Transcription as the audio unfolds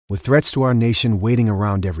With threats to our nation waiting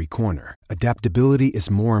around every corner, adaptability is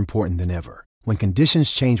more important than ever. When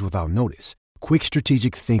conditions change without notice, quick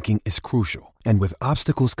strategic thinking is crucial. And with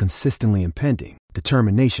obstacles consistently impending,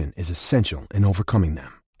 determination is essential in overcoming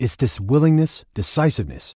them. It's this willingness,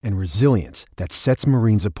 decisiveness, and resilience that sets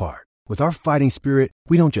Marines apart. With our fighting spirit,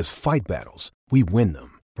 we don't just fight battles, we win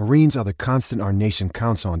them. Marines are the constant our nation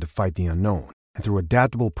counts on to fight the unknown. And through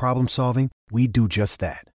adaptable problem solving, we do just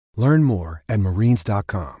that. Learn more at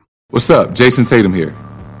marines.com. What's up? Jason Tatum here.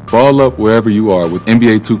 Ball up wherever you are with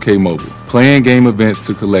NBA 2K Mobile. Playing game events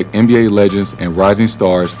to collect NBA legends and rising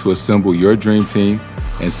stars to assemble your dream team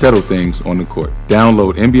and settle things on the court.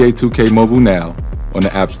 Download NBA 2K Mobile now on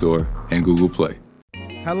the App Store and Google Play.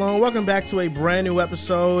 Hello and welcome back to a brand new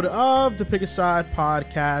episode of the Pick a Side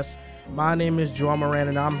podcast. My name is Joel Moran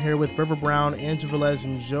and I'm here with River Brown, Andrew Velez,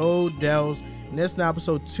 and Joe Dells. And this is now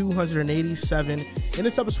episode 287. In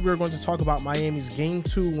this episode, we're going to talk about Miami's Game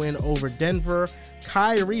 2 win over Denver,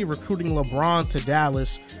 Kyrie recruiting LeBron to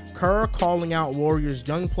Dallas, Kerr calling out Warriors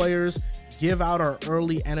young players, give out our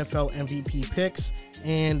early NFL MVP picks,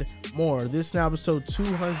 and more. This is now episode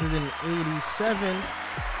 287.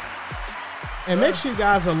 And make sure you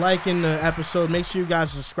guys are liking the episode. Make sure you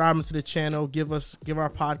guys are subscribing to the channel. Give our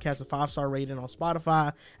podcast a 5-star rating on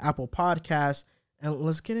Spotify, Apple Podcasts, and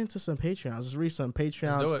let's get into some Patreons. Let's read some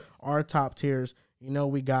Patreons. Our top tiers. You know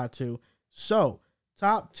we got to. So,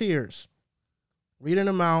 top tiers. Reading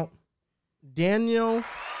them out. Daniel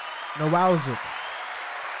Nowalczyk,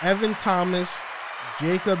 Evan Thomas,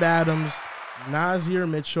 Jacob Adams, Nazir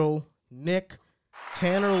Mitchell, Nick,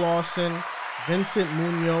 Tanner Lawson, Vincent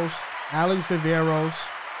Munoz, Alex Viveros,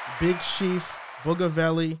 Big Chief,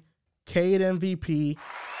 Boogavelli, Cade MVP,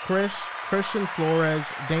 Christian Flores,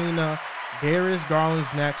 Dana, Darius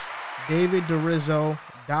Garland's next, David DeRizzo,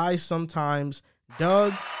 Die Sometimes,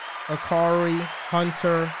 Doug, Akari,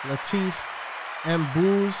 Hunter, Latif, M.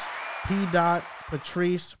 Booze, P. Dot,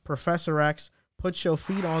 Patrice, Professor X, Put Your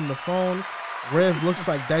Feet on the Phone, Riv Looks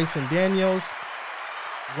Like Dyson Daniels,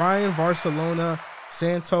 Ryan Barcelona,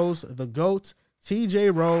 Santos, The Goat,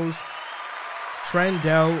 TJ Rose,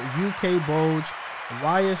 Trendell, UK Boge,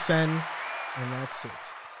 YSN, and that's it.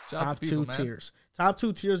 Top two tiers. Top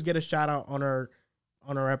two tiers get a shout out on our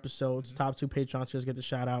episodes. Mm-hmm. Top two Patreon tiers get the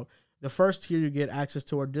shout out. The first tier you get access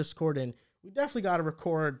to our Discord, and we definitely got to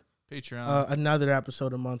record Patreon another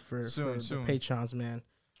episode a month for the Patreons, man.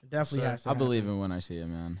 It definitely has to happen. I'll believe it when I see it,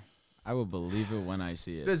 man. I will believe it when I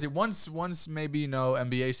see it. It's busy. Once maybe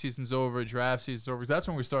NBA season's over, draft season's over. 'Cause that's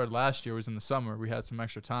when we started last year. Was in the summer. We had some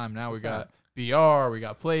extra time. Now we got BR, we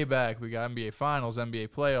got playback, we got NBA Finals, NBA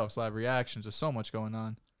playoffs, live reactions. There's so much going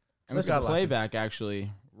on. And we got playback, actually.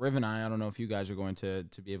 Riv and I don't know if you guys are going to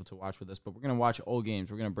be able to watch with us, but we're going to watch old games.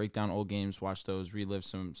 We're going to break down old games, watch those, relive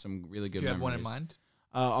some really good memories. Do you have one in mind?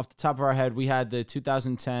 Off the top of our head, we had the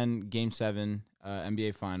 2010 Game 7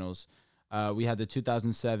 NBA Finals. We had the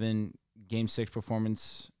 2007 Game 6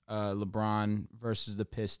 performance, LeBron versus the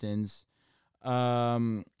Pistons.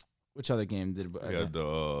 Which other game did we had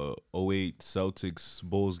the 08 Celtics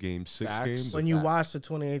Bulls Game 6 game? When you watch the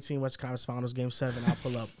 2018 West Conference Finals Game 7, I'll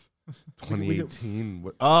pull up. 2018.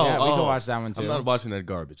 We can watch that one too. I'm not watching that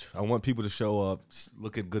garbage. I want people to show up,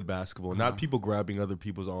 look at good basketball, not people grabbing other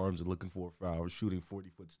people's arms and looking for a foul or shooting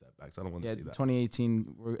 40-foot step backs. I don't want to see that.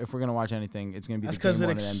 2018. If we're gonna watch anything, it's gonna be. That's because it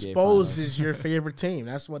exposes your favorite team.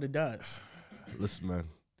 That's what it does. Listen, man.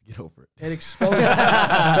 Get over it. It exposed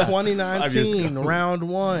 2019 round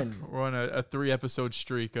one. We're on a 3-episode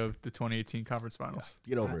streak of the 2018 conference finals.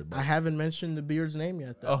 Get over it, bro. I haven't mentioned the Beard's name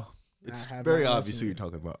yet, though. Oh, it's very obvious who you're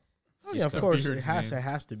talking about. Oh, yeah, of course. It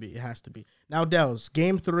has to be. Now, Dells,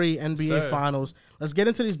 Game 3 NBA Finals. Let's get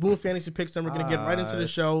into these Boom Fantasy picks, and we're going to get right into the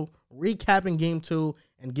show, recapping Game 2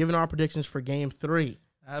 and giving our predictions for Game 3.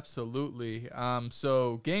 Absolutely.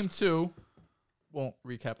 So, Game 2... won't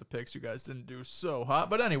recap the picks. You guys didn't do so hot.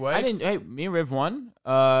 But anyway. I didn't. Hey, me and Riv won.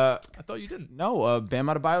 I thought you didn't. No, Bam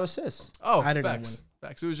Adebayo assists. Oh, I didn't win.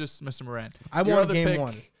 Facts. It was just Mr. Moran. I won Game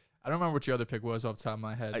 1. I don't remember what your other pick was off the top of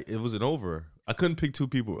my head. It was an over. I couldn't pick two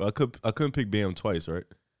people. I couldn't pick Bam twice, right?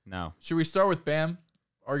 No. Should we start with Bam?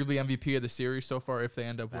 Arguably MVP of the series so far if they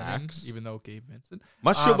end up winning, even though Gabe Vincent.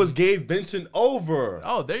 My shit was Gabe Vincent over.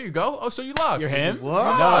 Oh, there you go. Oh, so you locked. You're him? What?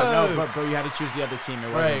 No, but you had to choose the other team.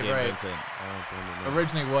 It wasn't Gabe Vincent.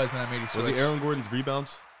 Originally it was, and I made you switch. Was it Aaron Gordon's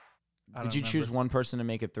rebounds? Did you choose one person to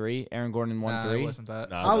make it 3? Aaron Gordon won 3? It wasn't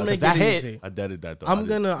that. I'll make it easy. I deaded that though. I'm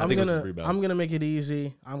gonna make it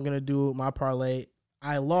easy. I'm gonna do my parlay.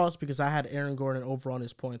 I lost because I had Aaron Gordon over on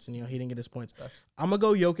his points, and he didn't get his points. I'm gonna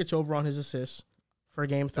go Jokic over on his assists for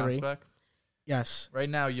Game 3. Bounce back? Yes. Right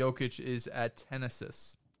now, Jokic is at 10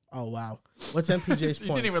 assists. Oh, wow. What's MPJ's points? You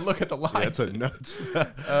didn't even look at the line. Yeah, that's a nuts.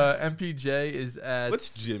 MPJ is at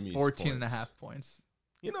What's Jimmy's 14.5 points.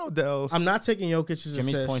 You know, Dels. I'm not taking Jokic's Jimmy's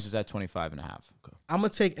assists. points is at 25.5. Okay. I'm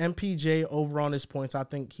going to take MPJ over on his points. I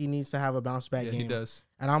think he needs to have a bounce-back game. He does.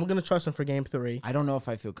 And I'm going to trust him for game 3. I don't know if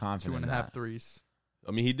I feel confident 2.5 threes.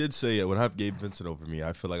 I mean, he did say, when I have Gabe Vincent over me,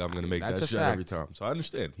 I feel like I'm going to make that shit every time. So I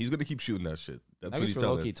understand. He's going to keep shooting that shit. That's what he's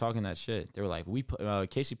telling low-key talking that shit. They were like,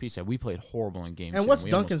 KCP said we played horrible in game 2. And what's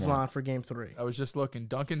Duncan's line for game 3? I was just looking.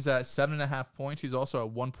 Duncan's at 7.5 points. He's also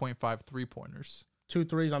at 1.5 3-pointers. 2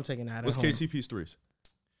 threes, I'm taking that What's at home. KCP's threes?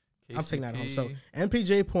 I'm taking that home. So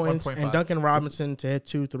MPJ points 1.5. and Duncan Robinson to hit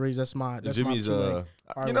 2 threes. That's my Jimmy's, two-leg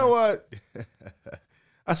you know what?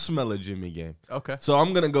 I smell a Jimmy game. Okay. So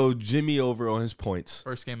I'm going to go Jimmy over on his points.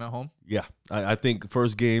 First game at home. Yeah. I think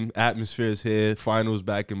first game, atmosphere is here. Finals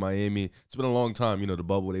back in Miami. It's been a long time. You know, the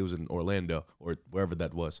bubble, they was in Orlando or wherever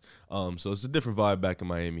that was. So it's a different vibe back in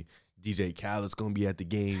Miami. DJ Khaled's going to be at the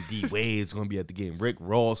game. D Wade's going to be at the game. Rick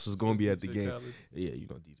Ross is going to be at the game. Khaled. Yeah, you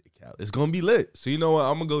know DJ Khaled. It's going to be lit. So you know what?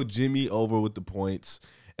 I'm going to go Jimmy over with the points,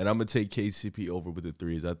 and I'm going to take KCP over with the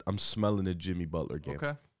threes. I'm smelling a Jimmy Butler game.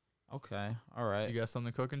 Okay. All right. You got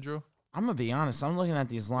something cooking, Drew? I'm going to be honest. I'm looking at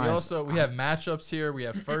these lines. We have matchups here. We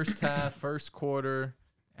have first half, first quarter.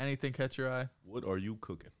 Anything catch your eye? What are you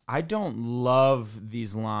cooking? I don't love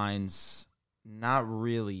these lines. Not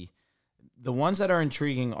really. The ones that are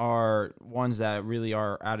intriguing are ones that really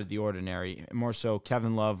are out of the ordinary. More so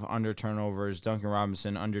Kevin Love under turnovers, Duncan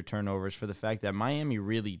Robinson under turnovers, for the fact that Miami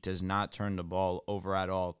really does not turn the ball over at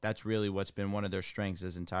all. That's really what's been one of their strengths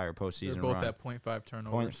this entire postseason They're both run. at 0.5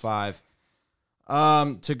 turnovers.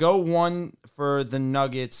 0.5. To go 1 for the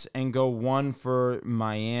Nuggets and go 1 for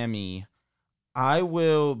Miami, I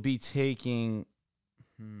will be taking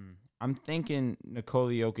I'm thinking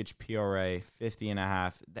Nikola Jokic PRA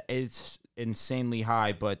 50.5. It's insanely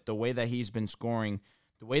high, but the way that he's been scoring,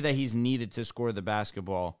 the way that he's needed to score the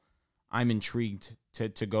basketball, I'm intrigued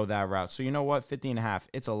to go that route. So you know what? 50.5.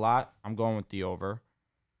 It's a lot. I'm going with the over.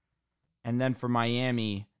 And then for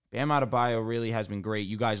Miami, Bam Adebayo really has been great.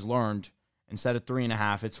 You guys learned instead of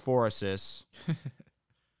 3.5, it's 4 assists.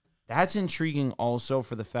 That's intriguing also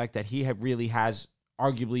for the fact that he really has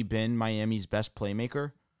arguably been Miami's best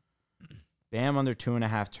playmaker. Bam under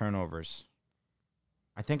 2.5 turnovers.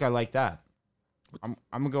 I think I like that. I'm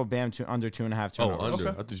gonna go Bam under 2.5 turnovers. Oh, under. Okay.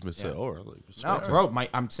 I thought you meant to say or. No, bro.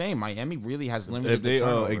 I'm saying Miami really has limited. If they the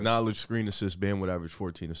turnovers. acknowledge screen assists, Bam would average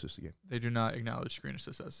 14 assists a game. They do not acknowledge screen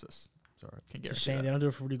assists as assists. Sorry, can't It's a shame they don't do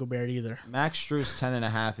it for Rudy Gobert either. Max Strus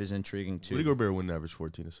 10.5 is intriguing too. Rudy Gobert wouldn't average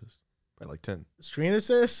 14 assists. Probably like 10. Screen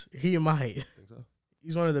assists? He might. Think so?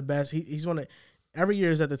 He's one of the best. He's one of every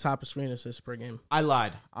year is at the top of screen assists per game. I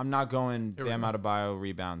lied. I'm not going Bam Adebayo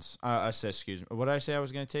rebounds. Assists, excuse me. What did I say I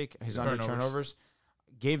was going to take? His under turnovers.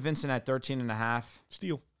 Gabe Vincent at 13.5.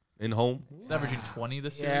 Steal. In home. He's averaging 20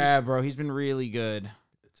 this series. Yeah, bro. He's been really good.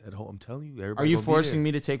 It's at home. I'm telling you. Are you forcing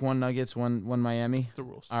me to take one Nuggets, one Miami? It's the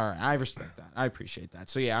rules. All right. I respect that. I appreciate that.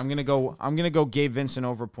 So, yeah, I'm going to go Gabe Vincent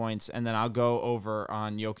over points, and then I'll go over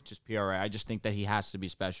on Jokic's PRA. I just think that he has to be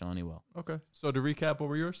special, and he will. Okay. So, to recap, what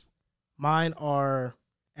were yours? Mine are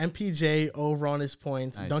MPJ over on his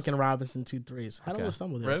points, Nice. Duncan Robinson 2 threes. I don't want to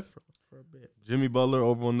stumble there for a bit. Jimmy Butler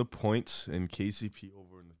over on the points and KCP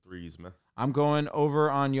over in the threes, man. I'm going over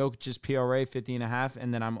on Jokic's PRA 50.5,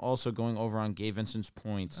 and then I'm also going over on Gabe Vincent's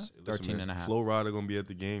points 13.5. Flo Rida gonna be at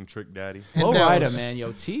the game. Trick Daddy. Flo Rida, man,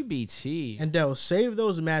 yo, TBT. And Del, save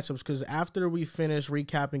those matchups because after we finish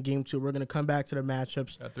recapping Game 2, we're gonna come back to the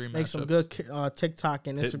matchups, Got 3 make matchups. some good TikTok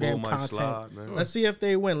and Instagram content. Slide, man. Let's see if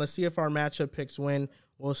they win. Let's see if our matchup picks win.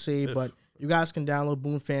 We'll see, but you guys can download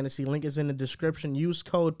Boom Fantasy. Link is in the description. Use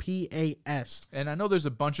code PAS. And I know there's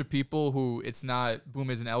a bunch of people who Boom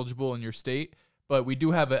isn't eligible in your state, but we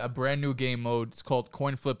do have a brand new game mode. It's called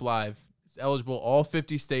Coin Flip Live. It's eligible all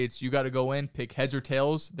 50 states. You got to go in, pick heads or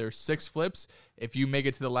tails. There's 6 flips. If you make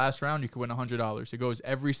it to the last round, you can win $100. It goes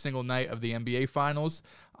every single night of the NBA Finals.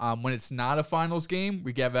 When it's not a finals game,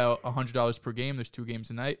 we give out $100 per game. There's 2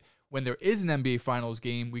 games a night. When there is an NBA Finals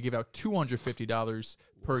game, we give out $250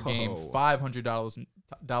 per game,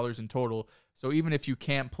 $500 in total. So even if you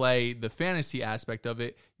can't play the fantasy aspect of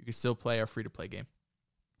it, you can still play our free-to-play game.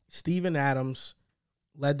 Steven Adams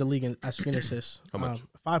led the league in screen assists. How much?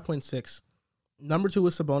 5.6. Number 2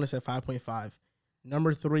 was Sabonis at 5.5.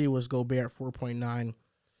 Number 3 was Gobert at 4.9.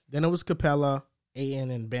 Then it was Capella, Ayton,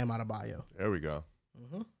 and Bam Adebayo. There we go.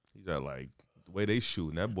 Mm-hmm. He's at like the way they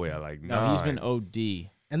shooting. That boy at like 9. No, he's been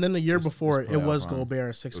OD. And then the year before, this it was playoff run. Gobert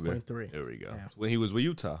at 6.3. There we go. Yeah. When he was with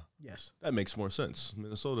Utah. Yes. That makes more sense.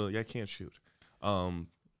 Minnesota, yeah, can't shoot.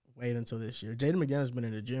 Wait until this year. Jaden McDaniels has been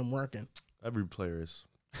in the gym working. Every player is.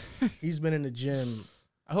 He's been in the gym.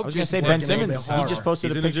 I was going to say Ben Simmons. He just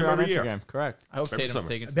posted a picture on Instagram. Correct. I hope Tatum's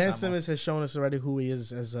taking some Ben time Simmons has shown us already who he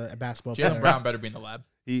is as a basketball player. Jaylen Brown better be in the lab.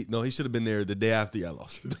 He should have been there the day after y'all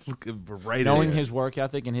lost. Knowing his work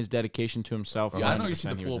ethic and his dedication to himself. Yeah, I know you see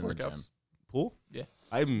the Poole workouts. Poole? Yeah.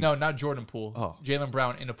 No, not Jordan Poole. Oh. Jaylen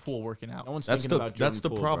Brown in a pool working out. No one's thinking about Jordan That's the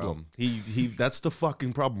Poole, problem. He that's the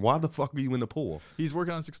fucking problem. Why the fuck are you in the pool? He's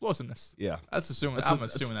working on his explosiveness. Yeah. I'm assuming that's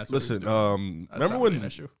listen, what he's doing. Remember when an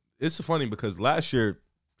issue. It's funny because last year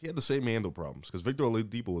he had the same handle problems because Victor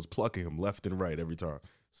Oladipo was plucking him left and right every time.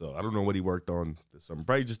 So I don't know what he worked on this summer.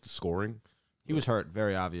 Probably just the scoring. He was hurt.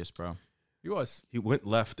 Very obvious, bro. He was. He went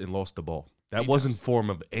left and lost the ball. That wasn't form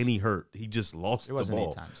of any hurt. He just lost the ball. It wasn't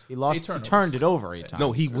 8 times. He turned it over 8 times.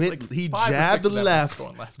 No, he went. He jabbed the left.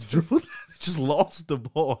 Just lost the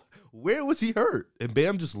ball. Where was he hurt? And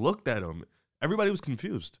Bam just looked at him. Everybody was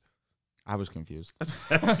confused. I was confused.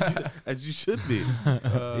 As you should be.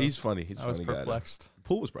 He's funny. He's a funny guy. Perplexed. The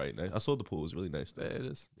pool was probably nice. I saw the pool. It was really nice. Yeah, it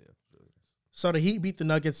is. Yeah, really nice. So the Heat beat the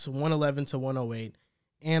Nuggets 111-108.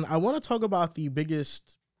 And I want to talk about the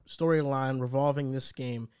biggest storyline revolving this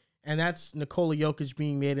game, and that's Nikola Jokic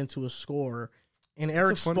being made into a scorer. And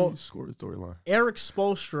Eric storyline. Eric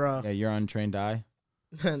Spoelstra. Yeah, your untrained eye.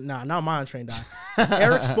 Nah, not my untrained eye.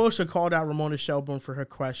 Eric Spoelstra called out Ramona Shelburne for her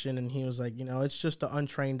question, and he was like, it's just the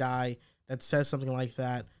untrained eye that says something like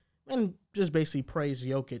that, and just basically praised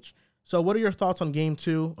Jokic. So what are your thoughts on Game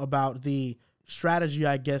 2 about the strategy,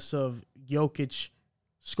 I guess, of Jokic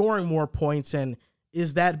scoring more points, and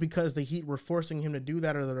is that because the Heat were forcing him to do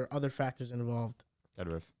that, or are there other factors involved?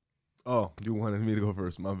 Oh, you wanted me to go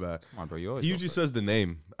first. My bad. Come on, bro. You he usually says the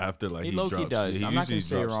name after he low-key drops. does. He I'm not going to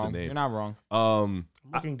say you're drops wrong. the name. You're not wrong. I'm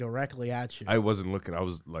looking directly at you. I wasn't looking. I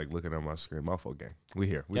was looking at my screen. My fault, gang. We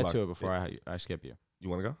here. Get to it before I skip you. You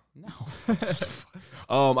want to go? No.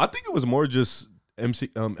 I think it was more just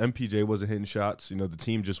MPJ wasn't hitting shots. The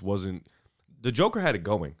team just wasn't. The Joker had it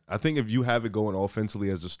going. I think if you have it going offensively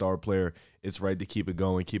as a star player, it's right to keep it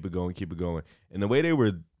going. And the way they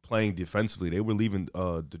were playing defensively, they were leaving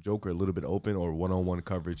the Joker a little bit open or one-on-one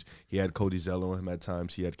coverage. He had Cody Zeller on him at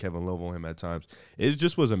times. He had Kevin Love on him at times. It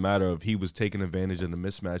just was a matter of he was taking advantage of the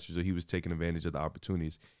mismatches or he was taking advantage of the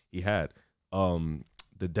opportunities he had.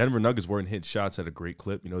 The Denver Nuggets weren't hitting shots at a great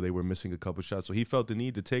clip. They were missing a couple shots. So he felt the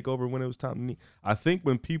need to take over when it was time to need. I think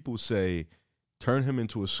when people say turn him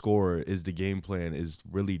into a scorer is the game plan is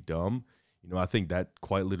really dumb. I think that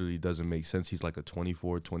quite literally doesn't make sense. He's like a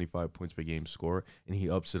 24, 25 points per game scorer, and he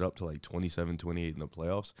ups it up to like 27, 28 in the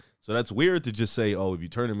playoffs. So that's weird to just say, if you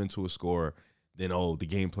turn him into a scorer, then, the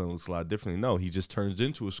game plan looks a lot differently. No, he just turns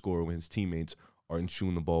into a scorer when his teammates aren't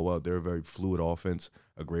shooting the ball well. They're a very fluid offense,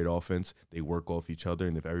 a great offense. They work off each other,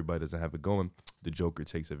 and if everybody doesn't have it going, the Joker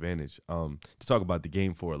takes advantage. To talk about the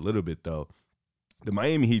game for a little bit, though, the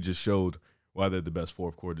Miami Heat just showed why they're the best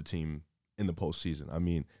fourth quarter team in the postseason. I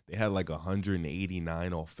mean, they had like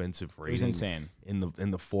 189 offensive rating. It was insane.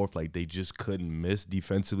 In the fourth, they just couldn't miss.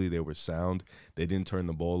 Defensively, they were sound. They didn't turn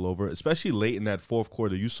the ball over. Especially late in that fourth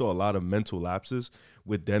quarter, you saw a lot of mental lapses.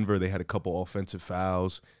 With Denver, they had a couple offensive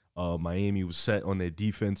fouls. Miami was set on their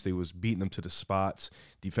defense. They was beating them to the spots.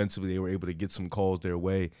 Defensively, they were able to get some calls their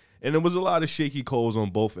way. And there was a lot of shaky calls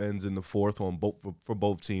on both ends in the fourth for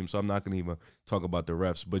both teams. So I'm not going to even talk about the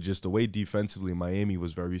refs. But just the way defensively Miami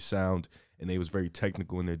was very sound and they was very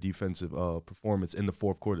technical in their defensive performance in the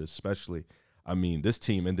fourth quarter especially. I mean, this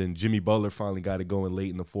team, and then Jimmy Butler finally got it going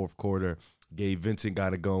late in the fourth quarter. Gabe Vincent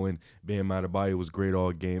got it going. Bam Adebayo was great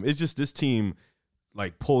all game. It's just this team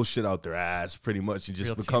pulls shit out their ass pretty much and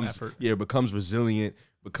just becomes resilient,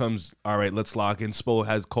 becomes, all right, let's lock in.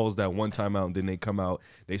 Spo calls that one timeout, and then they come out,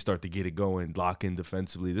 they start to get it going, lock in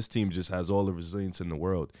defensively. This team just has all the resilience in the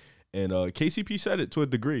world. And KCP said it to a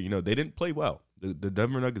degree. They didn't play well. The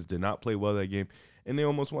Denver Nuggets did not play well that game, and they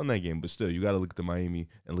almost won that game. But still, you got to look at the Miami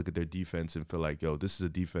and look at their defense and feel like, this is a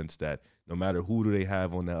defense that no matter who do they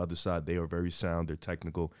have on the other side, they are very sound, they're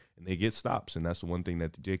technical, and they get stops. And that's the one thing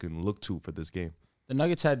that they can look to for this game. The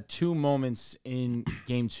Nuggets had 2 moments in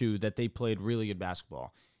Game 2 that they played really good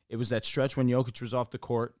basketball. It was that stretch when Jokic was off the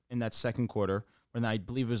court in that second quarter, when I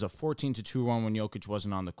believe it was a 14-2 run when Jokic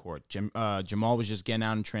wasn't on the court. Jamal was just getting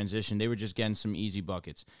out in transition. They were just getting some easy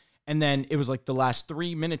buckets. And then it was like the last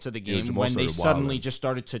 3 minutes of the game when they suddenly just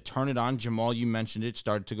started to turn it on. Jamal, you mentioned it,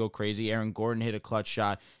 started to go crazy. Aaron Gordon hit a clutch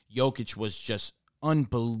shot. Jokic was just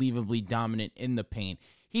unbelievably dominant in the paint.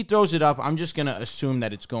 He throws it up. I'm just going to assume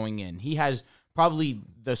that it's going in. He has probably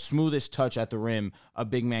the smoothest touch at the rim a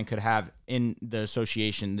big man could have in the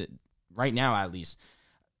association, right now at least.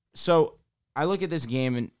 So I look at this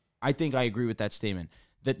game, and I think I agree with that statement.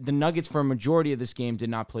 The Nuggets, for a majority of this game, did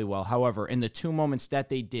not play well. However, in the 2 moments that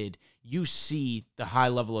they did, you see the high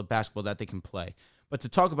level of basketball that they can play. But to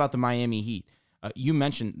talk about the Miami Heat, you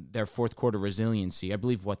mentioned their fourth quarter resiliency. I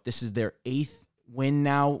believe, this is their 8th win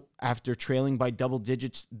now after trailing by double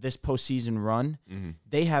digits this postseason run. Mm-hmm.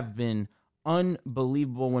 They have been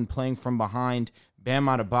unbelievable when playing from behind. Bam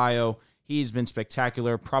Adebayo, he's been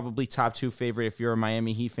spectacular. Probably top 2 favorite if you're a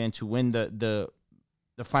Miami Heat fan to win the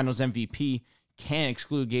Finals MVP. Can't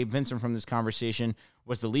exclude Gabe Vincent from this conversation.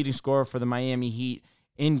 Was the leading scorer for the Miami Heat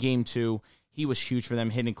in Game 2. He was huge for them,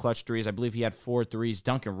 hitting clutch threes. I believe he had 4 threes.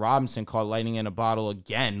 Duncan Robinson caught lightning in a bottle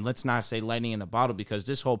again. Let's not say lightning in a bottle because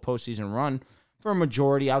this whole postseason run, for a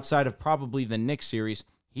majority, outside of probably the Knicks series,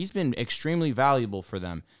 he's been extremely valuable for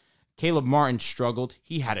them. Caleb Martin struggled.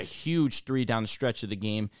 He had a huge 3 down the stretch of the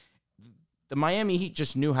game. The Miami Heat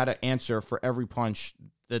just knew how to answer for every punch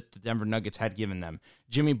that the Denver Nuggets had given them.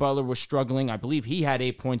 Jimmy Butler was struggling. I believe he had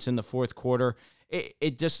 8 points in the fourth quarter.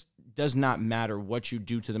 It just does not matter what you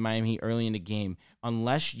do to the Miami Heat early in the game.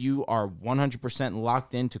 Unless you are 100%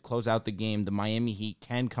 locked in to close out the game, the Miami Heat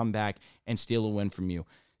can come back and steal a win from you.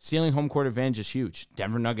 Stealing home court advantage is huge.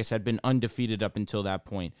 Denver Nuggets had been undefeated up until that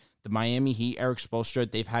point. The Miami Heat, Eric Spoelstra,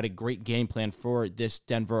 they've had a great game plan for this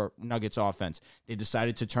Denver Nuggets offense. They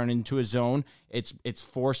decided to turn it into a zone. It's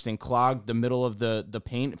forced and clogged the middle of the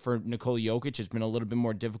paint for Nikola Jokic. It's been a little bit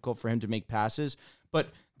more difficult for him to make passes. But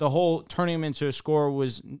the whole turning him into a scorer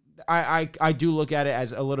was, I do look at it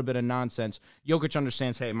as a little bit of nonsense. Jokic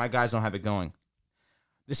understands, hey, my guys don't have it going.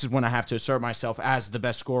 This is when I have to assert myself as the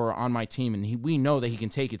best scorer on my team, and we know that he can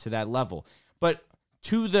take it to that level. But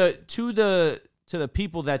to the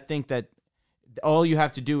people that think that all you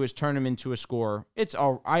have to do is turn him into a scorer,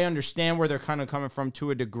 I understand where they're kind of coming from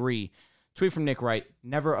to a degree. Tweet from Nick Wright.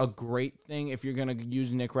 Never a great thing if you're going to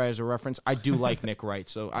use Nick Wright as a reference. I do like Nick Wright,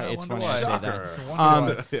 so it's funny I say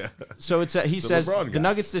that. So he says the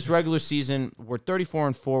Nuggets this regular season were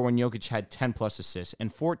 34-4 when Jokic had 10-plus assists and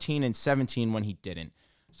 14-17 when he didn't.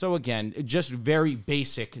 So again, just very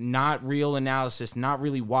basic, not real analysis, not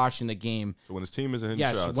really watching the game. So when his team isn't hitting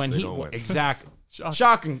shots, they don't win. Exactly.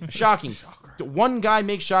 Shocking. One guy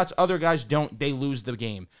makes shots, other guys don't. They lose the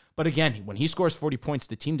game. But again, when he scores 40 points,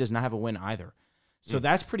 the team does not have a win either. So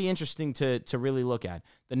that's pretty interesting to really look at.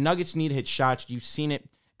 The Nuggets need to hit shots. You've seen it.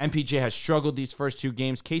 MPJ has struggled these first 2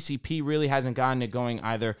 games. KCP really hasn't gotten it going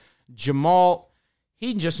either. Jamal,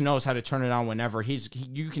 he just knows how to turn it on whenever.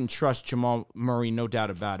 You can trust Jamal Murray, no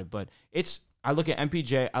doubt about it. But I look at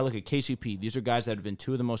MPJ, I look at KCP. These are guys that have been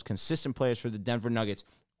 2 of the most consistent players for the Denver Nuggets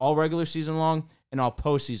all regular season long and all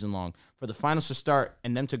postseason long. For the finals to start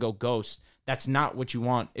and them to go ghost, that's not what you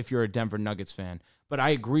want if you're a Denver Nuggets fan. But I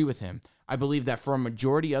agree with him. I believe that for a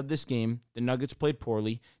majority of this game, the Nuggets played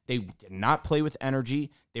poorly. They did not play with energy.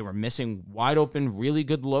 They were missing wide open, really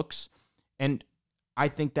good looks. And I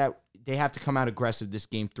think that they have to come out aggressive this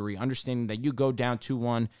game 3, understanding that you go down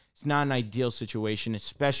 2-1. It's not an ideal situation,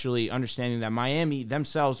 especially understanding that Miami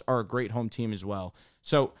themselves are a great home team as well.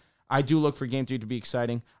 So I do look for Game 3 to be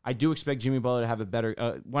exciting. I do expect Jimmy Butler to have a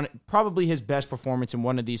better, probably his best performance in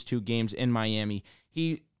one of these 2 games in Miami.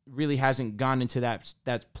 He really hasn't gone into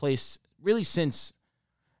that place really since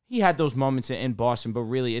he had those moments in Boston. But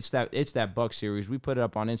really, it's that Bucks series. We put it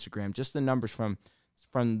up on Instagram. Just the numbers from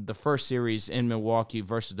the first series in Milwaukee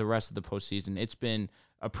versus the rest of the postseason. It's been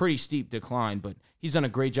a pretty steep decline, but he's done a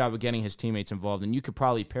great job of getting his teammates involved, and you could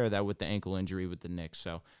probably pair that with the ankle injury with the Knicks.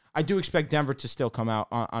 So I do expect Denver to still come out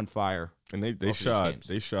on fire. And they shot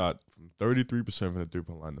from 33% from the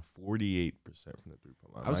three-point line to 48% from the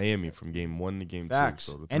three-point line. Miami from game 1 to game 2.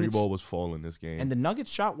 So the three ball was falling this game. And the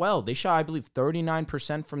Nuggets shot well. They shot, I believe,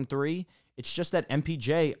 39% from 3. It's just that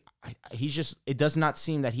MPJ, it does not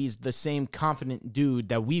seem that he's the same confident dude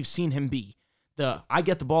that we've seen him be. I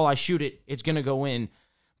get the ball, I shoot it, it's going to go in.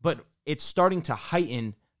 But it's starting to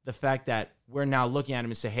heighten the fact that we're now looking at him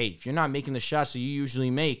and say, hey, if you're not making the shots that you usually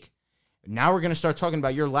make, now we're going to start talking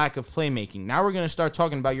about your lack of playmaking. Now we're going to start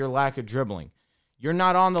talking about your lack of dribbling. You're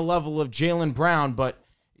not on the level of Jaylen Brown, but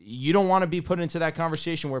you don't want to be put into that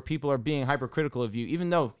conversation where people are being hypercritical of you, even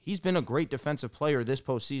though he's been a great defensive player this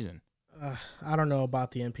postseason. I don't know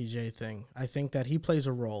about the MPJ thing. I think that he plays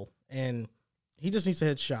a role, and he just needs to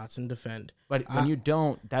hit shots and defend. But when you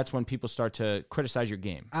don't, that's when people start to criticize your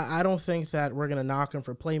game. I don't think that we're going to knock him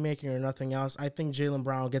for playmaking or nothing else. I think Jaylen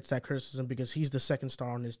Brown gets that criticism because he's the second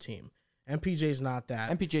star on his team. MPJ's not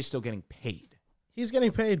that. MPJ's still getting paid. He's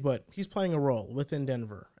getting paid, but he's playing a role within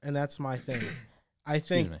Denver, and that's my thing. I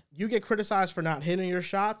think you get criticized for not hitting your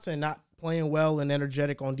shots and not playing well and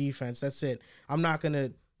energetic on defense. That's it. I'm not going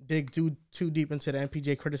to dig too deep into the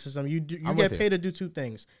MPJ criticism. You get paid to do 2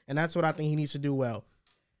 things, and that's what I think he needs to do well.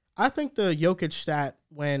 I think the Jokic stat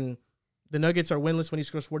when the Nuggets are winless when he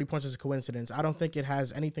scores 40 points is a coincidence. I don't think it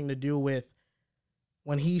has anything to do with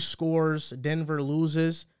when he scores, Denver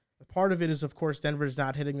loses. Part of it is, of course, Denver's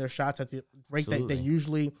not hitting their shots at the rate that they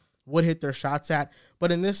usually would hit their shots at.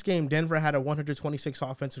 But in this game, Denver had a 126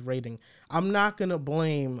 offensive rating. I'm not going to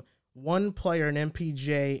blame one player in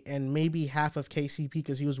MPJ and maybe half of KCP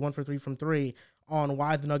because he was 1 for 3 from 3 on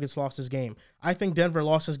why the Nuggets lost this game. I think Denver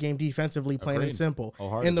lost this game defensively, plain and simple.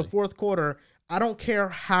 In the fourth quarter, I don't care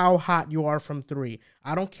how hot you are from 3.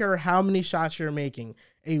 I don't care how many shots you're making.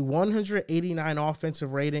 A 189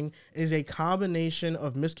 offensive rating is a combination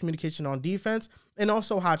of miscommunication on defense and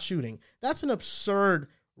also hot shooting. That's an absurd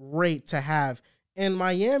rate to have. And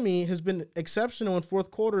Miami has been exceptional in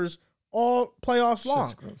fourth quarters all playoffs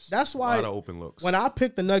long. That's why a lot of open looks. When I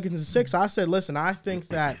picked the Nuggets in 6, I said, listen, I think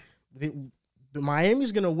that the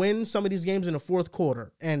Miami's going to win some of these games in the fourth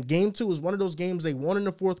quarter. And game 2 is one of those games they won in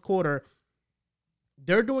the fourth quarter.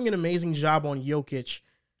 They're doing an amazing job on Jokic,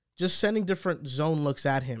 just sending different zone looks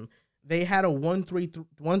at him. They had a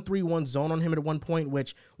 1-3-1 zone on him at one point,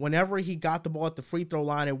 which whenever he got the ball at the free throw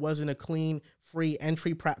line, it wasn't a clean, free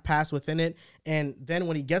entry pass within it. And then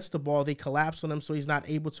when he gets the ball, they collapse on him so he's not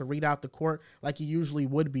able to read out the court like he usually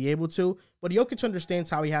would be able to. But Jokic understands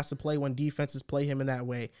how he has to play when defenses play him in that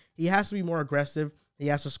way. He has to be more aggressive. He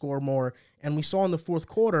has to score more. And we saw in the fourth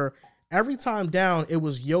quarter, every time down, it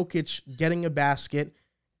was Jokic getting a basket.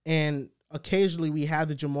 And occasionally we had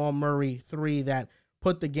the Jamal Murray 3 that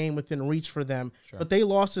put the game within reach for them. Sure. But they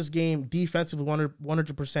lost this game defensively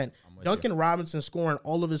 100%. Duncan Robinson scoring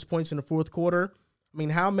all of his points in the fourth quarter. I mean,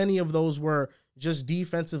 how many of those were just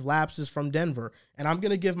defensive lapses from Denver? And I'm going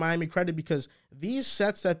to give Miami credit because these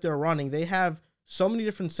sets that they're running, they have so many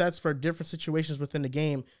different sets for different situations within the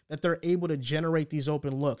game that they're able to generate these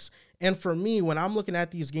open looks. And for me, when I'm looking at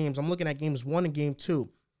these games, I'm looking at games 1 and game 2.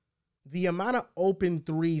 The amount of open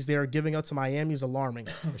threes they are giving up to Miami is alarming.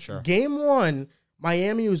 For sure. Game 1,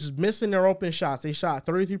 Miami was missing their open shots. They shot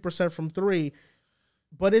 33% from 3,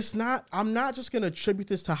 but it's not. I'm not just going to attribute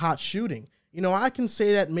this to hot shooting. You know, I can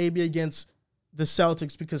say that maybe against the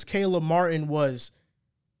Celtics because Caleb Martin was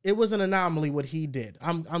an anomaly what he did.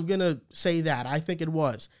 I'm going to say that. I think it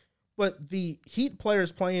was. But the Heat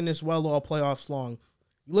players playing this well all playoffs long,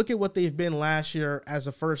 you look at what they've been last year as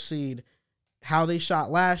a first seed, how they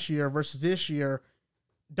shot last year versus this year.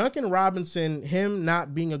 Duncan Robinson, him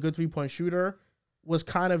not being a good three-point shooter, was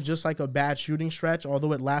kind of just like a bad shooting stretch,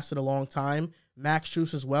 although it lasted a long time. Max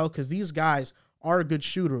Strus as well, because these guys are good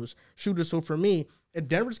shooters. So for me, if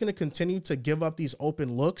Denver's going to continue to give up these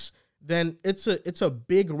open looks, then it's a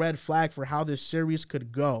big red flag for how this series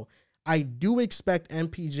could go. I do expect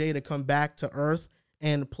MPJ to come back to earth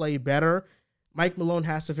and play better. Mike Malone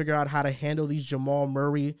has to figure out how to handle these Jamal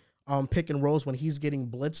Murray pick and rolls when he's getting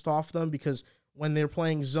blitzed off them, because when they're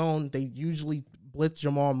playing zone, they usually blitz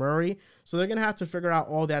Jamal Murray. So they're going to have to figure out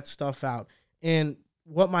all that stuff out. And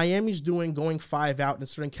what Miami's doing, going 5 out and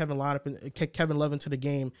starting Kevin Love into the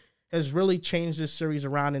game, has really changed this series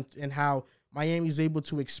around and how Miami's able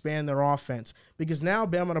to expand their offense. Because now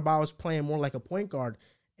Bam Adebayo is playing more like a point guard.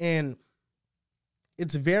 And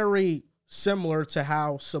it's very similar to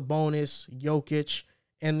how Sabonis, Jokic,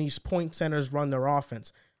 and these point centers run their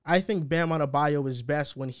offense. I think Bam Adebayo is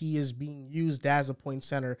best when he is being used as a point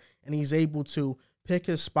center and he's able to pick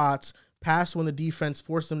his spots, pass when the defense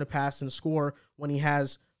forces him to pass, and score when he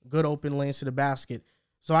has good open lanes to the basket.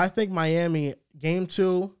 So I think Miami, game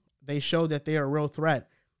 2, they showed that they are a real threat.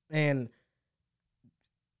 And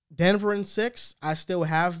Denver in 6, I still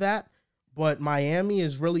have that. But Miami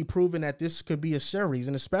is really proving that this could be a series.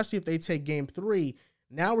 And especially if they take game 3,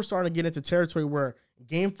 now we're starting to get into territory where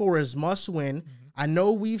game 4 is must win. Mm-hmm. I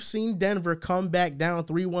know we've seen Denver come back down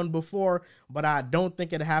 3-1 before, but I don't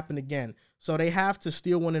think it'll happen again. So they have to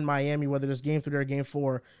steal one in Miami, whether it's game 3 or game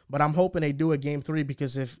 4. But I'm hoping they do a game 3,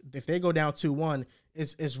 because if they go down 2-1,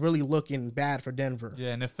 it's really looking bad for Denver.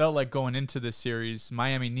 Yeah, and it felt like going into this series,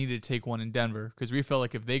 Miami needed to take one in Denver, because we felt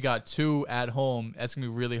like if they got 2 at home, that's going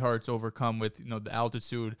to be really hard to overcome with, you know, the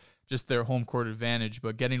altitude, just their home court advantage.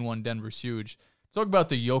 But getting one Denver's huge. Talk about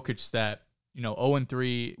the Jokic stat. You know,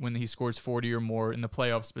 0-3 when he scores 40 or more in the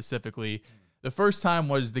playoffs specifically. The first time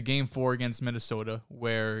was the game 4 against Minnesota,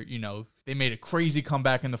 where, you know, they made a crazy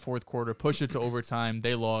comeback in the fourth quarter, pushed it to overtime.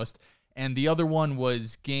 They lost. And the other one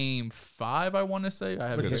was Game 5, I want to say. I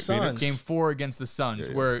have with it the Suns. Game 4 against the Suns,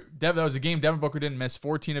 where that was a game Devin Booker didn't miss,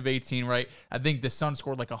 14 of 18, right? I think the Suns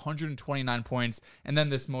scored like 129 points, and then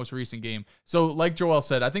this most recent game. So like Joel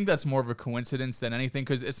said, I think that's more of a coincidence than anything,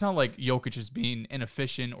 because it's not like Jokic is being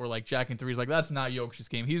inefficient or like jacking threes. Like, that's not Jokic's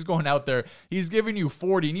game. He's going out there, he's giving you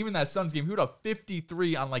 40, and even that Suns game, he would have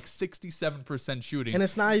 53 on like 67% shooting. And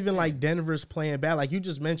it's not even like Denver's playing bad. Like you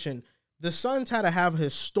just mentioned, the Suns had to have a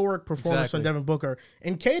historic performance on Devin Booker.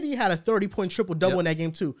 And KD had a 30-point triple-double in that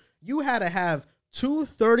game, too. You had to have 2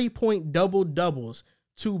 30-point double-doubles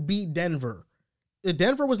to beat Denver.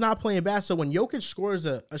 Denver was not playing bad, so when Jokic scores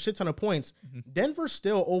a shit ton of points, Denver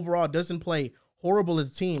still overall doesn't play horrible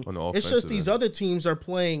as a team. It's just these other teams are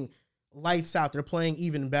playing lights out. They're playing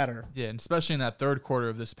even better. Yeah, and especially in that third quarter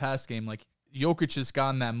of this past game, like, Jokic just got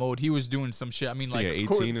in that mode. He was doing some shit. I mean, like,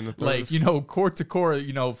 18 in the third. Like, court to court,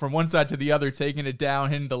 from one side to the other, taking it down,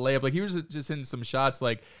 hitting the layup. Like, he was just hitting some shots,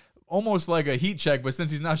 like, almost like a heat check. But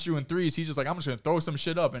since he's not shooting threes, he's just like, I'm just going to throw some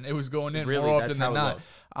shit up. And it was going in more often than not.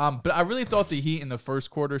 But I really thought the Heat in the first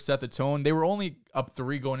quarter set the tone. They were only up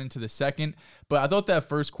 3 going into the second. But I thought that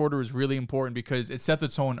first quarter was really important because it set the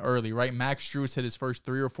tone early, right? Max Strus hit his first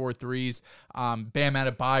 3 or 4 threes. Bam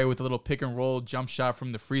Adebayo with a little pick and roll jump shot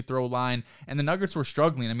from the free throw line. And the Nuggets were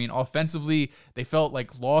struggling. I mean, offensively, they felt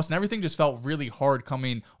like lost. And everything just felt really hard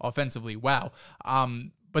coming offensively. Wow.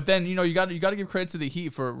 But then, you got to give credit to the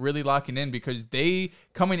Heat for really locking in, because they,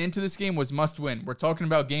 coming into this game, was must-win. We're talking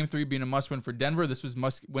about Game 3 being a must-win for Denver. This was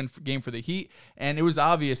must-win game for the Heat. And it was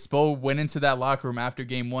obvious. Spo went into that locker room after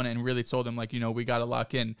Game 1 and really told them, like, we got to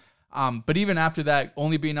lock in. But even after that,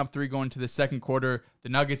 only being up 3 going to the second quarter, the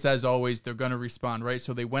Nuggets, as always, they're going to respond, right?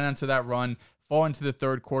 So they went onto that run, fall into the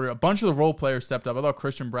third quarter. A bunch of the role players stepped up. I thought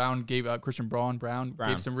Christian Brown gave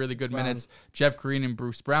some really good minutes. Jeff Green and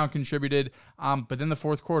Bruce Brown contributed. But then the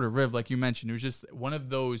fourth quarter, Riv, like you mentioned, it was just one of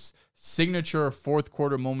those signature fourth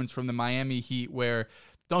quarter moments from the Miami Heat where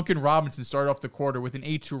Duncan Robinson started off the quarter with an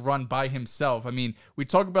 8-2 run by himself. I mean, we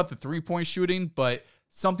talk about the 3-point shooting, but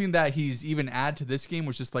something that he's even add to this game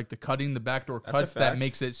was just like the cutting, the backdoor cuts that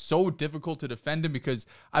makes it so difficult to defend him, because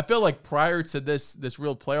I feel like prior to this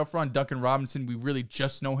real playoff run, Duncan Robinson, we really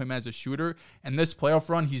just know him as a shooter. And this playoff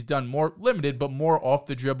run, he's done more limited, but more off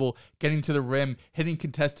the dribble, getting to the rim, hitting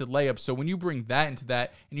contested layups. So when you bring that into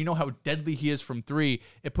that, and you know how deadly he is from 3,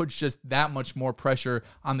 it puts just that much more pressure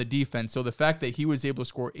on the defense. So the fact that he was able to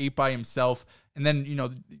score 8 by himself, and then,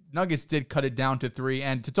 Nuggets did cut it down to 3.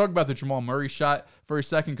 And to talk about the Jamal Murray shot for a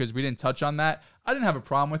second, because we didn't touch on that, I didn't have a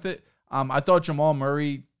problem with it. I thought Jamal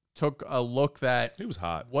Murray took a look that he was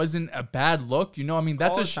hot. Wasn't a bad look.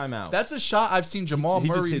 That's a timeout. That's a shot I've seen Jamal Murray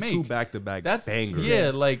just hit make. 2 back-to-back bangers.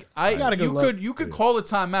 Yeah, like you could call a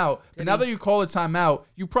timeout, but now that you call a timeout,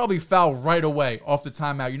 you probably foul right away off the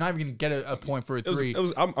timeout. You're not even gonna get a point for a 3.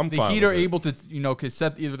 I'm the Heat are able to could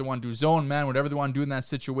set either they want to do zone, man, whatever they want to do in that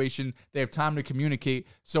situation. They have time to communicate.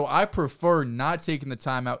 So I prefer not taking the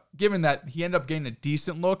timeout, given that he ended up getting a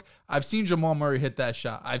decent look. I've seen Jamal Murray hit that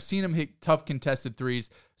shot. I've seen him hit tough contested threes.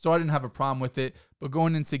 So I didn't have a problem with it. But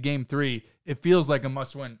going into Game 3, it feels like a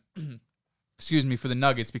must-win, for the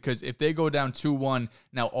Nuggets, because if they go down 2-1,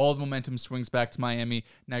 now all the momentum swings back to Miami.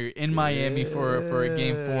 Now you're in Miami for a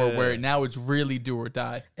Game 4 where now it's really do or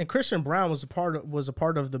die. And Christian Brown was a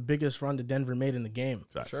part of the biggest run that Denver made in the game.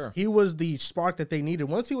 Sure. He was the spark that they needed.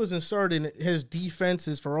 Once he was inserted, his defense,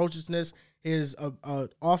 his ferociousness, his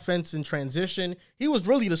offense in transition, he was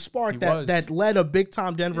really the spark that led a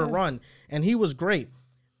big-time Denver run, and he was great.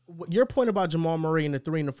 Your point about Jamal Murray in the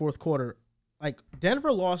 3 in the fourth quarter, like,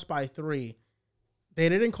 Denver lost by 3. They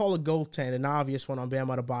didn't call a goaltend, an obvious one on Bam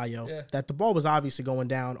Adebayo, that the ball was obviously going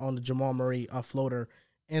down on the Jamal Murray floater,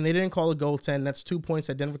 and they didn't call a goaltend. That's 2 points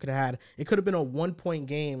that Denver could have had. It could have been a 1-point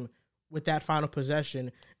game with that final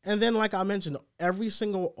possession. And then, like I mentioned, every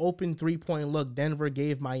single open 3-point look Denver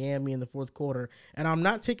gave Miami in the fourth quarter. And I'm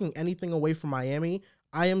not taking anything away from Miami.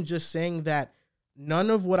 I am just saying that none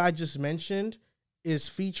of what I just mentioned is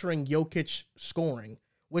featuring Jokic scoring,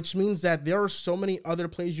 which means that there are so many other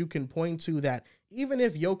plays you can point to that even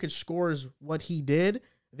if Jokic scores what he did,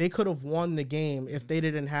 they could have won the game if they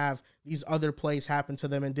didn't have these other plays happen to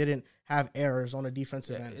them and didn't have errors on a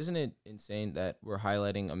defensive end. Isn't it insane that we're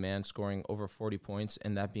highlighting a man scoring over 40 points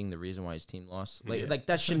and that being the reason why his team lost? Like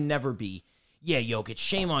that should never be. Yeah, Jokic,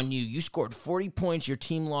 shame on you. You scored 40 points, your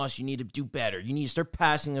team lost, you need to do better. You need to start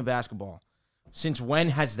passing the basketball. Since when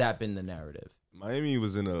has that been the narrative? Miami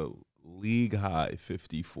was in a league high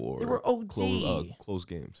 54. They were OD. Close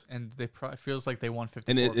games. And they probably feels like they won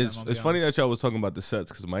 54. And it's funny honest. that y'all was talking about the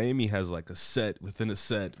sets because Miami has like a set within a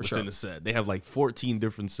set sure. a set. They have like 14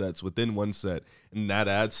 different sets within one set. And that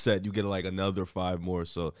adds set, you get like another 5 more.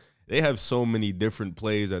 So they have so many different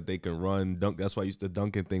plays that they can run. That's why the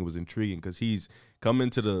Duncan thing was intriguing because he's come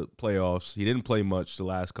into the playoffs. He didn't play much the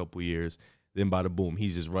last couple of years. Then by the boom,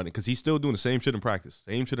 he's just running because he's still doing the same shit in practice,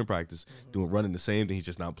 running the same thing. He's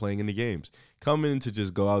just not playing in the games. Coming to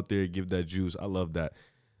just go out there, give that juice. I love that.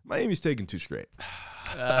 Miami's taking 2 straight.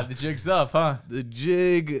 The jig's up, huh? The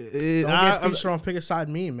jig is. Don't get featured on Pick a Side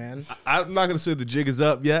me, man. I'm not gonna say the jig is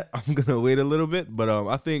up yet. I'm gonna wait a little bit, but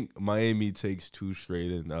I think Miami takes 2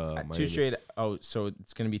 straight and 2 straight. Oh, so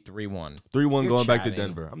it's gonna be 3-1. 3-1 going back to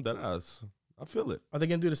Denver. I'm dead ass. I feel it. Are they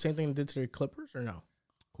gonna do the same thing they did to the Clippers or no?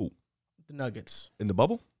 Who? The Nuggets. In the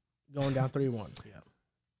bubble? Going down 3-1.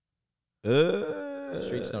 Yeah.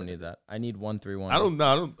 Streets don't need that. I need 1-3-1. I don't.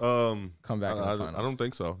 Come back in the finals. I don't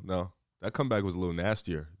think so. No, that comeback was a little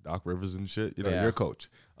nastier. Doc Rivers and shit. You know, your coach.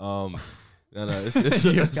 No,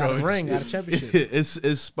 it's got a ring, got a championship. It's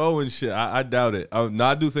Spo and shit. I doubt it. No,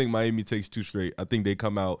 I do think Miami takes 2 straight. I think they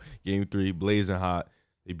come out game 3 blazing hot.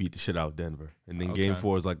 They beat the shit out of Denver, and then game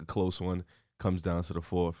 4 is like a close one. Comes down to the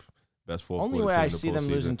best fourth. Only way I see them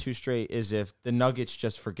losing 2 straight is if the Nuggets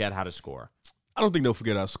just forget how to score. I don't think they'll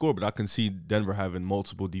forget how to score, but I can see Denver having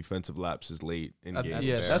multiple defensive lapses late in games.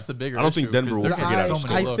 Yeah, that's the bigger I don't think Denver will forget how to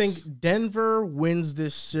score. I think Denver wins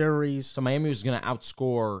this series. So Miami is going to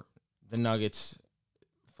outscore the Nuggets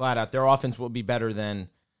flat out. Their offense will be better than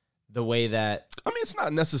the way that. I mean, it's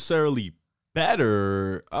not necessarily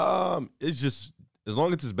better. It's just as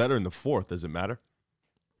long as it's better in the fourth, does it matter?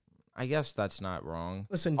 I guess that's not wrong.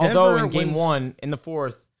 Listen, although Denver in game wins. 1 in the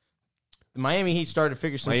fourth, the Miami Heat started to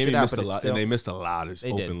figure some shit out, but it's still, and they missed a lot of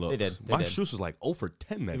open looks. They did. Mike Strus was like 0 for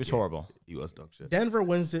 10 that It was game. horrible. He was dunk shit. Denver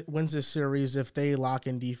wins this series if they lock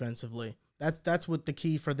in defensively. That's what the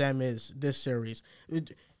key for them is this series.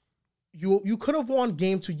 You could have won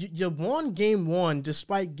game 2. You won game 1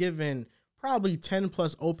 despite giving probably 10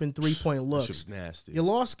 plus open 3-point looks. That shit was nasty. You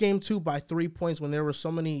lost game 2 by 3 points when there were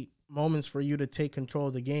so many moments for you to take control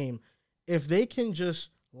of the game. If they can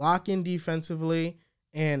just lock in defensively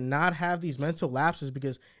and not have these mental lapses,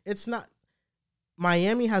 because it's not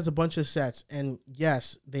Miami has a bunch of sets, and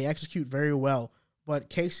yes, they execute very well, but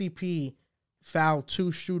KCP fouled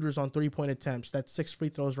 2 shooters on 3-point attempts. That's 6 free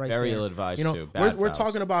throws right Very there. ill-advised, too. We're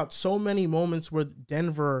talking about so many moments where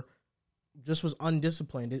Denver just was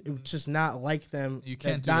undisciplined. It was just not like them. You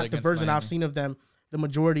can't do not that the against version Miami. I've seen of them the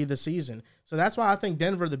majority of the season. So that's why I think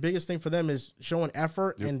Denver, the biggest thing for them is showing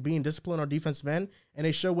effort and being disciplined on defensive end, and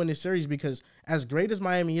they should win this series because as great as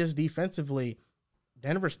Miami is defensively,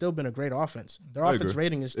 Denver's still been a great offense. Their offense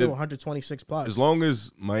rating is still 126 plus. As long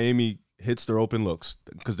as Miami hits their open looks,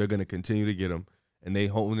 because they're going to continue to get them, and they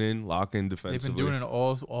hone in, lock in defensively. They've been doing it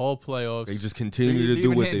all playoffs. They just continue to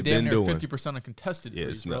do what they've been doing. 50% of contested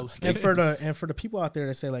threes, bro. And for the people out there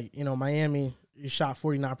that say like, Miami shot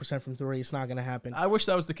 49% from 3, it's not going to happen. I wish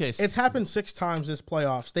that was the case. It's happened 6 times this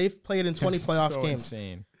playoffs. They've played in 20 playoff games.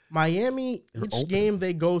 Insane. Miami, each game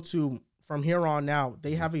they go to from here on out,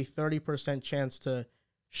 they have a 30% chance to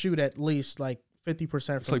shoot at least like 50%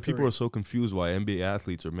 from It's like 3. people are so confused why NBA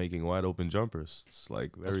athletes are making wide open jumpers. It's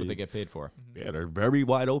like That's what they get paid for. Yeah, they're very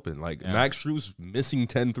wide open. Like Max Strus missing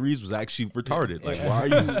 10 threes was actually retarded. Like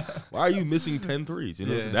why are you missing 10 threes? You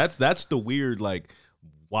know, that's the weird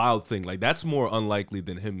wild thing. Like that's more unlikely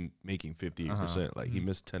than him making 58%. Like he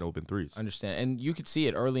missed 10 open threes. Understand. And you could see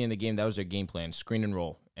it early in the game. That was their game plan, screen and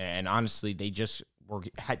roll. And honestly, they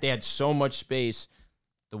had so much space.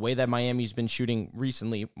 The way that Miami's been shooting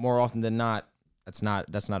recently, more often than not, that's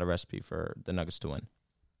not a recipe for the Nuggets to win.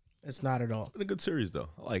 It's not at all. It's been a good series though.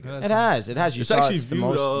 I like it. It has. You saw it's the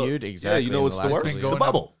most viewed. Yeah, Exactly. you know what's the worst? going The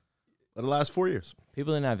bubble. For the last 4 years.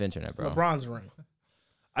 People didn't have internet, bro. LeBron's ring.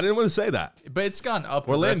 I didn't want to say that. But it's gone up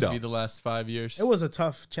Orlando. the recipe the last 5 years. It was a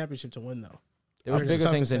tough championship to win though. There was It's the bigger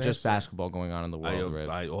things toughest than in just history. basketball going on in the world, Riv.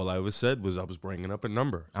 All I was said was I was bringing up a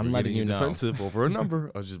number. I'm You're letting getting you know. defensive over a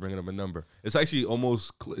number. I was just bringing up a number. It's actually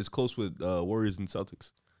almost it's close with Warriors and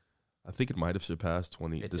Celtics. I think it might have surpassed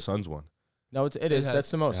 20. The Suns one. No, it is. has. That's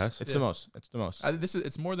the most. It has? It's the most. It's the most.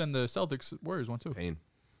 It's more than the Celtics Warriors one too. Pain.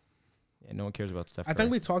 Yeah, no one cares about Steph I Curry.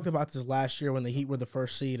 think we talked about this last year when the Heat were the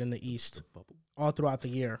first seed in the East all throughout the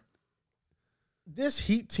year. This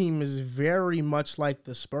Heat team is very much like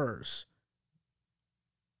the Spurs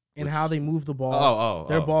in how they move the ball.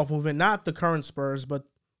 Their ball movement, not the current Spurs, but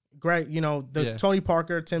Tony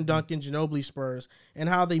Parker, Tim Duncan, Ginobili Spurs, and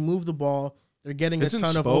how they move the ball. They're getting Isn't a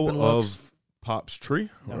ton of Spo open looks. Pop's tree?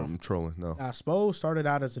 No. Or I'm trolling. No. Spo started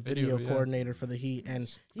out as a video coordinator for the Heat, and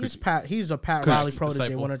he's a Pat Riley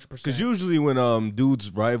protege, 100%. Because usually when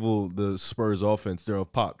dudes rival the Spurs offense, they're a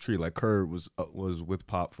Pop tree. Like Kerr was with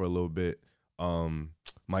Pop for a little bit.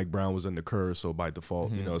 Mike Brown was under Kerr, so by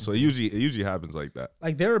default, you know. So it usually happens like that.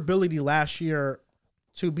 Like their ability last year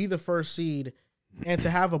to be the first seed and to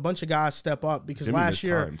have a bunch of guys step up, because Jimmy last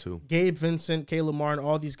year Gabe Vincent, Caleb Martin,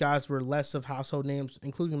 all these guys were less of household names,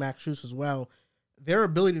 including Max Strus as well. Their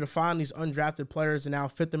ability to find these undrafted players and now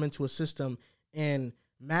fit them into a system and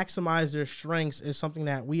maximize their strengths is something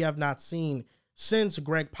that we have not seen since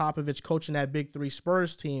Greg Popovich coaching that Big Three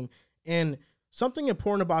Spurs team. And something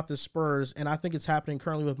important about the Spurs, and I think it's happening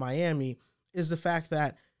currently with Miami, is the fact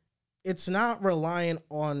that it's not reliant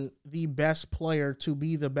on the best player to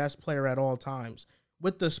be the best player at all times.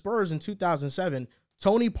 With the Spurs in 2007,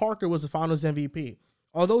 Tony Parker was the Finals MVP.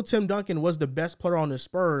 Although Tim Duncan was the best player on the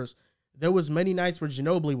Spurs, there was many nights where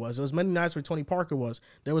Ginobili was. There was many nights where Tony Parker was.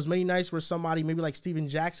 There was many nights where somebody maybe like Steven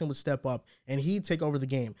Jackson would step up and he'd take over the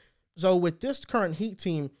game. So with this current Heat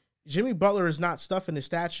team, Jimmy Butler is not stuffing the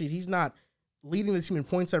stat sheet. He's not leading the team in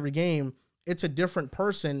points every game. It's a different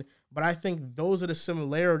person, but I think those are the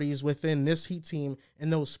similarities within this Heat team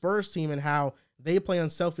and those Spurs team and how they play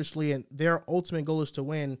unselfishly, and their ultimate goal is to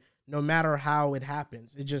win no matter how it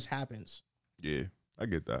happens. It just happens. Yeah, I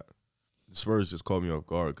get that. The Spurs just caught me off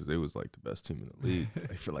guard because they was like the best team in the league.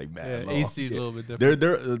 I feel like mad. AC is a little bit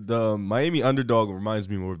different. The Miami underdog reminds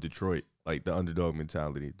me more of Detroit, like the underdog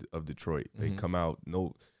mentality of Detroit. They come out,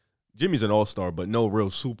 Jimmy's an all-star, but no real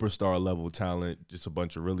superstar level talent, just a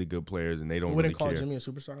bunch of really good players, and they don't really care. You wouldn't call Jimmy a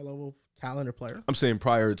superstar level talent or player? I'm saying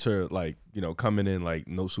prior to, like, coming in, like,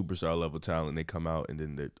 no superstar level talent, they come out, and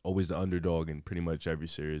then they're always the underdog in pretty much every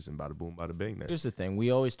series, and bada boom, bada bang. Here's the thing. We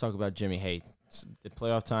always talk about Jimmy, hey, the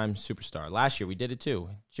playoff time, superstar. Last year, we did it too.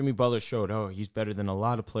 Jimmy Butler showed, he's better than a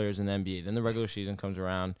lot of players in the NBA. Then the regular season comes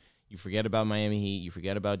around. You forget about Miami Heat. You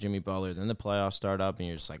forget about Jimmy Butler. Then the playoffs start up, and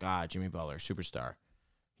you're just like, Jimmy Butler, superstar.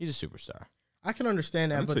 He's a superstar. I can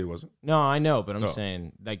understand that. I didn't say he wasn't. No, I know, but I'm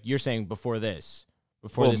saying, like, you're saying before this.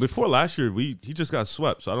 Before last year, he just got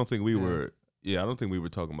swept, so I don't think we were. Yeah, I don't think we were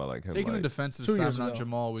talking about like him. Taking the defensive side on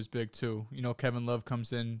Jamal was big too. Kevin Love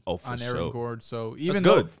comes in on Aaron Gord, so even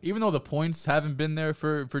though the points haven't been there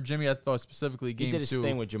for Jimmy, I thought specifically game 2. He did his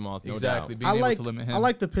thing with Jamal, no exactly. doubt. Being able to limit him. I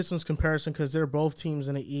like the Pistons comparison because they're both teams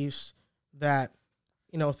in the East that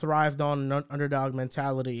thrived on an underdog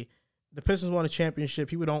mentality. The Pistons won a championship.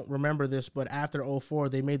 People don't remember this, but after 2004,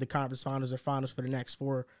 they made the conference finals or finals for the next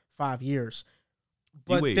 4 or 5 years.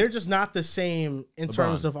 But they're just not the same in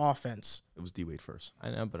terms of offense. It was D-Wade first.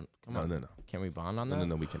 I know, but come on. No. Can we bond on that?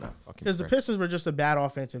 No, we cannot. Because the Pistons were just a bad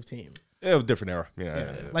offensive team. Yeah, it was a different era.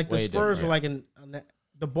 Yeah. Like the Spurs were like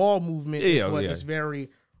the ball movement is very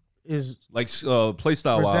like play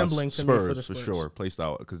style resembling Spurs for sure. Play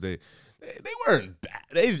style because they weren't bad.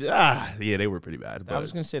 They were pretty bad. But I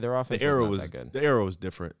was gonna say their offense was not that good. The era was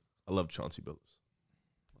different. I love Chauncey Billups.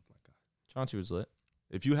 Oh my God, Chauncey was lit.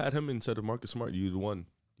 If you had him instead of Marcus Smart, you'd have won.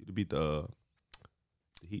 You'd have beat the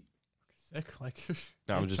Heat. Sick. Like,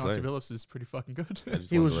 I'm just Chauncey saying. Billups is pretty fucking good.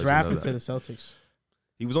 He was drafted to the Celtics.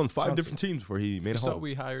 He was on 5 different teams before he made it home. So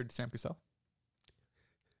we hired Sam Cassell,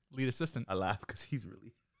 lead assistant. I laugh because he's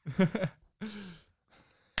really.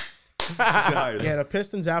 The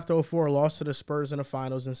Pistons after 2004 lost to the Spurs in the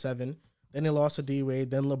finals in 7. Then they lost to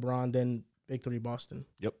D-Wade, then LeBron, then Big Three Boston.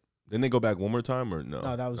 Yep. Then they go back one more time or no?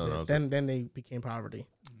 No, that was it. Then they became poverty.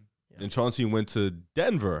 Then Chauncey went to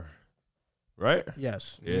Denver, right?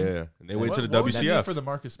 Yes. Yeah. And they went to the WCF. What was the need for the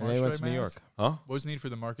Marcus Smart they went stray, to New York. Huh? What was the need for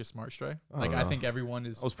the Marcus Smart stray? I think everyone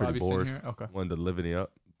is I was pretty probably bored. sitting here. Okay. Wanted to live it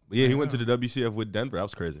up. But yeah, he went to the WCF with Denver. That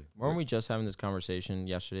was crazy. Weren't we just having this conversation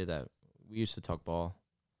yesterday that we used to talk ball?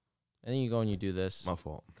 And then you go and you do this. My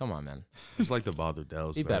fault. Come on, man. Just like the bother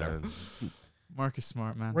Dells. Be better. Marcus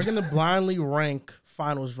Smart, man. We're going to blindly rank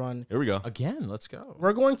finals run. Here we go. Again, let's go.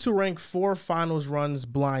 We're going to rank 4 finals runs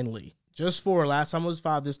blindly. Just 4. Last time it was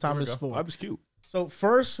 5. This time it's 4. That was cute. So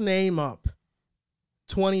first name up,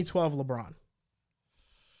 2012 LeBron.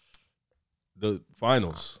 The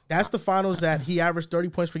finals. That's the finals that he averaged 30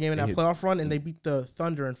 points per game in that playoff run, and they beat the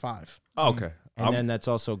Thunder in 5. Oh, okay. And then that's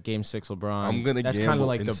also Game 6 LeBron. I'm gonna. That's kind of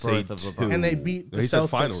like the birth of LeBron. And they beat the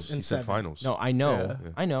Celtics in 7. Finals. No, I know. Yeah.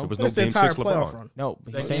 I know. There was That's no the Game entire 6 playoff LeBron. run. No,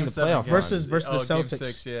 That he's saying the Game 7 playoff versus Game the Celtics.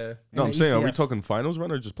 6, yeah. No, I'm the saying, are we ECF. talking finals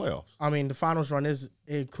run or just playoffs? I mean, the finals run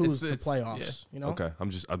includes It's- the playoffs. You know. Okay, I'm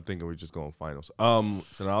thinking we're just going finals. So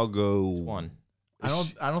now I'll go 1. I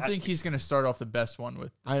don't think he's gonna start off the best one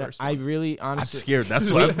with the first one. I really I'm honestly scared.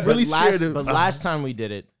 That's what I'm really scared of. But last time we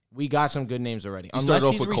did it, we got some good names already. You Unless started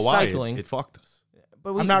off he's with Kawhi. recycling. It fucked us.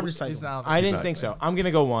 But I'm not recycling. I didn't think so. I'm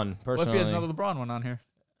gonna go one personally. What if he has another LeBron one on here?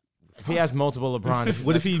 If he has multiple LeBrons,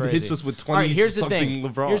 What if he crazy. hits us with 20 All right, here's the something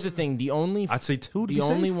thing. LeBron? Here's the thing. The only I'd say 2 to the be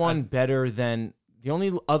only safe. one better than the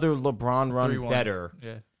only other LeBron run 3-1. better.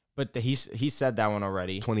 Yeah. But he said that one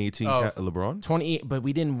already. 2018 LeBron? 28, but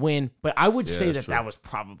we didn't win. But I would say that's that true. was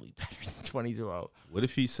probably better than 2012. What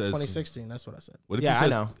if he says 2016. That's what I said. What if Yeah, he I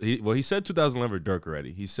says, know. He said 2011 Dirk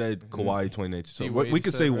already. He said Kawhi 2019. So D-Wade we he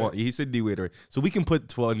could said, say right? one. He said D-Wade already. So we can put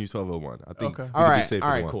 1201. I think. Okay. we All could be right. safe All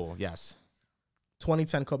with right. one. Cool. Yes.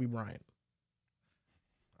 2010 Kobe Bryant.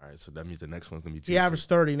 All right. So that means the next one's gonna be. He averaged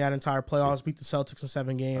 30 in that entire playoffs. Beat the Celtics in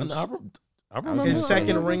 7 games. I remember His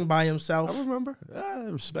second I ring by himself. I remember.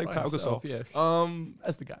 Respect By Pau himself, Gasol. yeah.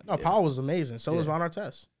 That's the guy. No, Paul was amazing. So was Ron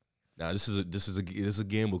Artest. Nah, this is a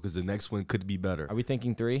gamble because the next one could be better. Are we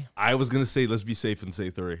thinking 3? I was gonna say let's be safe and say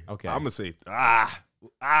 3. Okay. I'm gonna say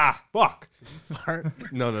fuck.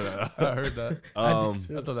 No. I heard that. I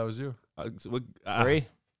thought that was you. 3?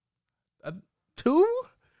 2.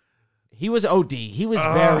 He was OD. He was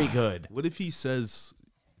very good. What if he says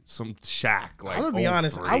some Shaq? Like I'm gonna be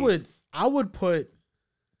honest. 03? I would put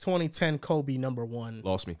 2010 Kobe number 1.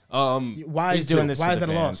 Lost me. Why He's is doing this Why for is the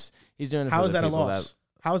that a fans. loss? He's doing it How for is the that a people loss?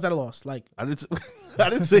 How is that a loss? Like I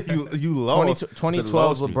didn't say you lost. 2012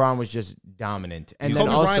 Lost me. LeBron was just dominant, and then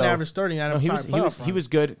Kobe also Bryant averaged 30 in that no, he entire playoff he run. was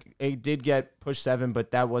good. He did get pushed 7,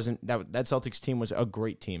 but that wasn't that Celtics team was a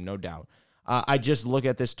great team, no doubt. I just look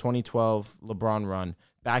at this 2012 LeBron run,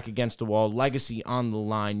 back against the wall, legacy on the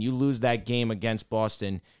line. You lose that game against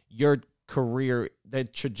Boston, your career, the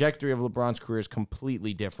trajectory of LeBron's career is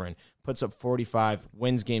completely different. Puts up 45,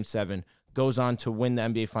 wins Game 7, goes on to win the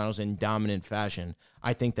NBA Finals in dominant fashion.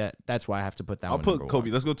 I think that's why I have to put that I'll one. put number Kobe.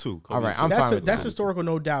 1. Let's go 2. Kobe All right, two. I'm fine with That's that. historical,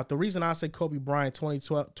 no doubt. The reason I say Kobe Bryant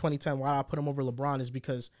 2010, why I put him over LeBron is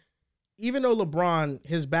because even though LeBron,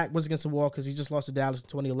 his back was against the wall because he just lost to Dallas in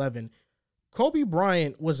 2011, Kobe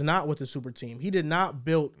Bryant was not with the super team. He did not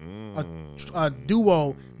build a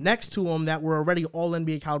duo next to him that were already all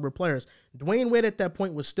NBA caliber players. Dwayne Wade at that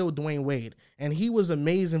point was still Dwayne Wade, and he was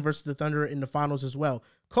amazing versus the Thunder in the finals as well.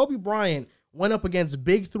 Kobe Bryant went up against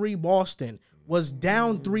Big 3 Boston, was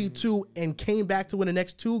down 3-2, and came back to win the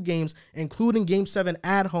next 2 games, including Game 7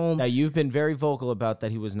 at home. Now, you've been very vocal about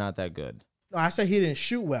that he was not that good. No, I said he didn't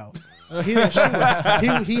shoot well. He didn't shoot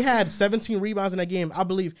well. He had 17 rebounds in that game. I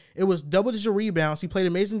believe it was double-digit rebounds. He played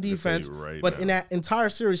amazing defense. But in that entire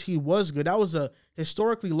series, he was good. That was a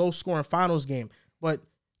historically low-scoring finals game. But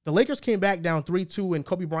the Lakers came back down 3-2, and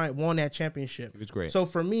Kobe Bryant won that championship. It was great. So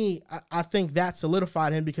for me, I think that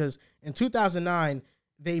solidified him because in 2009,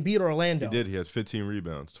 they beat Orlando. He did. He had 15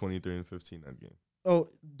 rebounds, 23 and 15 that game. Oh,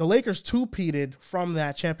 the Lakers two-peated from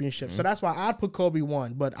that championship. So that's why I'd put Kobe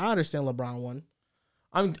 1, but I understand LeBron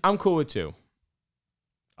 1. I'm cool with 2.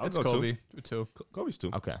 It's Kobe. 2. Kobe's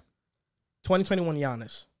 2. Okay. 2021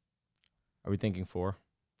 Giannis. Are we thinking 4?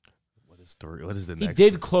 What is 3? What is the He next?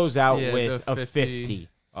 did close out Yeah, with the a 50. 50.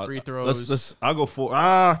 Free throws. Let's. I'll go 4.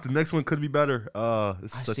 The next one could be better.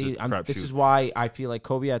 This is I such see. a crap This shoot. is why I feel like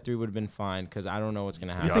Kobe at 3 would have been fine because I don't know what's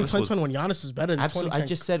gonna I happen. think Giannis was- 2021 Giannis is better than Absolutely. 2010. I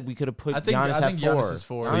just said we could have put I think Giannis at 4. Giannis is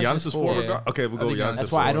 4. Giannis is 4. Yeah. Okay, we'll I go think Giannis. Giannis is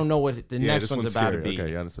That's why I 4. don't know what the Yeah, next this one's one's about scary. to be.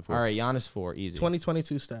 Okay, Giannis at 4. All right, Giannis 4, easy.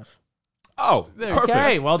 2022 Steph. Oh, There. perfect.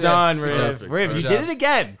 Okay, well done, Riv. Perfect. Riv, you Good did job. it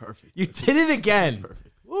again. Perfect. You did it again.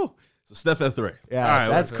 Woo. So Steph at 3. Yeah, All right,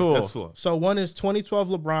 that's cool. That's 4. So 1 is 2012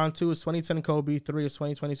 LeBron, 2 is 2010 Kobe, 3 is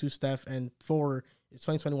 2022 Steph, and 4 is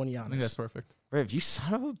 2021 I think that's Giannis. perfect. Riv, you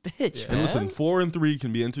son of a bitch, And man. listen, 4 and 3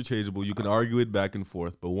 can be interchangeable. You can argue it back and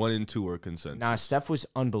forth, but 1 and 2 are consensus. Nah, Steph was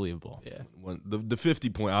unbelievable. Yeah. The 50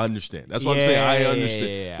 point, I understand. That's what I'm saying. I understand.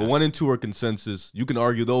 Yeah. But 1 and 2 are consensus. You can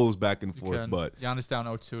argue those back and You forth, can. but Giannis down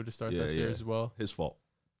 0-2 to start Yeah, that series as well. his fault.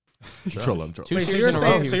 I'm trolling. Two Wait, so series you're in a row,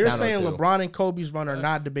 saying, he so was you're down saying 0-2. LeBron and Kobe's run are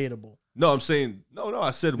not debatable? No, I'm saying no.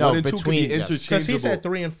 I said No, 1 and 2 can between- be yes. interchangeable. Because he said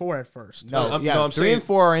 3 and 4 at first. No, I'm 3 saying and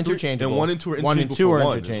 4 are interchangeable. And 1 and 2 are 1 interchangeable and 2 are for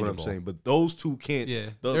one, is interchangeable. what I'm saying. But those two can't. Yeah.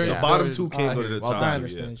 The They're- bottom they're- two can't go to the well top. done. I two,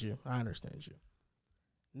 understand yeah. you. I understand you.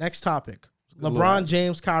 Next topic. Good LeBron Lord.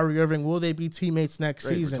 James, Kyrie Irving, will they be teammates next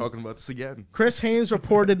Great, season? we're talking about this again. Chris Haynes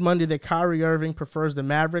reported Monday that Kyrie Irving prefers the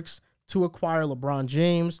Mavericks to acquire LeBron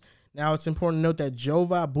James. Now, it's important to note that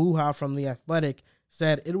Jova Buha from The Athletic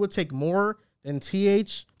said it would take more than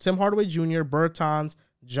Tim Hardaway Jr., Bertans,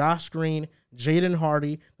 Josh Green, Jaden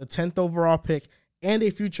Hardy, the 10th overall pick, and a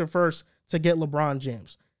future first to get LeBron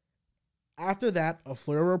James. After that, a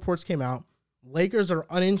flurry of reports came out. Lakers are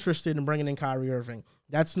uninterested in bringing in Kyrie Irving.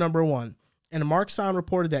 That's number one. And Mark Stein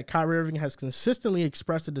reported that Kyrie Irving has consistently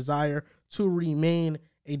expressed a desire to remain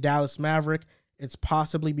a Dallas Maverick. It's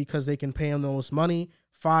possibly because they can pay him the most money,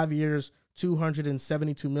 5 years,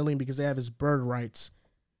 $272 million because they have his bird rights.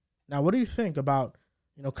 Now, what do you think about,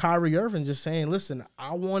 Kyrie Irving just saying, listen,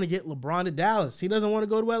 I want to get LeBron to Dallas. He doesn't want to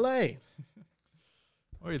go to LA.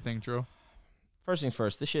 What do you think, Drew? First things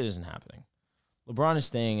first, this shit isn't happening. LeBron is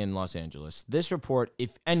staying in Los Angeles. This report,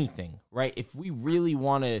 if anything, right, if we really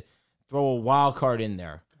want to throw a wild card in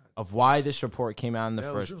there of why this report came out in the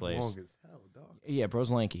first place. Long as hell, dog. Yeah,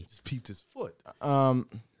 bro's lanky. Just peeped his foot. He's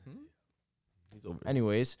over there.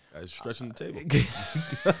 Anyways. He's stretching the table.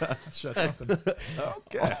 Shut up.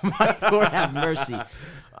 Okay. My Lord have mercy.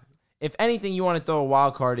 If anything, you want to throw a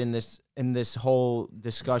wild card in this whole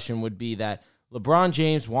discussion would be that LeBron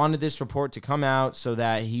James wanted this report to come out so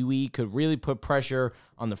that we could really put pressure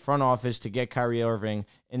on the front office to get Kyrie Irving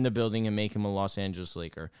in the building and make him a Los Angeles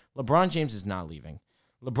Laker. LeBron James is not leaving.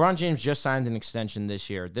 LeBron James just signed an extension this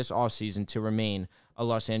offseason, to remain a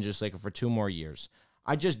Los Angeles Laker for 2 more years.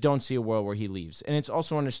 I just don't see a world where he leaves. And it's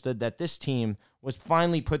also understood that this team was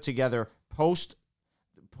finally put together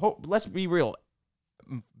let's be real,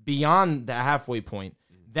 beyond the halfway point.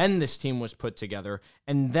 Then this team was put together,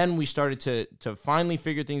 and then we started to finally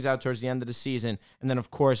figure things out towards the end of the season. And then, of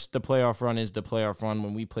course, the playoff run is the playoff run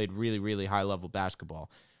when we played really, really high-level basketball.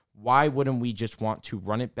 Why wouldn't we just want to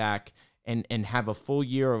run it back and have a full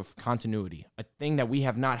year of continuity, a thing that we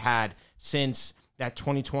have not had since that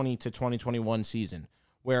 2020 to 2021 season,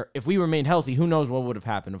 where if we remained healthy, who knows what would have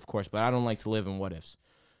happened, of course, but I don't like to live in what-ifs.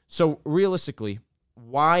 So, realistically,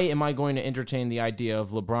 why am I going to entertain the idea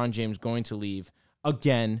of LeBron James going to leave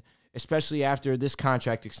again, especially after this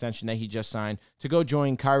contract extension that he just signed, to go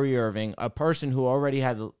join Kyrie Irving, a person who already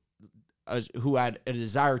had a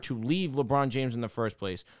desire to leave LeBron James in the first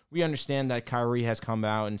place? We understand that Kyrie has come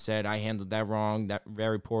out and said, I handled that wrong, that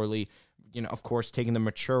very poorly, of course, taking the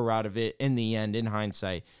mature route of it in the end, in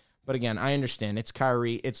hindsight. But again, I understand. It's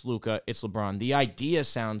Kyrie, it's Luka, it's LeBron. The idea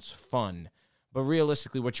sounds fun, but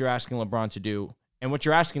realistically, what you're asking LeBron to do, and what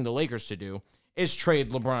you're asking the Lakers to do, is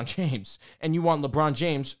trade LeBron James. And you want LeBron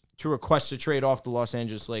James to request a trade off the Los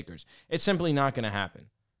Angeles Lakers. It's simply not going to happen.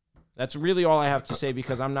 That's really all I have to say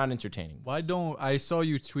because I'm not entertaining. I saw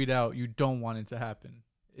you tweet out you don't want it to happen.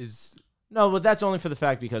 No, but that's only for the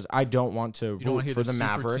fact because I don't want to root for the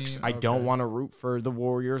Mavericks. I don't want to root for the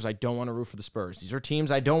Warriors. I don't want to root for the Spurs. These are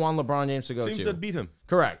teams I don't want LeBron James to go to. Teams that beat him.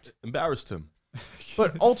 Correct. Embarrassed him.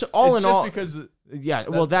 But all in all, because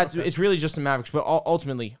it's really just the Mavericks. But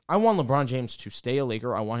ultimately, I want LeBron James to stay a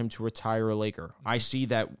Laker. I want him to retire a Laker. I see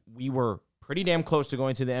that we were pretty damn close to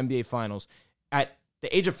going to the NBA Finals at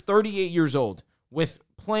the age of 38 years old, with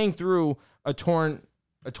playing through a torn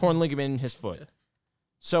ligament in his foot.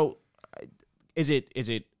 So, is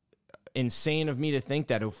it insane of me to think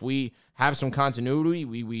that if we have some continuity,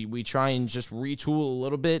 we try and just retool a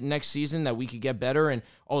little bit next season, that we could get better and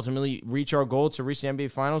ultimately reach our goal to reach the NBA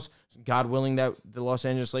Finals, God willing that the Los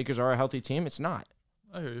Angeles Lakers are a healthy team? It's not.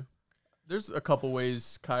 I hear you. There's a couple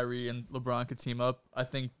ways Kyrie and LeBron could team up. I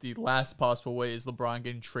think the last possible way is LeBron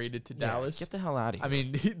getting traded to Dallas. Get the hell out of here. I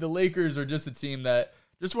mean, the Lakers are just a team that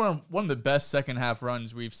just one of the best second half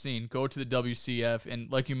runs we've seen. Go to the WCF, and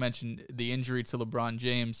like you mentioned, the injury to LeBron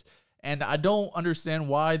James. And I don't understand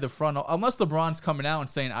why unless LeBron's coming out and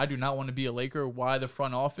saying, I do not want to be a Laker, why the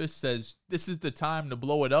front office says this is the time to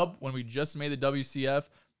blow it up when we just made the WCF,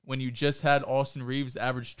 when you just had Austin Reeves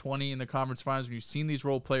average 20 in the conference finals, when you've seen these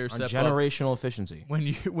role players step up. Generational efficiency.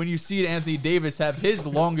 When you see Anthony Davis have his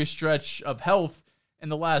longest stretch of health in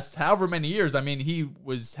the last however many years. I mean, he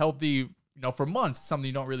was healthy, for months, something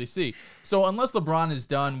you don't really see. So unless LeBron is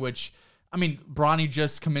done, which, I mean, Bronny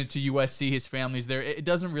just committed to USC, his family's there. It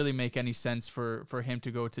doesn't really make any sense for him to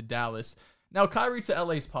go to Dallas. Now, Kyrie to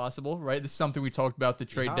LA is possible, right? This is something we talked about the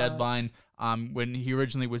trade deadline when he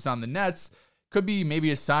originally was on the Nets. Could be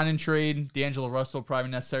maybe a sign and trade. D'Angelo Russell probably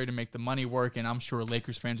necessary to make the money work, and I'm sure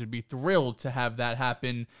Lakers fans would be thrilled to have that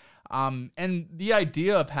happen. And the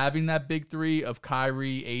idea of having that big three of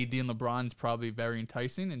Kyrie, AD, and LeBron is probably very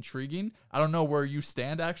enticing, intriguing. I don't know where you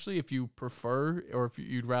stand, actually, if you prefer or if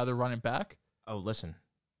you'd rather run it back. Oh, listen.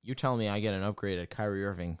 You telling me I get an upgrade at Kyrie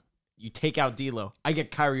Irving. You take out D'Lo. I get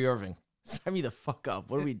Kyrie Irving. Sign me the fuck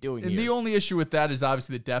up. What are we doing here? And the only issue with that is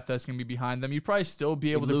obviously the depth that's going to be behind them. You'd probably still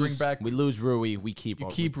be able to bring back. We lose Rui. We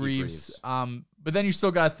keep Reeves. But then you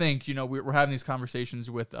still got to think, we're having these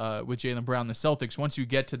conversations with Jaylen Brown, the Celtics. Once you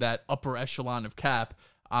get to that upper echelon of cap,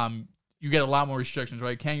 you get a lot more restrictions,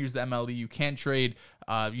 right? You can't use the MLE. You can't trade,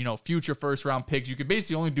 future first-round picks. You could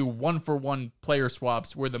basically only do one-for-one player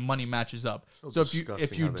swaps where the money matches up. So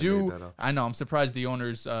if you do, I know, I'm surprised the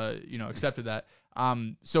owners, accepted that.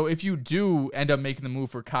 So if you do end up making the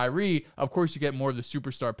move for Kyrie, of course you get more of the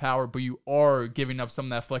superstar power, but you are giving up some of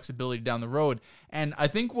that flexibility down the road. And I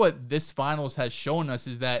think what this finals has shown us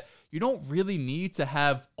is that you don't really need to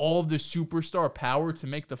have all of the superstar power to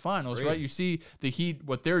make the finals, right? You see the Heat,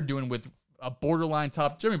 what they're doing with a borderline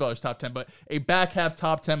Jimmy Butler's top 10, but a back half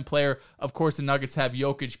top 10 player. Of course, the Nuggets have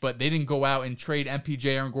Jokic, but they didn't go out and trade MPJ,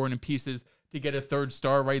 Aaron Gordon, and pieces to get a third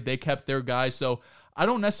star, right? They kept their guys. So I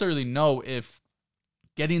don't necessarily know if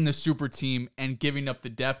getting the super team and giving up the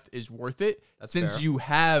depth is worth it. That's since fair. You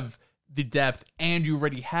have the depth and you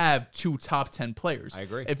already have 2 top 10 players. I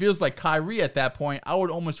agree. It feels like Kyrie at that point, I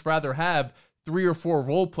would almost rather have 3 or 4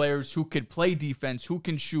 role players who could play defense, who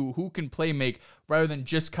can shoot, who can play make, rather than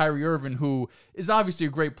just Kyrie Irving, who is obviously a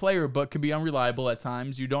great player, but could be unreliable at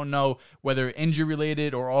times. You don't know whether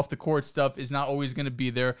injury-related or off-the-court stuff is not always going to be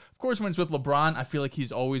there. Of course, when it's with LeBron, I feel like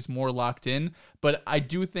he's always more locked in, but I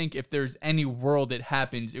do think if there's any world it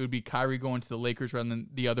happens, it would be Kyrie going to the Lakers rather than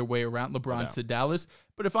the other way around, LeBron to Dallas.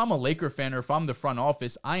 But if I'm a Laker fan or if I'm the front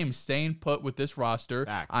office, I am staying put with this roster.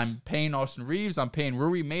 Facts. I'm paying Austin Reeves. I'm paying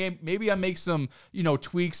Rui. Maybe I make some,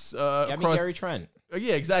 tweaks across. Gary Trent.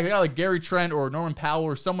 Yeah, exactly. Like Gary Trent or Norman Powell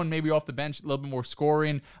or someone maybe off the bench, a little bit more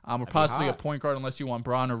scoring, or possibly a point guard unless you want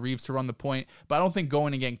Braun or Reeves to run the point. But I don't think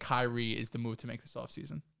going and getting Kyrie is the move to make this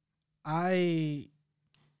offseason. I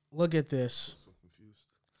look at this. I'm so confused.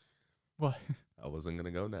 What? I wasn't going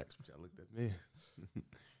to go next, but y'all looked at me.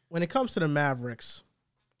 When it comes to the Mavericks,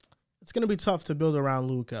 it's going to be tough to build around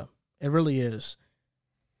Luka. It really is.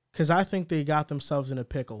 Because I think they got themselves in a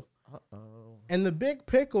pickle. Uh-oh. And the big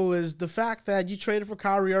pickle is the fact that you traded for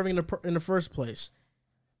Kyrie Irving in the first place.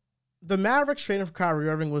 The Mavericks trading for Kyrie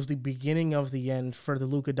Irving was the beginning of the end for the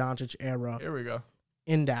Luka Doncic era. Here we go.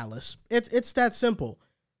 In Dallas. It's that simple.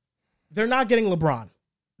 They're not getting LeBron.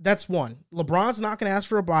 That's one. LeBron's not going to ask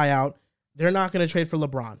for a buyout. They're not going to trade for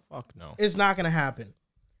LeBron. Fuck no. It's not going to happen.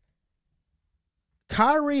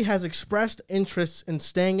 Kyrie has expressed interest in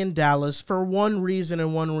staying in Dallas for one reason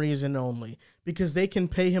and one reason only, because they can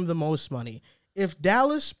pay him the most money. If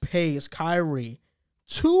Dallas pays Kyrie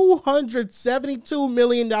 $272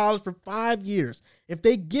 million for 5 years, if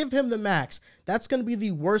they give him the max, that's going to be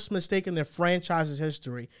the worst mistake in their franchise's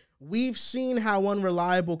history. We've seen how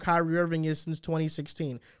unreliable Kyrie Irving is since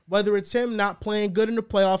 2016. Whether it's him not playing good in the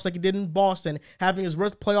playoffs like he did in Boston, having his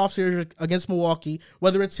worst playoff series against Milwaukee,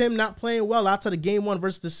 whether it's him not playing well outside of Game 1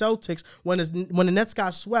 versus the Celtics when the Nets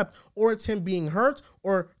got swept, or it's him being hurt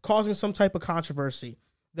or causing some type of controversy.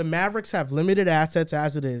 The Mavericks have limited assets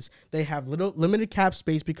as it is. They have limited cap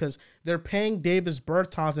space because they're paying Davis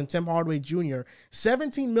Bertans and Tim Hardaway Jr.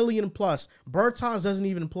 $17 million plus. Bertans doesn't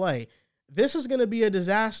even play. This is going to be a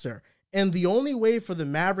disaster. And the only way for the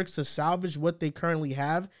Mavericks to salvage what they currently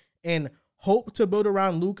have and hope to build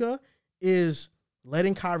around Luka is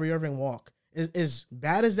letting Kyrie Irving walk. As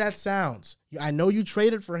bad as that sounds, I know you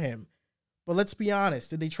traded for him, but let's be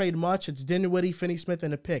honest. Did they trade much? It's Dinwiddie, Finney-Smith,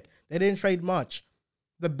 and a pick. They didn't trade much.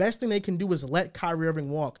 The best thing they can do is let Kyrie Irving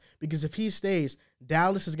walk, because if he stays,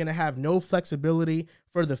 Dallas is going to have no flexibility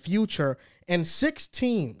for the future. And 6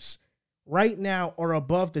 teams right now are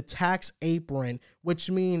above the tax apron,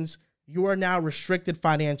 which means you are now restricted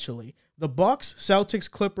financially. The Bucks, Celtics,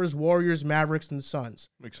 Clippers, Warriors, Mavericks, and Suns.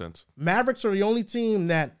 Makes sense. Mavericks are the only team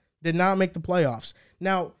that did not make the playoffs.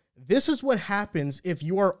 Now, this is what happens if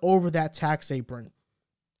you are over that tax apron.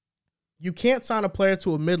 You can't sign a player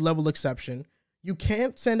to a mid-level exception. You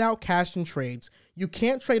can't send out cash in trades. You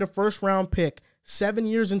can't trade a first-round pick 7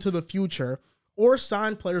 years into the future or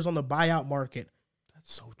sign players on the buyout market.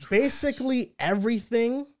 That's so trash. Basically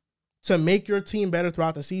everything to make your team better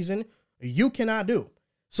throughout the season, you cannot do.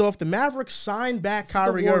 So if the Mavericks sign back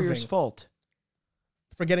Kyrie Irving... It's the Warriors' fault.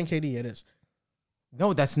 For getting KD, it is.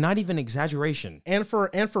 No, that's not even exaggeration. And for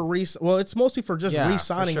it's mostly for just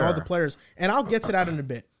re-signing all the players. And I'll get to that in a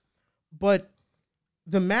bit. But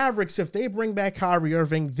the Mavericks, if they bring back Kyrie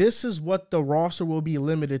Irving, this is what the roster will be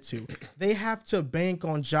limited to. They have to bank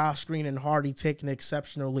on Josh Green and Hardy taking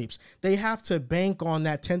exceptional leaps. They have to bank on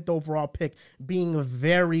that 10th overall pick being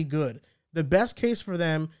very good. The best case for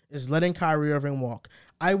them is letting Kyrie Irving walk.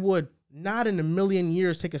 I would not in a million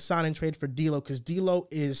years take a sign and trade for D'Lo, because D'Lo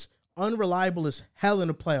is unreliable as hell in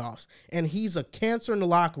the playoffs, and he's a cancer in the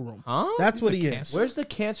locker room. Huh? That's what he is. Where's the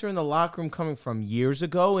cancer in the locker room coming from? Years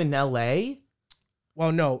ago in L.A.?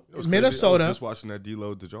 Well, no, Minnesota. I was just watching that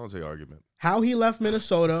D'Lo DeJounte argument. How he left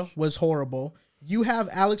Minnesota was horrible. You have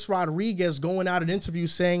Alex Rodriguez going out in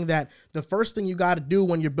interviews saying that the first thing you got to do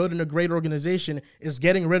when you're building a great organization is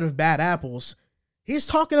getting rid of bad apples. He's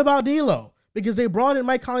talking about D'Lo because they brought in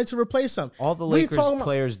Mike Conley to replace him. All the Lakers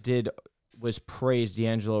players did was praised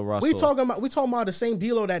D'Angelo Russell. We talking about the same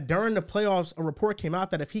D'Lo that during the playoffs a report came out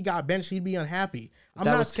that if he got benched he'd be unhappy. I'm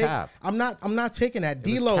not taking that.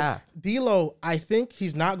 D'Lo, I think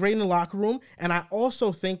he's not great in the locker room, and I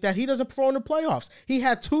also think that he doesn't perform in the playoffs. He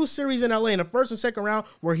had 2 series in LA in the first and second round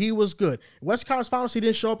where he was good. West Conference Finals he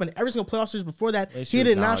didn't show up, and every single playoff series before that he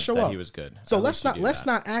did not show up. He was good. So let's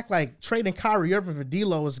not act like trading Kyrie Irving for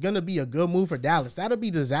D'Lo is going to be a good move for Dallas. That'll be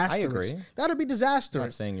disastrous. I agree. That'll be disastrous. I'm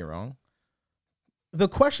not saying you're wrong. The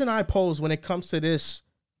question I pose when it comes to this,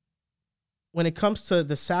 when it comes to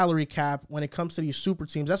the salary cap, when it comes to these super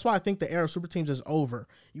teams, that's why I think the era of super teams is over.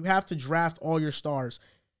 You have to draft all your stars.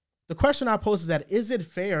 The question I pose is that, is it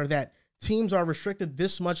fair that teams are restricted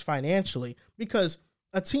this much financially? Because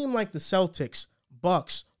a team like the Celtics,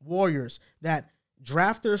 Bucks, Warriors, that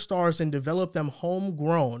draft their stars and develop them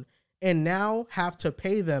homegrown and now have to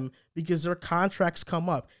pay them because their contracts come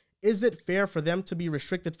up. Is it fair for them to be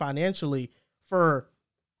restricted financially for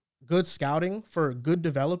good scouting, for good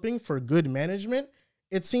developing, for good management?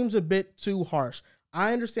 It seems a bit too harsh.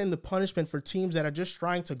 I understand the punishment for teams that are just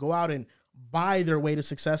trying to go out and buy their way to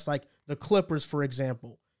success, like the Clippers, for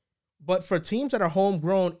example. But for teams that are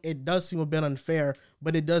homegrown, it does seem a bit unfair,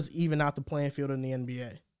 but it does even out the playing field in the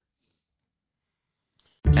NBA.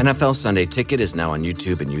 NFL Sunday Ticket is now on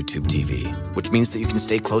YouTube and YouTube TV, which means that you can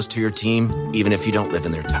stay close to your team even if you don't live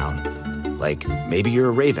in their town. Like, maybe you're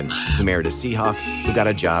a Raven who married a Seahawk who got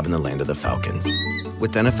a job in the land of the Falcons.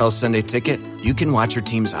 With NFL Sunday Ticket, you can watch your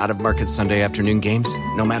team's out-of-market Sunday afternoon games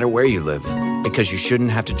no matter where you live, because you shouldn't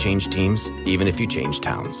have to change teams even if you change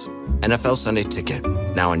towns. NFL Sunday Ticket,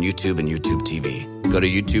 now on YouTube and YouTube TV. Go to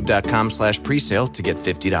youtube.com/presale to get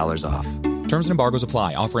 $50 off. Terms and embargoes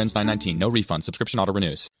apply. Offer ends 9/19. No refund. Subscription auto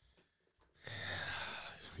renews.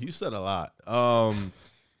 You said a lot.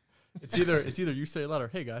 It's either you say a lot or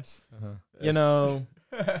hey guys. I'm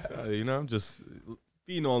just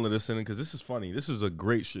feeding all of this in because this is funny. This is a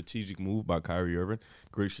great strategic move by Kyrie Irving.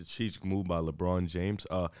 Great strategic move by LeBron James.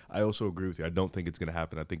 I also agree with you. I don't think it's going to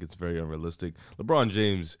happen. I think it's very unrealistic. LeBron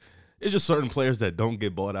James, it's just certain players that don't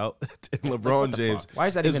get bought out. And LeBron James, why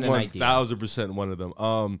is that even an idea? 1,000% one of them.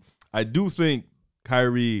 I do think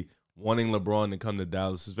Kyrie wanting LeBron to come to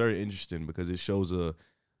Dallas is very interesting because it shows a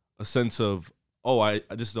sense of,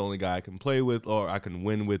 this is the only guy I can play with or I can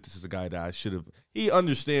win with. This is a guy that I should have. He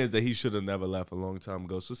understands that he should have never left a long time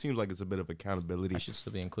ago. So it seems like it's a bit of accountability. I should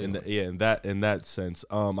still be in Cleveland. In that sense.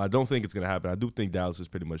 I don't think it's going to happen. I do think Dallas is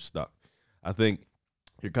pretty much stuck. I think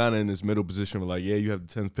you're kind of in this middle position where, you have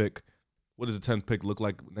the 10th pick. What does the 10th pick look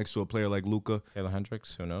like next to a player like Luka? Taylor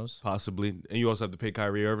Hendricks, who knows? Possibly. And you also have to pay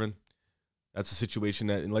Kyrie Irving. That's a situation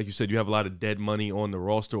that, and like you said, you have a lot of dead money on the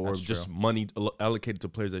roster or just money allocated to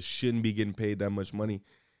players that shouldn't be getting paid that much money.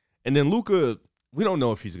 And then Luka, we don't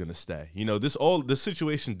know if he's going to stay. This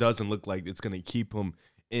situation doesn't look like it's going to keep him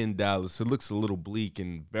in Dallas. It looks a little bleak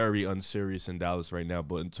and very unserious in Dallas right now.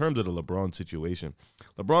 But in terms of the LeBron situation,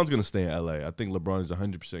 LeBron's going to stay in L.A. I think LeBron is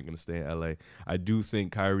 100% going to stay in L.A. I do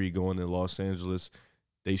think Kyrie going to Los Angeles,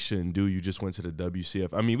 they shouldn't do. You just went to the WCF.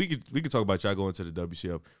 I mean, we could talk about y'all going to the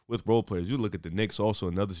WCF with role players. You look at the Knicks, also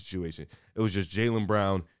another situation. It was just Jaylen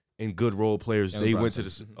Brown and good role players. Went to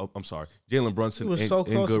the. I'm sorry, Jalen Brunson was so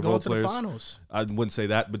close good to going role to players. the finals. I wouldn't say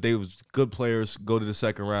that, but they was good players. Go to the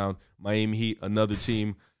second round. Miami Heat, another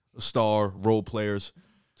team, star role players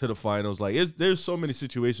to the finals. There's so many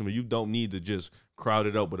situations where you don't need to just crowd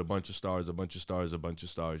it up with a bunch of stars.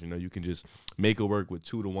 You can just make it work with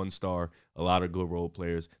 2 to 1 star. A lot of good role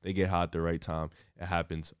players. They get hot at the right time. It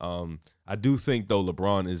happens. I do think though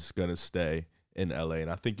LeBron is gonna stay in LA, and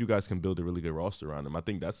I think you guys can build a really good roster around him. I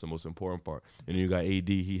think that's the most important part. And you got AD.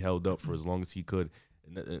 He held up for as long as he could.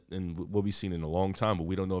 And what we've seen in a long time, but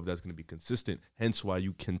we don't know if that's going to be consistent. Hence why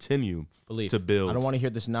you continue to build. I don't want to hear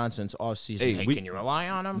this nonsense off season. Can you rely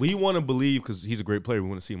on him? We want to believe because he's a great player. We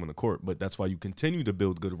want to see him on the court, but that's why you continue to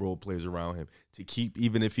build good role players around him to keep,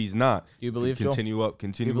 even if he's not. Do you believe continue Joel? Up?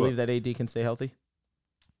 Continue. Do you believe up. that AD can stay healthy?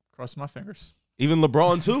 Cross my fingers. Even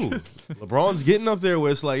LeBron too. LeBron's getting up there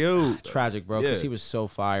where it's like, tragic, bro, because he was so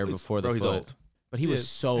fire before the foot. He's old. But he was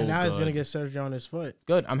so. And now good. he's gonna get surgery on his foot.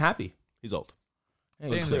 Good. I'm happy. He's old.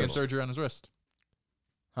 Tatum's getting surgery on his wrist.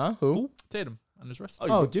 Huh? Who? Tatum on his wrist.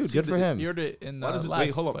 Oh, dude, good for him. He heard it in the last wait,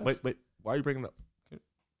 hold on. place. Wait. Why are you bringing it up?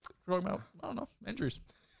 We're talking about, I don't know, injuries.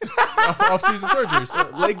 Off-season surgeries.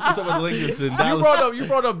 You're talking about the Lakers and Dallas. You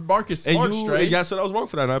brought up Marcus Smart straight. Yeah, I said I was wrong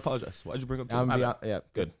for that, and I apologize. Why'd you bring up Tatum? Yeah,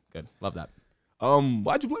 good. Love that.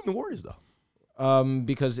 Why'd you blame the Warriors though?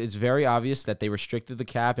 Because it's very obvious that they restricted the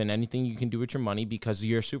cap and anything you can do with your money because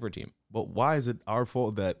you're a super team. But why is it our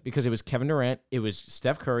fault that? Because it was Kevin Durant, it was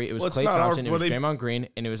Steph Curry, it was Klay Thompson, it was Draymond Green,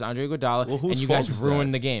 and it was Andre Iguodala, and you guys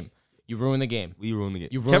ruined the game. You ruined the game. We ruined the game.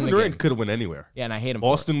 You ruined Kevin the Durant game. could have won anywhere. Yeah, and I hate him.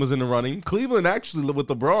 Boston was in the running. Cleveland actually with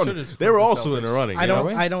LeBron, Should've they were the also in the Celtics.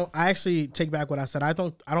 running. I actually take back what I said. I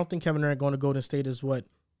don't think Kevin Durant going to Golden State is what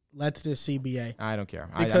led to the CBA. I don't care.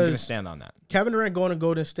 I'm Because going to stand on that. Kevin Durant going to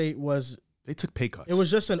Golden State They took pay cuts. it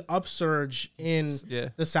was just an upsurge in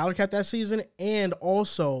the salary cap that season, and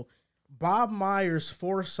also Bob Myers'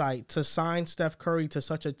 foresight to sign Steph Curry to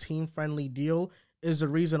such a team-friendly deal is the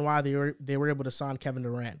reason why they were able to sign Kevin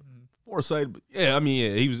Durant. foresight. Yeah, I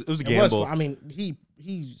mean, it was a gamble.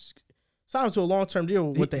 He signed him to a long-term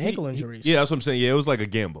deal with the ankle injuries. Yeah, that's what I'm saying. Yeah, it was like a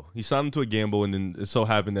gamble. He signed him to a gamble, and then it so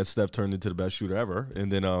happened that Steph turned into the best shooter ever.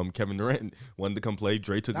 And then Kevin Durant wanted to come play.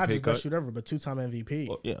 Dre took Not a pay just cut. best shooter ever, but 2-time MVP.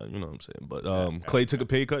 Well, yeah, you know what I'm saying. But Clay took a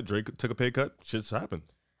pay cut. Drake took a pay cut. Shit's happened.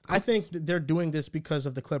 I think that they're doing this because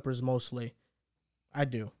of the Clippers mostly. I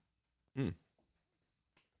do.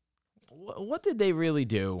 What did they really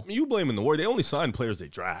do? I mean, you blaming the war. They only sign players they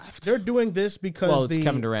draft. They're doing this because Well, it's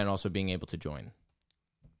Kevin Durant also being able to join.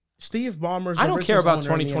 Steve Ballmer's I the don't care richest about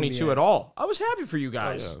owner in the 2022 NBA. at all. I was happy for you Oh,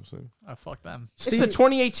 guys. yeah, I'm saying. Fuck them. It's the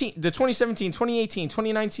 2018, the 2017, 2018,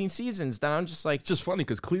 2019 seasons that I'm just like, It's just funny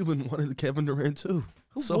because Cleveland wanted Kevin Durant too.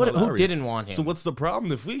 who Hilarious. didn't want him? So what's the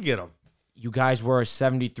problem if we get him? You guys were a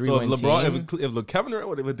 73 So win if LeBron, team, if Kevin Durant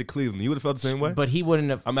would have went to Cleveland, you would have felt the same way. but he wouldn't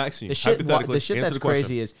have. I'm asking you. The shit hypothetically, that's answer the question.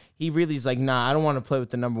 crazy is he really is like, nah, I don't want to play with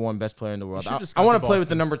the number one best player in the world. should just I go want to to play with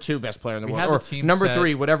the Boston. number two best player in the We world, had or the team number set.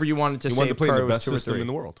 three, whatever you wanted to He say. wanted to play in Kerr the was best 2 or system 3. in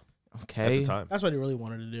the world at Okay, the time. That's what he really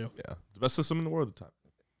wanted to do. Yeah, the best system in the world at the time.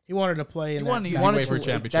 He wanted to play in He wanted that. easy that- wanted way for a to-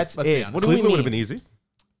 championship. that's Let's be it. honest. What do we Cleveland would have mean? been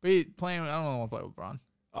easy. But playing, I don't want to play with LeBron.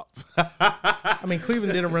 I mean,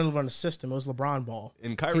 Cleveland didn't really run the system. It was LeBron ball.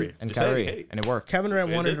 And Kyrie. and Just, Kyrie, hey, and it worked. Kevin Durant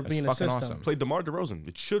Yeah, wanted it to did. be in the It's fucking system. awesome. play DeMar DeRozan.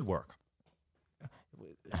 It should work.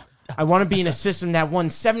 I want to be in a system that won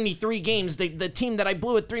 73 games. The team that I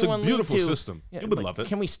blew a It's a 3-1 lead beautiful to. system. Yeah, you would but love it.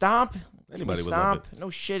 Can we stop? Anybody Can we would love stop? No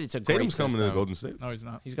shit. It's a great Tatum's coming system. to Golden State. No, he's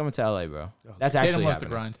not. He's coming to LA, bro. That's Tatum actually wants to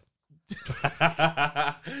happening.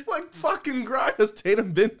 grind. What fucking grind has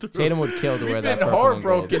Tatum been through? Tatum would kill to wear He's that been purple and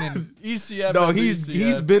gold. heartbroken in ECF. No, and he's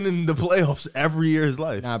BCF. been in the playoffs every year of his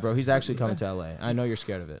life. Nah, bro, he's actually coming to LA. I know you're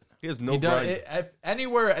scared of it. He has no He does, grind.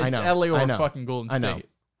 anywhere I it's know, LA I or know, fucking Golden I know. State.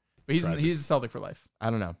 But he's Tragic. a Celtic for life. I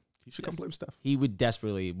don't know. He should come play with Steph. He would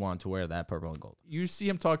desperately want to wear that purple and gold. You see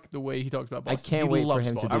him talk the way he talks about I Boston. can't He wait for loves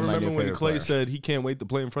him to Boston. I be my remember new when favorite Clay player. said he can't wait to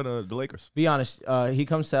play in front of the Lakers. Be honest. He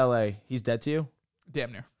comes to LA. He's dead to you.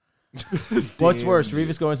 Damn near. What's worse,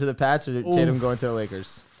 Revis going to the Pats or Tatum going to the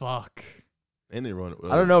Lakers? Fuck. And they run.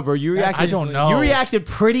 I don't know, bro. You reacted. I don't know. You reacted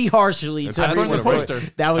pretty harshly And to Pats me. won a before.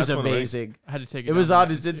 ring. That was Pats won a ring. amazing. I had to take it. It was down. on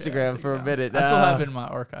his Instagram for a minute. I still have it in my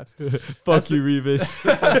archives. Fuck you, Revis.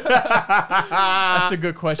 That's a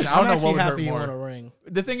good question. I I'm don't know actually what would happy hurt he won a more. ring.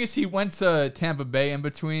 The thing is, he went to Tampa Bay in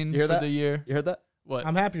between You hear for that? the year. You heard that? What?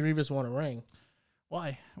 I'm happy Revis won a ring.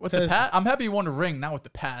 Why? With the 'Cause- Pat? I'm happy he won a ring, not with the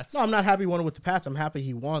Pats. No, I'm not happy he won it with the Pats. I'm happy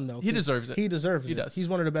he won though. He 'cause deserves it. He deserves He it. does. He's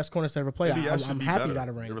one of the best corners to ever play. Maybe I I'm should be happy better. he got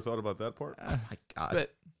a You ring. ever thought about that part? Oh my god.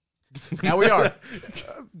 Spit. Now we are.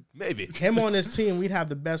 Maybe. Him on this team, we'd have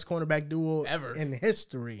the best cornerback duo Ever. in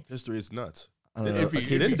history. History is nuts. I don't know. If he- Akeem- if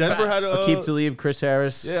he- Then Denver had a. Akeem Talib, Chris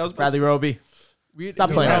Harris, Yeah, I was about Bradley to- Roby. We,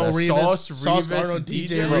 Stop playing Sauce, with us. Revis, Sauce Revis, Arnold, and DJ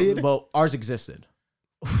DJ. Reed. Well, ours existed.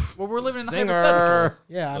 Well, we're living in the Singer. hypothetical.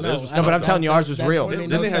 Yeah, I No, know. this was- No, but I'm telling you, ours was That real. don't make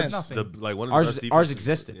Then no they had sense. the like one of the Ours- best ours defenses.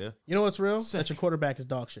 existed. Yeah. You know what's real? That your quarterback is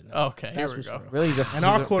dog shit now. Okay, That's here we what's go. real. Really, he's a And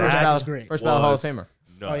our he's a quarterback first is ballot- great. First ballot Hall of Was. Famer.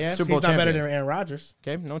 Oh yeah, Super Bowl he's not better champion. than Aaron Rodgers.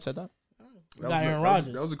 Okay, no one said that. We got Aaron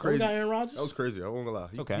Rodgers. That was a We crazy. got Aaron Rodgers. That was crazy. I won't gonna lie.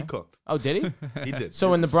 He, okay. he cooked. Oh, did he? He did.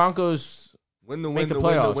 So when the Broncos, win the make win the the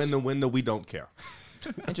win the playoffs. win the win the we don't care.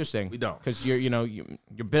 interesting. We don't. Because your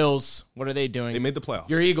Bills, what are they doing? They made the playoffs.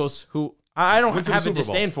 Your Eagles, who I don't Went to the have a Super Bowl.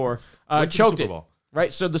 disdain for, Went to the choked Super it. Bowl.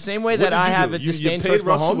 Right, so the same way What that did I you have do? a disdain you paid towards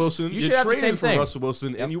Russell Mahomes, Wilson. you should have the traded same for thing. Russell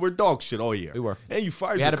Wilson, and you were dog shit all year. We were. And you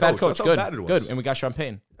fired We your had a bad coach. That's Good, how bad it was. good, and we got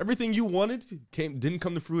Champagne. Everything you wanted didn't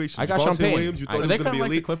come to fruition. I got Devontae Champagne. Williams, you I- thought Are he they was going to kinda be like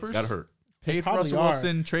the elite. Clippers? Got hurt. Paid for Probably Russell are.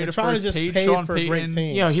 Wilson, They're traded trying to first, just paid pay Sean for great Payton.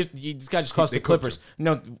 teams. You know, this guy just calls They the cooked Clippers.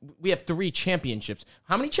 No, we have 3 championships.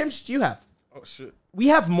 How many championships do you have? Oh shit. We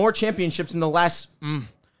have more championships in the last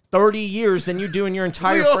 30 years than you do in your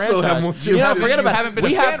entire We also franchise. have more You know, championships. forget about You it. haven't been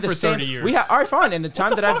we a have fan the for same, 30 years. We have, all right, fine. In the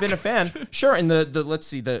time that I've been a fan, sure. In the let's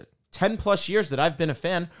see, the 10 plus years that I've been a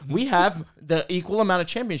fan, we have the equal amount of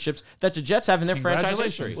championships that the Jets have in their franchise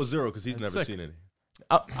history. Well, 0 because he's never sick. seen any.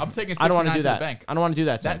 I'm taking 69 I don't want to do to the that. bank. I don't want to do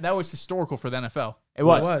that. Tim. That was historical for the NFL. It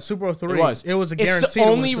was. It was Super Bowl 3. It was. It was a It's guarantee. the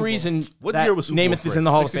only reason What that year was Super Bowl Namath is three? in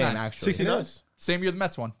the Hall of 69. Fame. Actually, 69. Yes. Same year the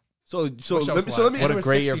Mets won. So let me. What a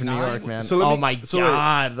great year for New York, man. So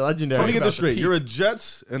God, legendary. Let me get this straight. You're a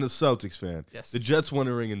Jets and a Celtics fan. Yes. The Jets won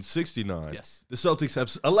a ring in '69. Yes. The Celtics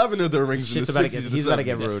have 11 of their rings in the '60s. He's about to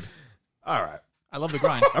get rude. All right. I love the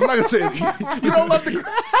grind. I'm not gonna say it. You don't love the grind.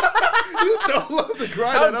 You don't love the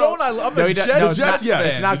grind. How don't I love the Jets? No, it's Jets, not,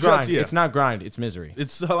 yes. it's not The Jets, grind. yeah. It's not grind. It's misery.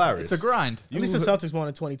 It's hilarious. It's a grind. At least the Celtics won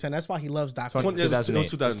in 2010. That's why he loves Doc Rivers. 2008.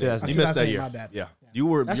 2008. You missed that year. My bad. Yeah.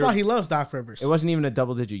 That's why he loves Doc Rivers. It wasn't even a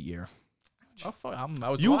double-digit year. Oh, fuck. I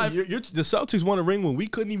was live. The Celtics won a ring when we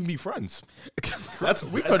couldn't even be friends.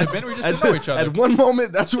 We could have been. We just didn't know each other. At one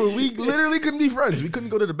moment, that's where we literally couldn't be friends. We couldn't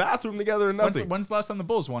go to the bathroom together or nothing. When's the last time the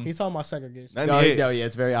Bulls won? He's talking about segregation. No, yeah,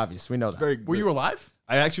 it's very obvious. We know that. Were you alive?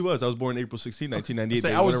 I actually was. I was born April 16,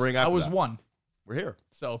 1998. I was one. We're here.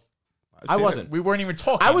 So I wasn't. We weren't even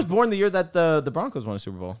talking. I was born the year that the Broncos won a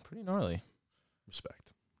Super Bowl. Pretty gnarly.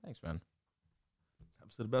 Respect. Thanks, man.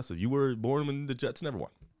 Happens to the best of you. You were born when the Jets never won.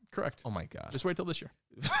 Correct. Oh my God. Just wait till this year.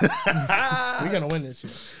 We're gonna win this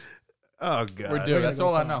year. Oh God. We're due. That's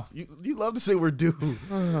all I know. You love to say we're due.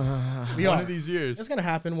 We One are. of these years. It's gonna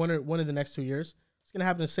happen one of the next 2 years. It's gonna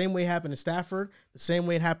happen the same way it happened to Stafford, the same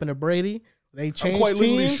way it happened to Brady. They changed. I'm quite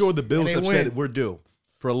literally teams, sure the Bills and have they said win. we're due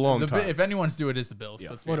for a long time. If anyone's due, it is the Bills.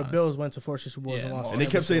 Let's be Well, the honest. Bills went to 4 Super Bowls and lost. And they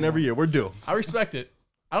kept saying every year, we're due. I respect it.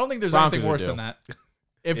 I don't think there's Broncos anything are worse due. than that.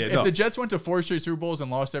 If the Jets went to 4 straight Super Bowls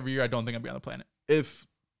and lost every year, I don't think I'd be on the planet. If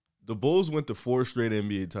the Bulls went to 4 straight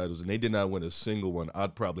NBA titles and they did not win a single one,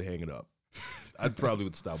 I'd probably hang it up. I'd probably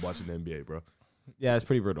would stop watching the NBA, bro. Yeah, it's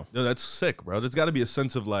pretty brutal. No, that's sick, bro. There's got to be a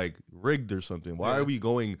sense of like rigged or something. Why are we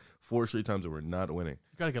going 4 straight times and we're not winning?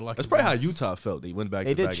 You gotta get lucky. That's probably how once. Utah felt. They went back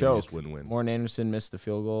They to did back and choke. they just wouldn't win. Morton Anderson missed the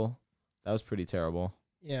field goal. That was pretty terrible.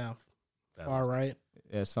 Yeah, far right.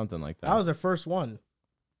 Yeah, something like that. That was their first one.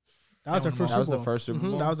 That was their first. That was Super the Bowl. first Super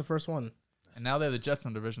Bowl? That was the first one. And now they have the Jets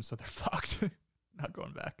in the division, so they're fucked. Not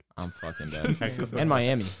going back. I'm fucking dead. And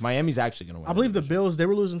Miami. Miami's actually going to win. I believe the Bills, they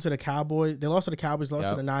were losing to the Cowboys. They lost to the Cowboys, lost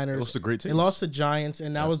to the Niners. They lost to great teams. They lost to Giants,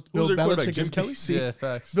 and that was Bill Who's their quarterback, Belichick. Jim is Kelly? DC. Yeah,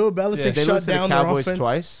 facts. Bill Belichick they shut lose to the down their Cowboys offense.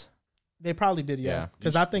 twice. They probably did, yeah. Yeah.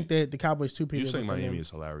 Because I think the Cowboys 2 people. You saying Miami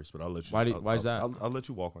is hilarious, but I'll let you. Why is that? I'll let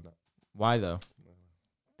you walk on that. Why, though?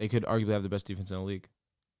 They could arguably have the best defense in the league.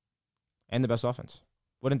 And the best offense.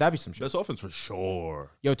 Wouldn't that be some shit? Best offense for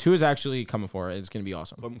sure. Yo, 2 is actually coming for it. It's going to be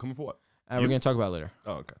awesome. Coming for what? We're going to talk about it later.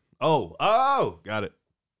 Oh, okay. Oh, got it.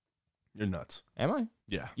 You're nuts. Am I?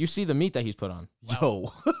 Yeah. You see the meat that he's put on.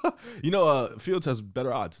 Yo. Fields has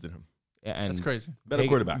better odds than him. Yeah, and That's crazy. Better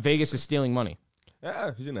quarterback. Vegas is stealing money.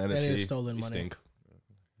 Yeah, he's in the NFC. That is stolen He money. stink.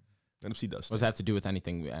 NFC does. What does Stink. that have to do with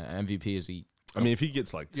anything? MVP is he? I mean, if he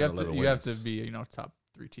gets like 10, 11 You have wins, to be top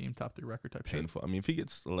 3 team, top 3 record type shit. painful. I mean, if he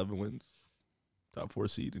gets 11 wins, top 4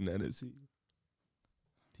 seed in the NFC,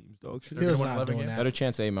 team's dog shit. Feels won not 11 doing games. that. Better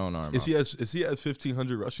chance of Mo and arm. Is he has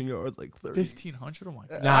 1,500 rushing yards, like 30? 1,500? Oh my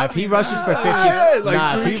god. Nah, if he rushes for 15,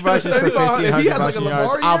 if if he rushes for 1,500 rushing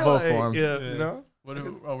yards, I'll vote for him. Yeah, you know.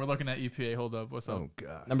 We're looking at EPA. Hold up. What's up? Oh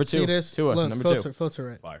god. Number See 2, this? Tua. Look, Number filter, 2.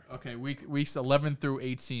 filter it. Fire. Okay, weeks 11 through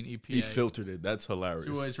 18 EPA. He filtered it. That's hilarious.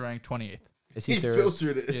 Tua is ranked 28th. Is he He serious?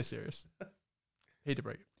 filtered He it. is serious. Hate to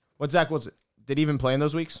break it. What Zach was? Did he even play in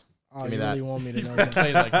those weeks? Oh, Give me you that. really want me to know He that?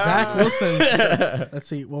 played like Zach Wilson. Let's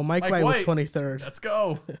see. Well, Mike White was 23rd. Let's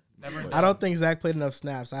go. Never. I don't think Zach played enough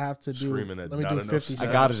snaps. I have to do. Screaming at Let me not do enough 50 snaps.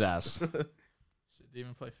 I got his ass. Should he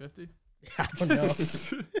even play 50? I don't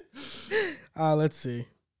know. Let's see.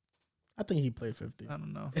 I think he played 50. I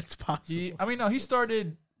don't know. It's possible. No, he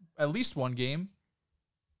started at least one game.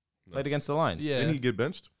 Played against the Lions. Yeah. Didn't he get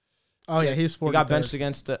benched? Oh yeah, he's 43rd. He got benched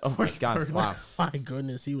against. Oh my god! Wow. My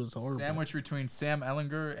goodness, he was horrible. Sandwich between Sam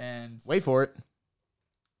Ehlinger and Wait for it.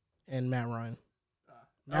 And Matt Ryan. is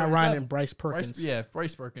Matt Ryan that and Bryce Perkins.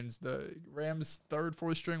 Bryce Perkins, the Rams' 3rd,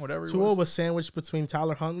 4th string, whatever. it Tua was. was sandwiched between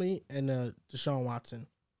Tyler Huntley and Deshaun Watson.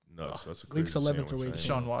 No, that's a Weeks crazy 11 through sandwich,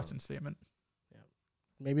 18. man. Deshaun Watson statement.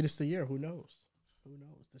 Maybe this is the year. Who knows? Who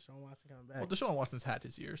knows? Deshaun Watson coming back. Well, Deshaun Watson's had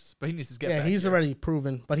his years, but he needs to get Yeah, back he's here. already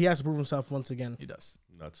proven, but he has to prove himself once again. He does.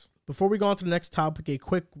 Nuts. Before we go on to the next topic, a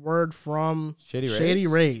quick word from Shady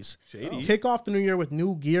Rays. Shady. Kick off the new year with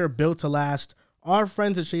new gear built to last. Our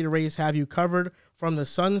friends at Shady Rays have you covered from the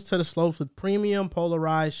suns to the slopes with premium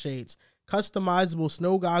polarized shades, customizable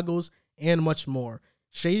snow goggles, and much more.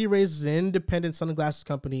 Shady Rays is an independent sunglasses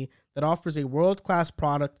company that offers a world-class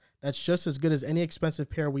product that's just as good as any expensive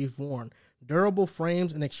pair we've worn. Durable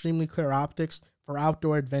frames and extremely clear optics for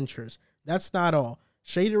outdoor adventures. That's not all.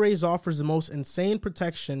 Shady Rays offers the most insane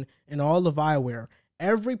protection in all of eyewear.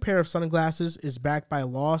 Every pair of sunglasses is backed by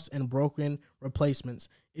lost and broken replacements.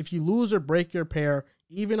 If you lose or break your pair,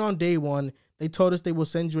 even on day one, they told us they will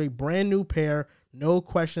send you a brand new pair, no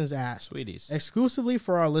questions asked. Sweeties. Exclusively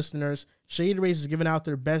for our listeners, Shady Rays is giving out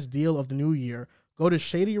their best deal of the new year. Go to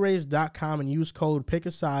shadyrays.com and use code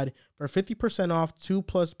PICKASIDE for 50% off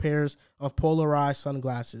 2+ pairs of polarized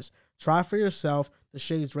sunglasses. Try for yourself. The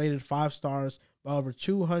shades rated 5 stars by over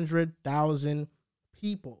 200,000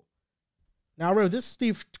 people. Now, Riv, this is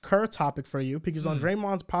Steve Kerr topic for you because on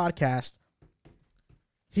Draymond's podcast,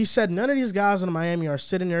 he said none of these guys in Miami are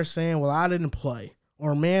sitting there saying, well, I didn't play.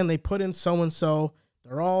 Or, man, they put in so-and-so.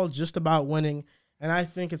 They're all just about winning. And I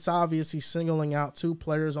think it's obvious he's singling out 2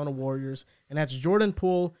 players on the Warriors, and that's Jordan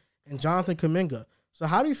Poole and Jonathan Kuminga. So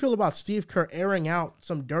how do you feel about Steve Kerr airing out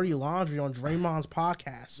some dirty laundry on Draymond's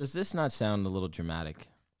podcast? Does this not sound a little dramatic?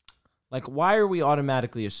 Like, why are we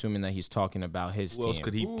automatically assuming that he's talking about his team? Who else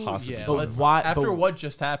could he possibly? After what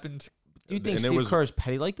just happened, do you think Steve Kerr is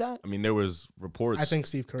petty like that? I mean, there was reports. I think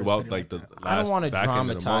Steve Kerr throughout like the last I don't want to back end of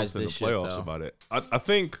the dramatize month in the this shit, playoffs though. about it. I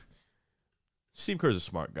think Steve Kerr's a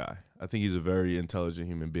smart guy. I think he's a very intelligent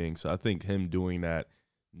human being. So I think him doing that,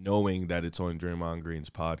 knowing that it's on Draymond Green's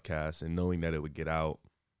podcast and knowing that it would get out,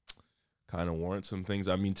 kind of warrants some things.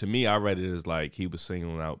 I mean, to me, I read it as like he was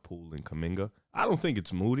singling out Poole and Kuminga. I don't think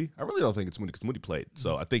it's Moody. I really don't think it's Moody because Moody played.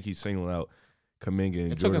 So I think he's singling out Kuminga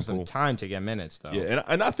and It took Jordan him some Poole. time to get minutes, though. Yeah,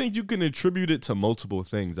 and I think you can attribute it to multiple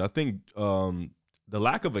things. I think the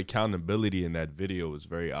lack of accountability in that video is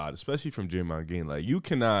very odd, especially from Draymond Green. Like, you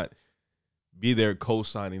cannot be there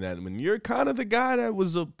co-signing that when you're kind of the guy that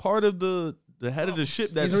was a part of the head of the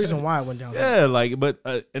ship. That's He's the reason why it went down. Yeah, like, but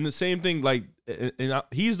and the same thing, like,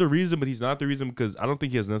 he's the reason, but he's not the reason because I don't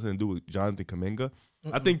think he has nothing to do with Jonathan Kuminga.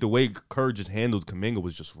 I think the way Kerr just handled Kuminga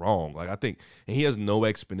was just wrong. Like, I think, and he has no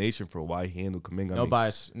explanation for why he handled Kuminga.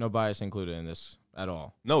 No bias included in this at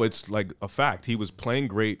all. No, it's like a fact. He was playing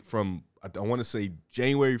great from, I want to say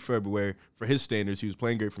January, February. For his standards, he was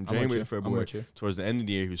playing great from January to February. Towards the end of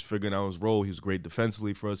the year, he was figuring out his role. He was great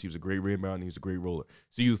defensively for us. He was a great rebounder. He was a great roller.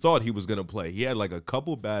 So you thought he was going to play. He had like a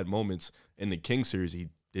couple bad moments in the Kings series. He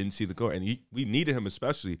didn't see the court, and we needed him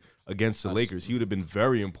especially against the Lakers. He would have been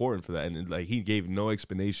very important for that, and like he gave no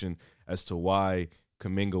explanation as to why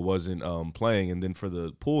Kuminga wasn't playing. And then for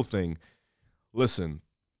the Poole thing, listen,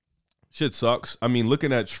 shit sucks. I mean,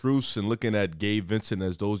 looking at Strus and looking at Gabe Vincent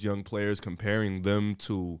as those young players, comparing them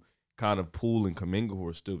to kind of Poole and Kuminga, who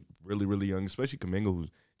are still really, really young, especially Kuminga, who's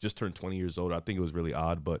just turned 20 years old. I think it was really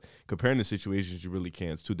odd, but comparing the situations, you really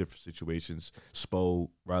can't. It's 2 different situations. Spo,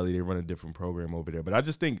 Riley, they run a different program over there. But I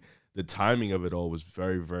just think the timing of it all was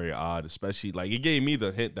very, very odd, especially, like, it gave me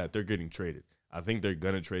the hint that they're getting traded. I think they're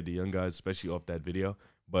going to trade the young guys, especially off that video.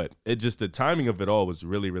 But it just, the timing of it all was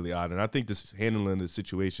really, really odd. And I think this handling the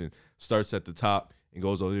situation starts at the top and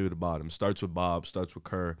goes all the way to the bottom. Starts with Bob, starts with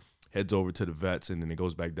Kerr, heads over to the vets, and then it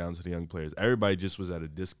goes back down to the young players. Everybody just was at a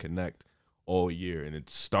disconnect all year, and it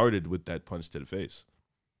started with that punch to the face.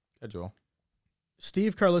 Good, Joel.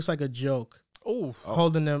 Steve Kerr looks like a joke. Oh,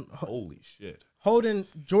 holding them. Holy shit. Holding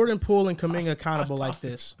Jordan Poole and Kuminga accountable like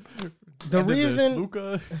this. The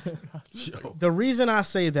reason I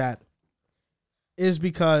say that is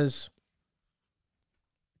because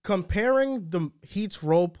comparing the Heat's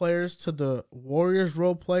role players to the Warriors'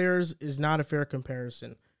 role players is not a fair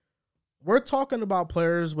comparison. We're talking about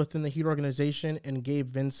players within the Heat organization and Gabe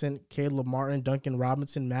Vincent, Caleb Martin, Duncan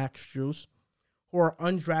Robinson, Max Strus, who are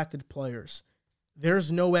undrafted players.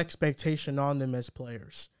 There's no expectation on them as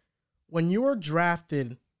players. When you are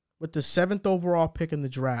drafted with the 7th overall pick in the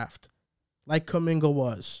draft, like Kuminga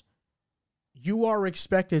was, you are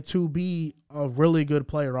expected to be a really good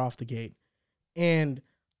player off the gate. And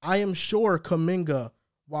I am sure Kuminga,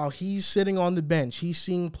 while he's sitting on the bench, he's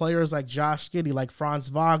seeing players like Josh Giddey, like Franz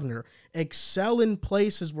Wagner, excel in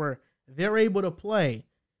places where they're able to play.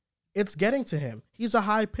 It's getting to him. He's a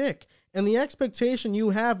high pick. And the expectation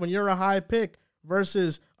you have when you're a high pick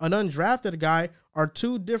versus an undrafted guy are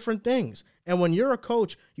 2 different things. And when you're a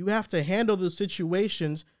coach, you have to handle the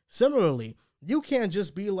situations similarly. You can't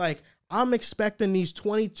just be like, I'm expecting these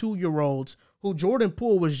 22-year-olds who Jordan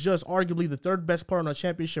Poole was just arguably the 3rd best player on a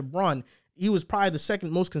championship run. He was probably the 2nd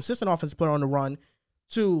most consistent offensive player on the run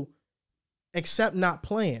to accept not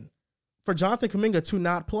playing. For Jonathan Kuminga to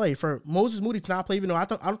not play. For Moses Moody to not play, even though I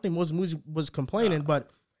don't think Moses Moody was complaining, but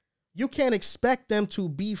you can't expect them to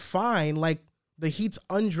be fine like the Heat's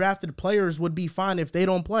undrafted players would be fine if they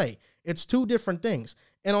don't play. It's 2 different things.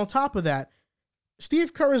 And on top of that,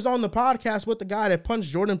 Steve Kerr is on the podcast with the guy that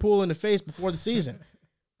punched Jordan Poole in the face before the season.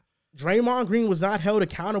 Draymond Green was not held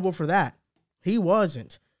accountable for that. He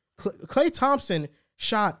wasn't. Klay Thompson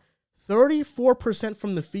shot 34%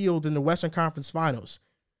 from the field in the Western Conference Finals.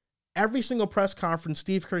 Every single press conference,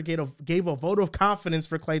 Steve Kerr gave a vote of confidence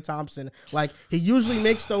for Klay Thompson. Like, he usually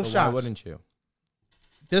makes those shots. Why wouldn't you?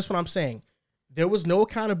 this is what I'm saying. There was no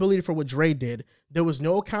accountability for what Dre did. There was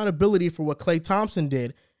no accountability for what Klay Thompson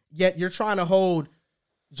did. Yet you're trying to hold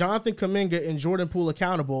Jonathan Kuminga and Jordan Poole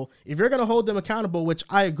accountable. If you're going to hold them accountable, which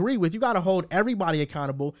I agree with, you got to hold everybody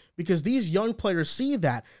accountable because these young players see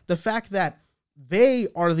that. The fact that they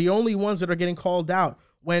are the only ones that are getting called out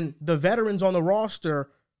when the veterans on the roster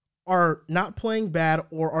are not playing bad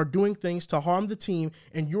or are doing things to harm the team,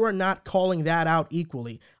 and you are not calling that out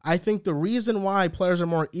equally. I think the reason why players are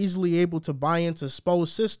more easily able to buy into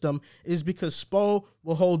Spo's system is because Spo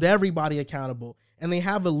will hold everybody accountable. And they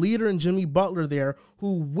have a leader in Jimmy Butler there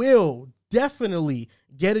who will definitely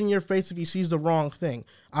get in your face if he sees the wrong thing.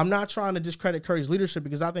 I'm not trying to discredit Curry's leadership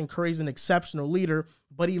because I think Curry's an exceptional leader,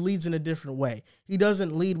 but he leads in a different way. He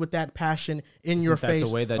doesn't lead with that passion in your face,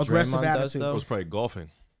 the way that aggressive Draymond attitude. does, though? It was probably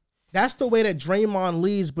golfing. That's the way that Draymond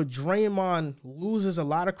leads, but Draymond loses a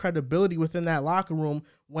lot of credibility within that locker room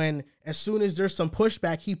when as soon as there's some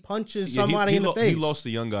pushback, he punches somebody in the face. He lost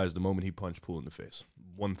the young guys the moment he punched Poole in the face.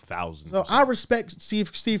 1,000%. So I respect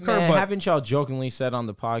Steve Kerr, Man, but haven't y'all jokingly said on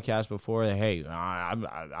the podcast before that, hey, I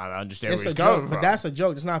understand where it's he's a coming joke, from? but that's a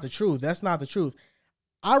joke. That's not the truth. That's not the truth.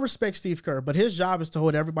 I respect Steve Kerr, but his job is to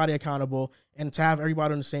hold everybody accountable and to have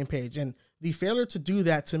everybody on the same page. And the failure to do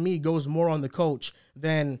that, to me, goes more on the coach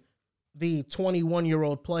than the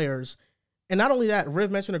 21-year-old players. And not only that,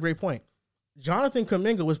 Riv mentioned a great point. Jonathan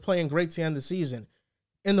Kuminga was playing great to the end of the season.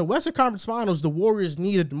 In the Western Conference Finals, the Warriors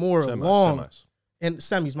needed more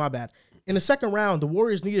semis, my bad. In the second round, the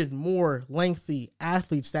Warriors needed more lengthy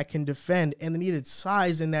athletes that can defend, and they needed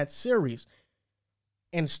size in that series.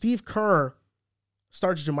 And Steve Kerr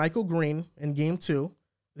starts JaMychal Green in game 2.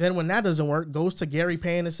 Then when that doesn't work, goes to Gary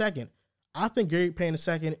Payne II. I think Gary Payne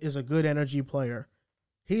II is a good energy player.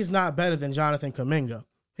 He's not better than Jonathan Kuminga.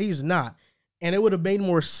 He's not. And it would have made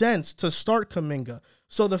more sense to start Kuminga.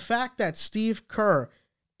 So the fact that Steve Kerr,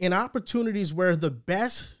 in opportunities where the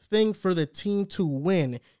best thing for the team to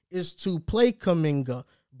win is to play Kuminga,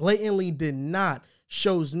 blatantly did not,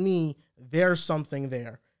 shows me there's something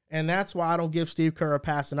there. And that's why I don't give Steve Kerr a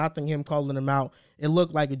pass, and I think him calling him out, it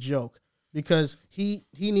looked like a joke. Because he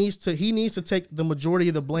needs to take the majority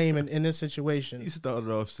of the blame in this situation. He started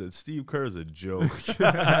off said Steve Kerr's a joke.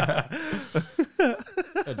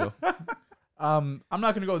 I'm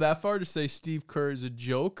not going to go that far to say Steve Kerr is a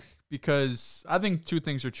joke because I think two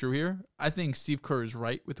things are true here. I think Steve Kerr is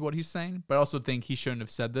right with what he's saying, but I also think he shouldn't have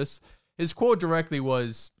said this. His quote directly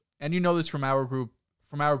was, and you know this from our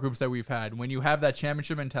groups that we've had, when you have that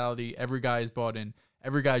championship mentality, every guy is bought in.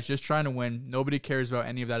 Every guy's just trying to win. Nobody cares about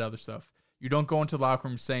any of that other stuff. You don't go into the locker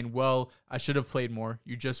room saying, well, I should have played more.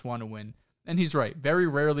 You just want to win. And he's right. Very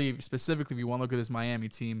rarely, specifically if you want to look at this Miami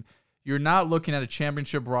team, you're not looking at a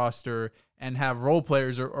championship roster and have role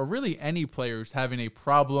players or really any players having a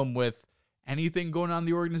problem with anything going on in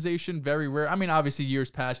the organization. Very rare. I mean, obviously years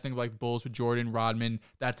past, think like Bulls with Jordan, Rodman,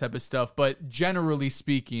 that type of stuff. But generally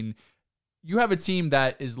speaking, you have a team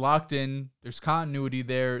that is locked in. There's continuity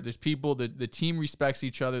there. There's people. The team respects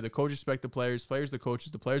each other. The coaches respect the players the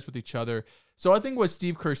coaches, the players with each other. So I think what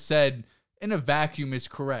Steve Kerr said in a vacuum is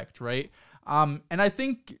correct, right? And I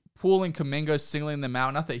think Poole and Kuminga singling them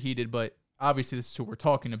out, not that he did, but obviously this is who we're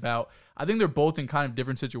talking about. I think they're both in kind of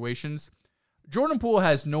different situations. Jordan Poole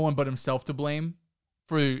has no one but himself to blame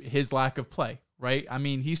for his lack of play, right? I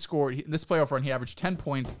mean, he scored in this playoff run, he averaged 10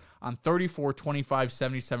 points on 34, 25,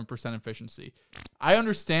 77% efficiency. I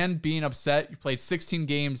understand being upset. You played 16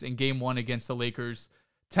 games in game 1 against the Lakers,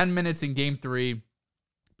 10 minutes in game 3,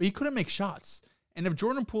 but he couldn't make shots. And if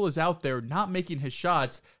Jordan Poole is out there not making his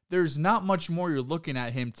shots, there's not much more you're looking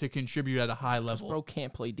at him to contribute at a high level. This bro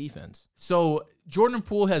can't play defense. So Jordan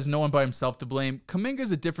Poole has no one by himself to blame.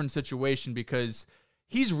 Kuminga's a different situation because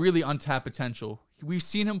he's really untapped potential. We've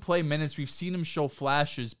seen him play minutes. We've seen him show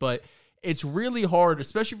flashes, but it's really hard,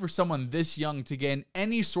 especially for someone this young, to get in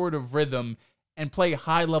any sort of rhythm and play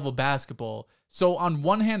high-level basketball. So on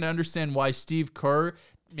one hand, I understand why Steve Kerr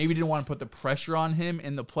maybe didn't want to put the pressure on him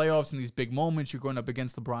in the playoffs in these big moments. You're going up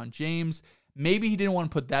against LeBron James. Maybe he didn't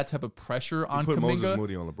want to put that type of pressure on Kuminga. Moses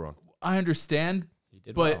Moody on LeBron. I understand.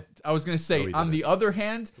 But well. I was going to say, on the other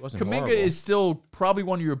hand, Kuminga horrible. is still probably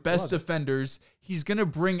one of your best defenders. He's going to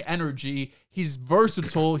bring energy. He's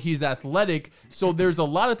versatile. He's athletic. So there's a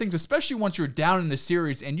lot of things, especially once you're down in the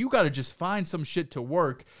series and you got to just find some shit to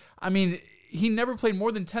work. I mean, he never played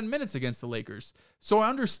more than 10 minutes against the Lakers. So I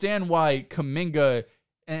understand why Kuminga,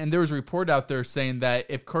 and there was a report out there saying that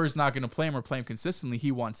if Kerr's not going to play him or play him consistently,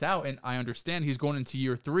 he wants out. And I understand he's going into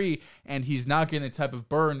year 3 and he's not getting the type of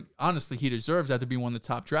burn, honestly, he deserves after being one of the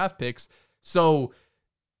top draft picks. So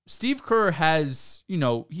Steve Kerr has,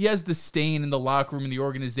 he has the stain in the locker room and the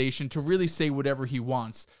organization to really say whatever he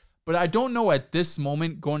wants. But I don't know at this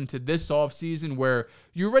moment, going into this offseason, where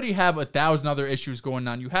you already have 1,000 other issues going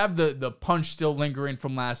on. You have the punch still lingering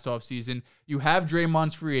from last offseason. You have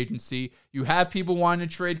Draymond's free agency. You have people wanting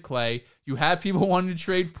to trade Clay. You have people wanting to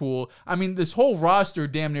trade Poole. I mean, this whole roster,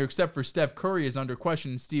 damn near, except for Steph Curry, is under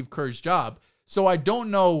question in Steve Kerr's job. So I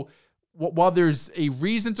don't know. While there's a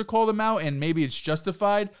reason to call them out and maybe it's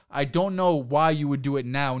justified, I don't know why you would do it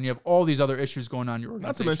now when you have all these other issues going on in your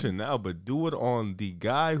organization. Not to mention now, but do it on the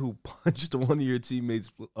guy who punched one of your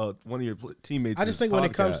teammates. I just think when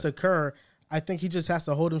it comes to Kerr, I think he just has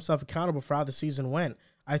to hold himself accountable for how the season went.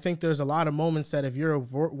 I think there's a lot of moments that if you're a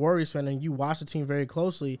Warriors fan and you watch the team very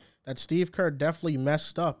closely, that Steve Kerr definitely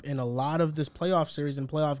messed up in a lot of this playoff series and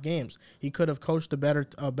playoff games. He could have coached a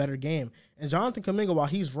better game. And Jonathan Kuminga, while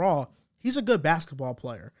he's raw, he's a good basketball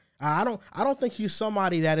player. I don't think he's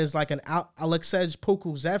somebody that is like an Aleksej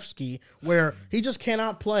Pokusevski where he just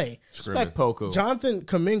cannot play. Respect Poku. Jonathan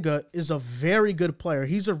Kuminga is a very good player.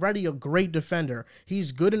 He's already a great defender.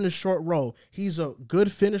 He's good in the short row. He's a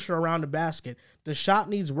good finisher around the basket. The shot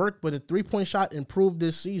needs work, but the three-point shot improved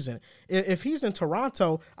this season. If he's in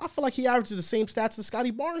Toronto, I feel like he averages the same stats that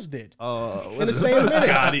Scotty Barnes did. In the same minutes.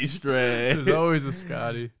 Scotty Stray. There's always a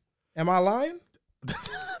Scotty. Am I lying?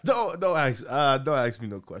 Don't ask me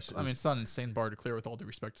no questions. I mean, it's not an insane bar to clear with all due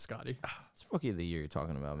respect to Scotty. It's rookie of the year you're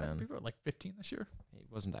talking about, man. People are like 15 this year. He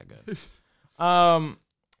wasn't that good.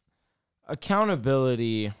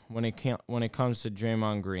 Accountability when it comes to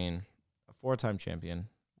Draymond Green, a 4-time champion,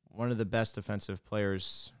 one of the best defensive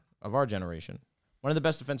players of our generation, one of the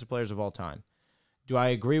best defensive players of all time. Do I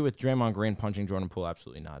agree with Draymond Green punching Jordan Poole?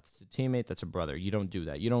 Absolutely not. It's a teammate. That's a brother. You don't do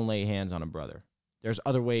that. You don't lay hands on a brother. There's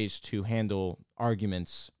other ways to handle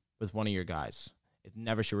arguments with one of your guys. It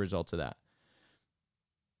never should result to that.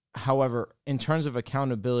 However, in terms of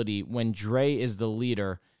accountability, when Dre is the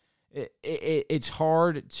leader, it's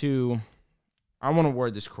hard to... I want to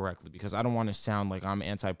word this correctly because I don't want to sound like I'm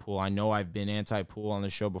anti-Poole. I know I've been anti-Poole on the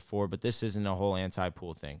show before, but this isn't a whole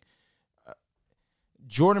anti-Poole thing.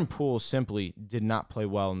 Jordan Poole simply did not play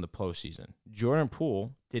well in the postseason. Jordan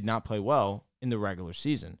Poole did not play well in the regular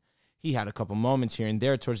season. He had a couple moments here and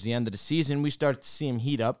there towards the end of the season. We started to see him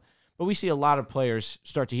heat up, but we see a lot of players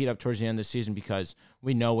start to heat up towards the end of the season because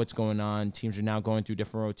we know what's going on. Teams are now going through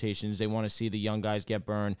different rotations. They want to see the young guys get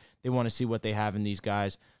burned. They want to see what they have in these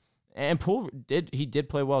guys. And Poole did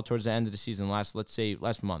play well towards the end of the season last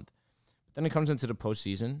month. But then it comes into the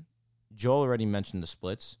postseason. Joel already mentioned the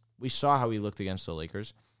splits. We saw how he looked against the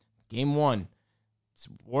Lakers. Game 1,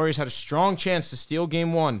 Warriors had a strong chance to steal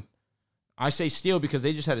Game 1. I say steal because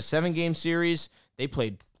they just had a 7-game series. They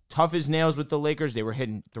played tough as nails with the Lakers. They were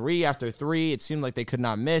hitting 3 after 3. It seemed like they could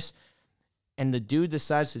not miss. And the dude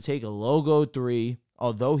decides to take a logo 3,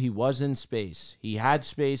 although he was in space. He had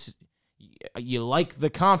space. You like the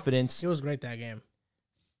confidence. He was great that game.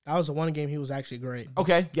 That was the one game he was actually great.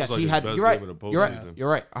 Okay, yes, he had. You're right. You're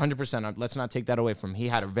right. 100%. Let's not take that away from him. He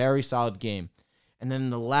had a very solid game. And then in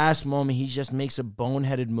the last moment, he just makes a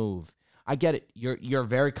boneheaded move. I get it. You're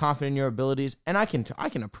very confident in your abilities, and I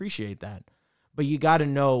can appreciate that. But you got to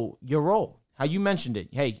know your role. How you mentioned it.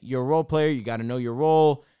 Hey, you're a role player. You got to know your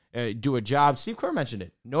role. Do a job. Steve Kerr mentioned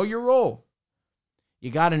it. Know your role.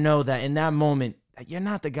 You got to know that in that moment that you're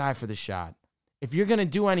not the guy for the shot. If you're going to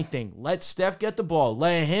do anything, let Steph get the ball.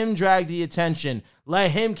 Let him drag the attention.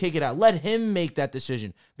 Let him kick it out. Let him make that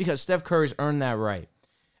decision because Steph Curry's earned that right.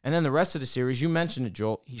 And then the rest of the series, you mentioned it,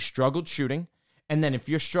 Joel. He struggled shooting. And then if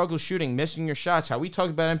you're struggle shooting, missing your shots, how we talked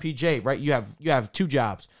about MPJ, right? You have 2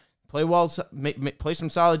 jobs. Play well, play some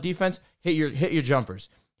solid defense, hit your jumpers.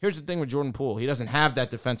 Here's the thing with Jordan Poole. He doesn't have that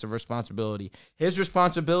defensive responsibility. His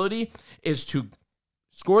responsibility is to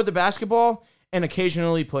score the basketball and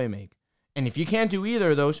occasionally play make. And if you can't do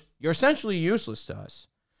either of those, you're essentially useless to us.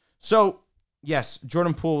 So, yes,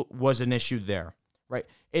 Jordan Poole was an issue there, right?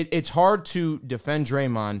 It's hard to defend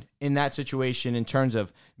Draymond in that situation in terms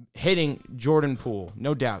of hitting Jordan Poole,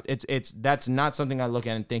 no doubt. That's not something I look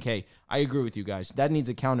at and think, hey, I agree with you guys. That needs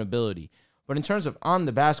accountability. But in terms of on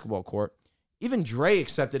the basketball court, even Dre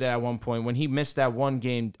accepted it at one point when he missed that one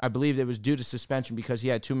game. I believe it was due to suspension because he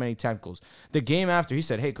had too many technicals. The game after, he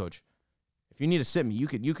said, hey, coach, if you need to sit me,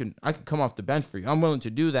 I can come off the bench for you. I'm willing to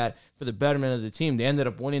do that for the betterment of the team. They ended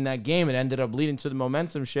up winning that game. It ended up leading to the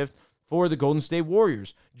momentum shift for the Golden State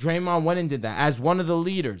Warriors. Draymond went and did that as one of the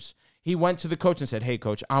leaders. He went to the coach and said, hey,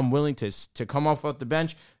 coach, I'm willing to come off the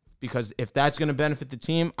bench because if that's going to benefit the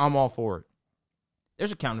team, I'm all for it.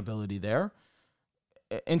 There's accountability there.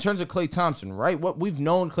 In terms of Klay Thompson, right? What we've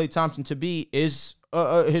known Klay Thompson to be is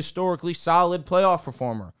a historically solid playoff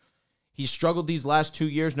performer. He's struggled these last 2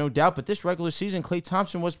 years, no doubt, but this regular season, Klay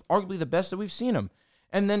Thompson was arguably the best that we've seen him.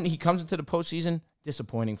 And then he comes into the postseason,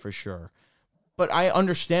 disappointing for sure. But I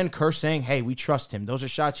understand Kerr saying, hey, we trust him. Those are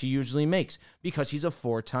shots he usually makes because he's a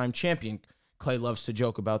 4-time champion. Klay loves to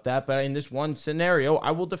joke about that, but in this one scenario,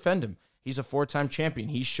 I will defend him. He's a 4-time champion.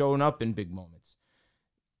 He's shown up in big moments.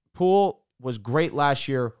 Poole was great last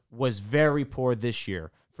year, was very poor this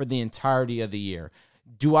year for the entirety of the year.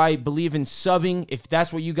 Do I believe in subbing? If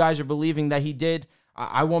that's what you guys are believing that he did,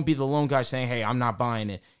 I won't be the lone guy saying, hey, I'm not buying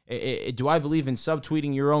it. Do I believe in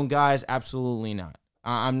subtweeting your own guys? Absolutely not.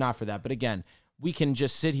 I'm not for that. But again, we can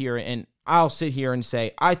just sit here and I'll sit here and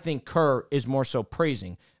say, I think Kerr is more so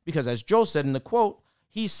praising because as Joel said in the quote,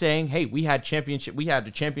 he's saying, hey, we had a championship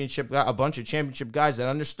guys that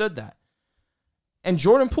understood that. And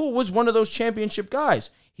Jordan Poole was one of those championship guys.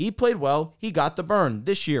 He played well. He got the burn.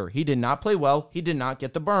 This year, he did not play well. He did not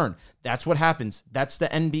get the burn. That's what happens. That's the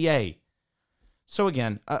NBA. So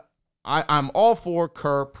again, I'm all for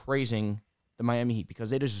Kerr praising the Miami Heat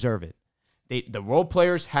because they deserve it. The role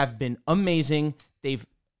players have been amazing. They've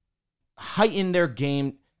heightened their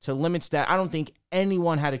game to limits that I don't think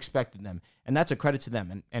anyone had expected them. And that's a credit to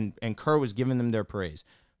them. And Kerr was giving them their praise.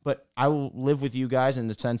 But I will live with you guys in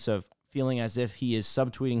the sense of feeling as if he is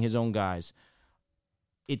subtweeting his own guys.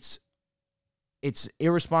 It's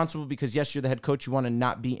irresponsible because, yes, you're the head coach. You want to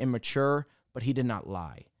not be immature, but he did not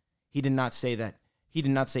lie. He did not say that. He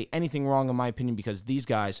did not say anything wrong, in my opinion, because these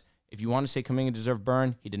guys, if you want to say Kuminga deserved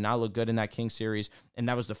burn, he did not look good in that Kings series, and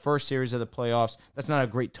that was the first series of the playoffs. That's not a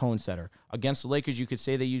great tone setter. Against the Lakers, you could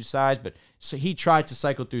say they used size, but so he tried to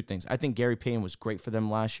cycle through things. I think Gary Payton was great for them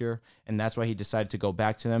last year, and that's why he decided to go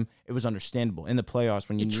back to them. It was understandable in the playoffs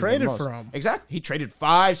when you needed traded him most. for him. Exactly. He traded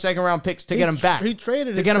 5 second-round picks to get him back. He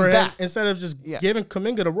traded to it get for him back instead of just giving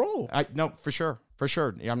Kuminga the role. No, for sure. For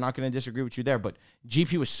sure. I'm not going to disagree with you there, but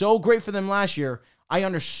GP was so great for them last year. I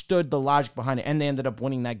understood the logic behind it, and they ended up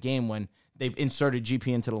winning that game when they inserted GP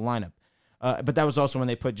into the lineup. But that was also when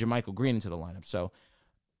they put JaMychal Green into the lineup. So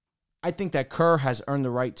I think that Kerr has earned the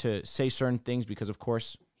right to say certain things because, of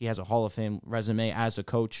course, he has a Hall of Fame resume as a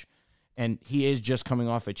coach, and he is just coming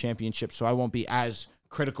off a championship, so I won't be as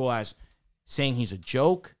critical as saying he's a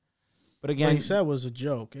joke. But again, what he said was a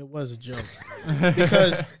joke. It was a joke.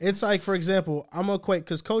 Because it's like, for example, I'm going to equate,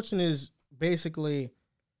 because coaching is basically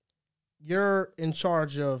you're in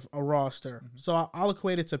charge of a roster. Mm-hmm. So I'll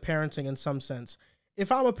equate it to parenting in some sense.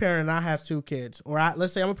 If I'm a parent and I have 2 kids, or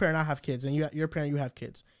let's say I'm a parent and I have kids, and you're a parent, you have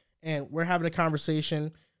kids, and we're having a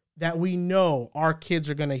conversation that we know our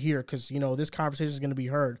kids are going to hear because, this conversation is going to be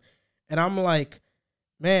heard. And I'm like,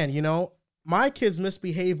 man, my kids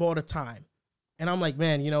misbehave all the time. And I'm like,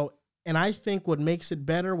 man, and I think what makes it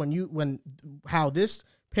better when how this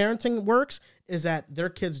parenting works is that their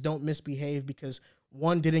kids don't misbehave because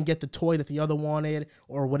one didn't get the toy that the other wanted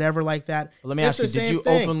or whatever like that. Let me ask you, did you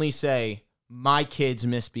openly say, my kids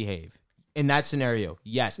misbehave? In that scenario,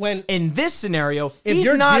 yes. In this scenario,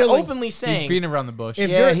 he's not openly saying. He's beating around the bush.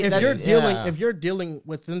 If you're dealing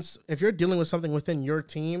with something within your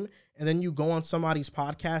team, and then you go on somebody's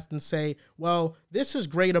podcast and say, well, this is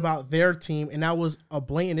great about their team, and that was a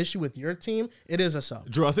blatant issue with your team, it is a sub.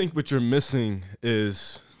 Drew, I think what you're missing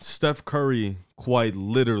is Steph Curry quite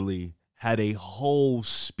literally had a whole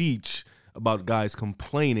speech about guys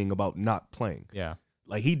complaining about not playing. Yeah.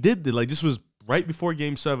 Like he did, this was right before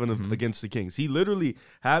Game 7 against the Kings. He literally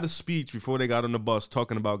had a speech before they got on the bus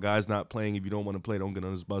talking about guys not playing. If you don't want to play, don't get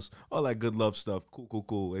on this bus. All that good love stuff.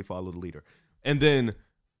 Cool. They follow the leader. And then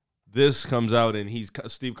this comes out and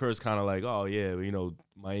Steve Kerr's kind of like, oh, yeah,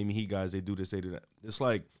 Miami Heat guys, they do this, they do that. It's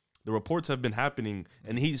like the reports have been happening,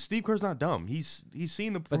 and Steve Kerr's not dumb. He's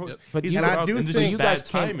seen the reports. But I do think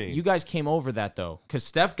you guys came over that, though, because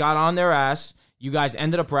Steph got on their ass. You guys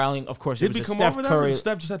ended up rallying. Of course, it was Steph Curry.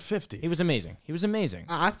 Steph just had 50. He was amazing.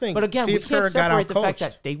 I think. But again, Steve we can't Kerr separate the fact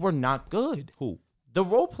that they were not good. Who? The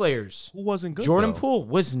role players. Who wasn't good? Jordan Poole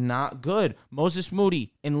was not good. Moses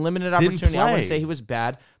Moody, in limited opportunity. I wouldn't say he was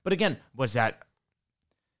bad. But again,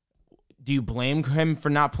 do you blame him for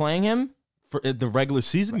not playing him? For the regular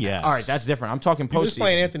season, yes. All right, that's different. I'm talking postseason. He was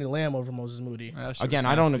playing Anthony Lamb over Moses Moody. Again,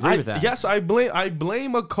 I don't agree with that. Yes, I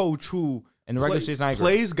blame a coach who in the regular season, I agree.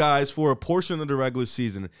 Plays guys for a portion of the regular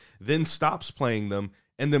season, then stops playing them,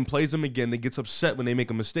 and then plays them again, then gets upset when they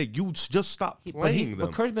make a mistake. You just stop playing them.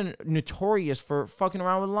 But Kerr's been notorious for fucking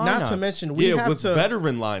around with lineups. Not to mention, with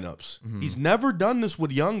veteran lineups. Mm-hmm. He's never done this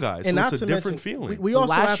with young guys, and so it's a different feeling. We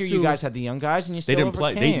also last year, you guys had the young guys, and you still didn't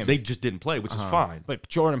play. overcame. They just didn't play, which is fine. But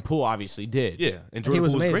Jordan Poole obviously did. Yeah, and Jordan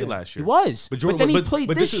Poole was great last year. He was. But then he played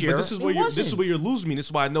this year. But this is where you're losing me. This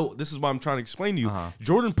is why I know. This is why I'm trying to explain to you.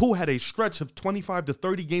 Jordan Poole had a stretch of 25 to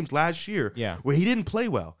 30 games last year where he didn't play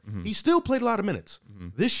well. Mm-hmm. He still played a lot of minutes. Mm-hmm.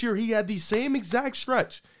 This year, he had the same exact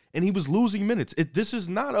stretch, and he was losing minutes. This is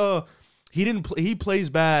not he plays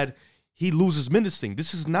bad, he loses minutes thing.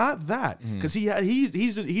 This is not that, because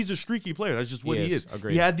he's a streaky player. That's just what he is.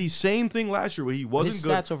 Agreed. He had the same thing last year where he wasn't His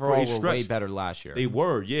good. stats overall were way better last year. They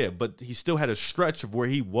were, but he still had a stretch of where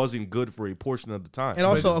he wasn't good for a portion of the time. And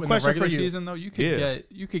also a question for you. Season though, you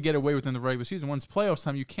could get away within the regular season. Once plaplayoffs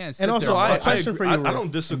time, you can't. Sit and also, there a question for you. I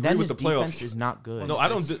don't disagree with the playoffs. Defense is not good. No, I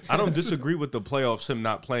don't disagree with the playoffs. Him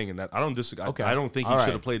not playing in that. I don't disagree. Okay. I don't think he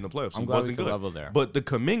should have played in the playoffs. He wasn't good. Level there. But the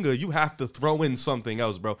Kuminga, you have to throw in something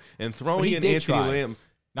else, bro. And throwing in Anthony Lamb.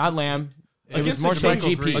 Not Lamb. It was more so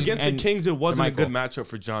GP. Against the Kings, it wasn't a good matchup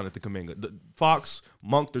for John at the Kuminga. Fox,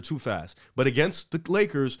 Monk, they're too fast. But against the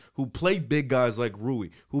Lakers, who play big guys like Rui,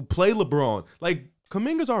 who play LeBron, like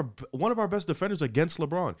Kuminga's one of our best defenders against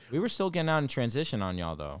LeBron. We were still getting out in transition on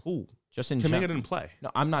y'all, though. Who? Just in Kuminga didn't play.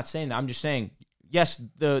 No, I'm not saying that. I'm just saying, yes,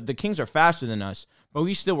 the Kings are faster than us, but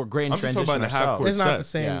we still were great in transition ourselves. It's not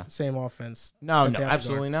the same offense. No,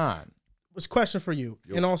 absolutely not. What's question for you?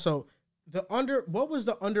 Yep. And also, what was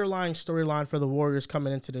the underlying storyline for the Warriors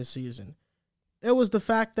coming into this season? It was the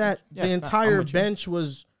fact that the entire bench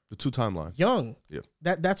was the two-time line young. Yeah,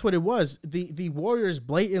 that's what it was. The Warriors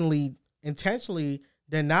blatantly, intentionally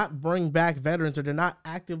did not bring back veterans, or did not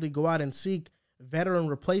actively go out and seek veteran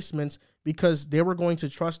replacements, because they were going to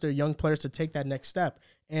trust their young players to take that next step.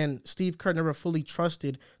 And Steve Kerr never fully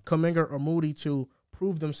trusted Kuminga or Moody to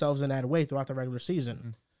prove themselves in that way throughout the regular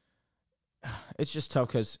season. It's just tough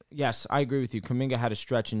because, yes, I agree with you. Kuminga had a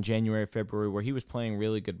stretch in January, February where he was playing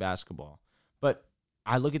really good basketball. But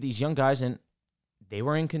I look at these young guys, and they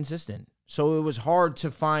were inconsistent. So it was hard to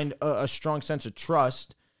find a strong sense of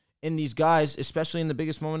trust in these guys, especially in the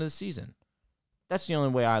biggest moment of the season. That's the only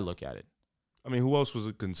way I look at it. I mean, who else was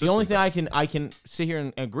consistent? The only thing I can sit here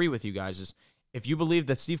and agree with you guys is, if you believe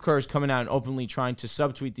that Steve Kerr is coming out and openly trying to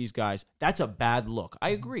subtweet these guys, that's a bad look.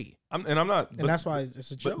 I agree. I'm not, and that's why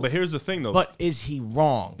it's a joke. But here's the thing, though. But is he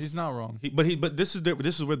wrong? He's not wrong. But this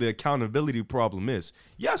is where the accountability problem is.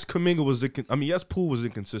 Yes, Kuminga was. Yes, Poole was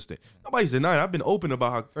inconsistent. Nobody's denying. I've been open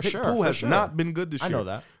about how Poole has not been good this year. I know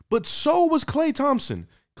that. But so was Klay Thompson.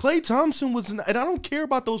 Klay Thompson was, and I don't care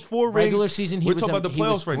about those 4 rings. Regular season, we're talking about the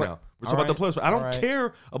playoffs right now. We're talking about the playoffs. I don't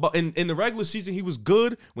care about in the regular season. He was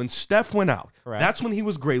good when Steph went out. Correct. That's when he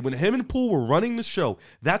was great. When him and Poole were running the show,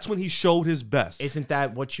 that's when he showed his best. Isn't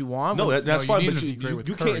that what you want? No, that's fine. But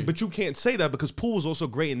you can't. But you can't say that, because Poole was also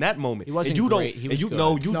great in that moment. He wasn't great. He was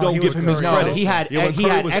good. You don't give him his credit. He had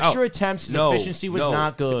extra attempts. His efficiency was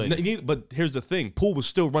not good. But here's the thing: Poole was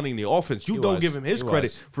still running the offense. You don't give him his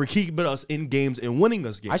credit for keeping us in games and winning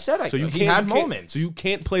us games. I said he had moments. So you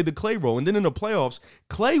can't play the Klay role. And then in the playoffs,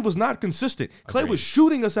 Klay was not consistent. Klay was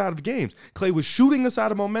shooting us out of games. Klay was shooting us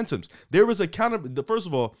out of momentums. There was first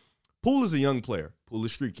of all, Poole is a young player. Poole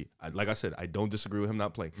is streaky. Like I said, I don't disagree with him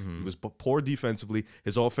not playing. Mm-hmm. He was poor defensively.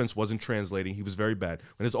 His offense wasn't translating. He was very bad.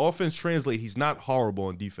 When his offense translates, he's not horrible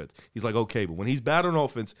on defense. He's like, okay, but when he's bad on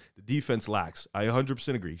offense, the defense lacks. I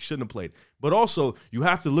 100% agree. He shouldn't have played. But also, you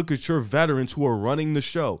have to look at your veterans who are running the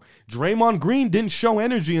show. Draymond Green didn't show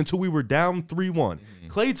energy until we were down 3-1. Mm-hmm.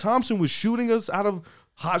 Klay Thompson was shooting us out of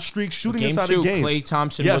hot streaks, shooting us out of games. Klay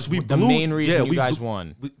Thompson was the main reason you guys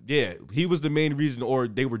won. He was the main reason, or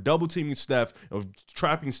they were double teaming Steph, or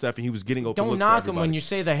trapping Steph, and he was getting open. Don't knock him when you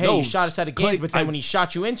say that. Hey, he shot us out of games, but then when he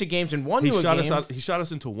shot you into games and won you a game, he shot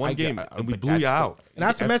us into one game, and we blew you out.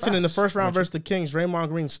 Not to mention, in the first round versus the Kings, Draymond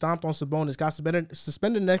Green stomped on Sabonis, got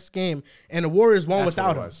suspended next game, and the Warriors won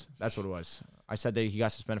without him. That's what it was. I said that he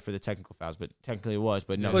got suspended for the technical fouls, but technically it was.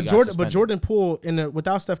 But no, but Jordan Poole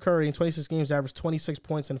without Steph Curry in 26 games averaged 26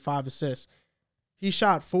 points and 5 assists. He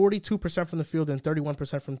shot 42% from the field and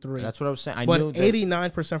 31% from 3. That's what I was saying. But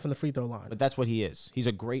 89% from the free throw line. But that's what he is. He's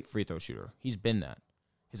a great free throw shooter. He's been that.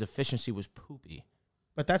 His efficiency was poopy.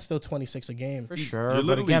 But that's still 26 a game. For sure.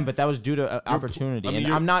 But that was due to opportunity.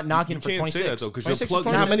 I'm not knocking him for 26. Say that, though, because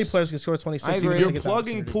how many players can score 26? You're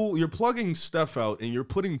plugging Poole. You're plugging Steph out, and you're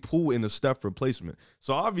putting Poole in the Steph replacement.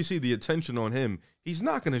 So obviously the attention on him. He's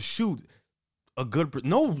not going to shoot a good.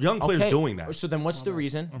 No young player's doing that. So then what's the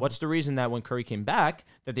reason? What's the reason that when Curry came back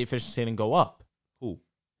that the efficiency didn't go up? Who?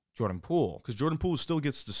 Jordan Poole. Because Jordan Poole still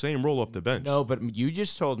gets the same role off the bench. No, but you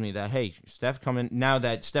just told me that, hey, Steph coming, now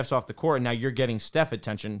that Steph's off the court, now you're getting Steph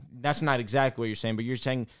attention. That's not exactly what you're saying, but you're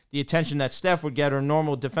saying the attention that Steph would get or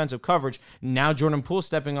normal defensive coverage. Now Jordan Poole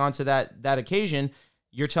stepping onto that occasion,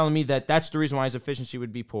 you're telling me that that's the reason why his efficiency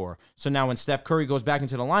would be poor. So now when Steph Curry goes back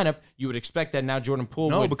into the lineup, you would expect that now Jordan Poole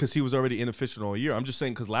No, because he was already inefficient all year. I'm just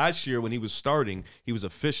saying because last year when he was starting, he was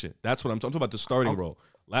efficient. That's what I'm talking about, the starting role.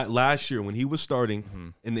 Last year when he was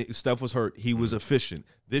starting and Steph was hurt, he was efficient.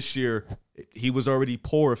 This year, he was already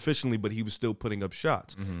poor efficiently, but he was still putting up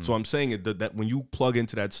shots. So I'm saying that when you plug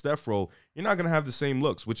into that Steph role, you're not going to have the same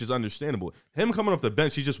looks, which is understandable. Him coming off the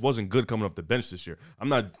bench, he just wasn't good coming off the bench this year.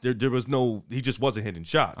 He just wasn't hitting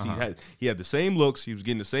shots. He had the same looks. He was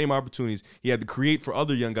getting the same opportunities. He had to create for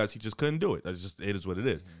other young guys. He just couldn't do it. It is what it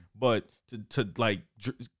is. But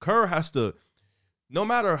Kerr has to, no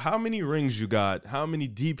matter how many rings you got, how many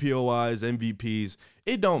DPOIs, MVPs,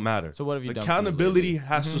 it don't matter. So what have you done? Accountability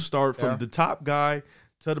has to start from the top guy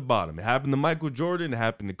to the bottom. It happened to Michael Jordan. It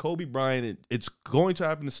happened to Kobe Bryant. It's going to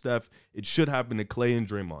happen to Steph. It should happen to Clay and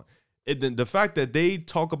Draymond. The fact that they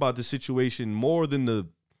talk about the situation more than the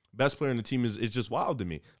best player on the team is just wild to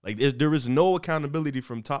me. Like there is no accountability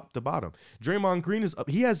from top to bottom. Draymond Green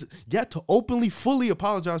he has yet to openly, fully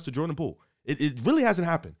apologize to Jordan Poole. It really hasn't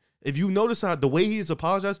happened. If you notice how the way he's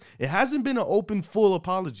apologized, it hasn't been an open, full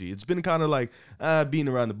apology. It's been kind of like beating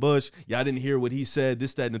around the bush. Yeah, I didn't hear what he said,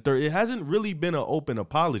 this, that, and the third. It hasn't really been an open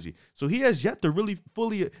apology. So he has yet to really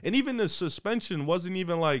fully, and even the suspension wasn't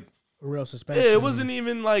even like a real suspension. Yeah, it wasn't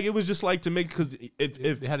even like, it was just like to make, because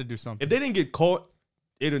if they had to do something. If they didn't get caught,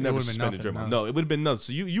 it would never suspended Draymond. No, it would have been nothing.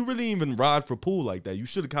 So you really didn't even ride for Poole like that. You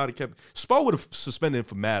should have kind of kept. Spo would have suspended him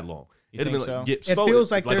for mad long. You think so? It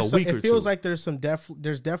feels like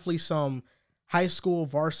there's definitely some high school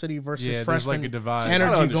varsity versus freshman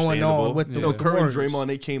energy going on with the Kerr and Draymond.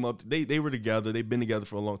 They came up. They were together. They've been together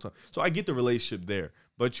for a long time. So I get the relationship there.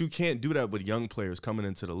 But you can't do that with young players coming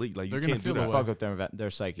into the league. Like you can't do that. Fuck up their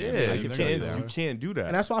psyche. Yeah, you can't do that.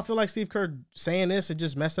 And that's why I feel like Steve Kerr saying this, it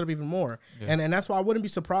just messed it up even more. Yeah. And that's why I wouldn't be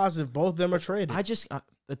surprised if both of them are traded. I just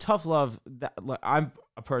the tough love. I'm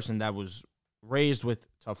a person that was raised with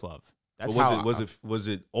tough love. That's was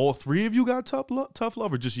it all three of you got tough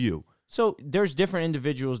love or just you? So there's different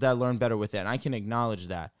individuals that learn better with it, and I can acknowledge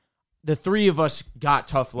that. The three of us got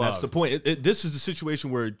tough love. That's the point. This is the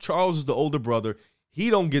situation where Charles is the older brother. He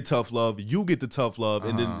don't get tough love. You get the tough love,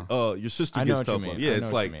 and then your sister gets tough love. Yeah,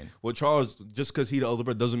 it's like, well, Charles, just because he the older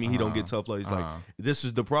brother doesn't mean he don't get tough love. He's like, this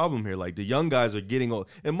is the problem here. Like, the young guys are getting old.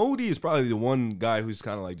 And Moody is probably the one guy who's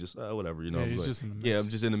kind of like, just, whatever, you know. Yeah, he's just in the mix. Yeah, I'm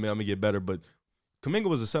just in the middle. I'm going to get better. But Kuminga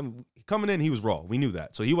was a 7. Coming in, he was raw. We knew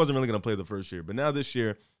that. So he wasn't really going to play the first year. But now this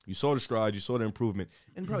year, you saw the stride. You saw the improvement.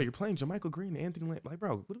 And, bro, you're playing JaMychal Green, Anthony Lamb. Like,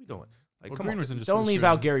 bro, what are we doing? Like, come on. Don't leave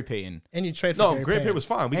out Gary Payton. And you trade for Gary Payton was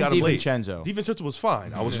fine. We got him late. DiVincenzo was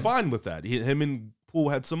fine. I was fine with that. Him and Poole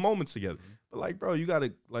had some moments together. But, like, bro, you got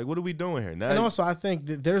to, like, what are we doing here? Now, and also, I think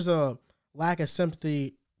that there's a lack of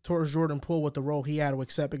sympathy towards Jordan Poole with the role he had to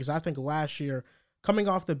accept, because I think last year, coming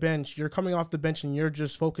off the bench, and you're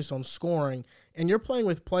just focused on scoring, and you're playing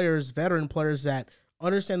with players, veteran players that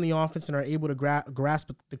understand the offense and are able to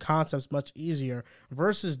grasp the concepts much easier,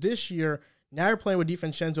 versus this year, now you're playing with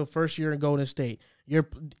DiVincenzo first year in Golden State.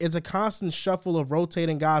 It's a constant shuffle of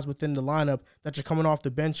rotating guys within the lineup that you're coming off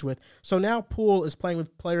the bench with. So now Poole is playing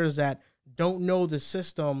with players that don't know the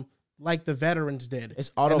system like the veterans did.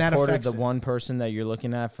 Is Otto Porter the one person that you're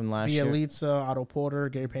looking at from last year? Bielitsa, Otto Porter,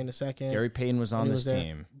 Gary Payton II. Gary Payton was on this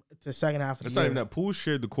team. The second half of the year. It's not even that. Poole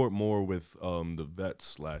shared the court more with the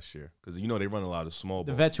vets last year, because, you know, they run a lot of small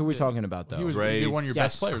ball. The vets, who we're talking about, though? He was one of your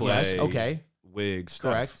best players. Clay, yes, okay. Wiggs,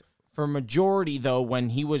 correct. For majority, though, when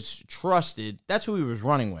he was trusted, that's who he was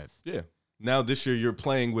running with. Yeah. Now this year you're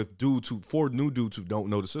playing with 4 new dudes who don't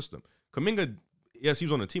know the system. Kuminga, yes, he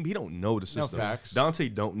was on the team, but he don't know the system. No facts. Dante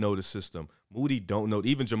don't know the system. Moody don't know.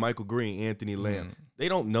 Even JaMychal Green, Anthony Lamb, they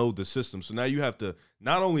don't know the system. So now you have to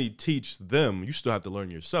not only teach them, you still have to learn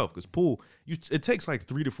yourself. Because Poole, it takes like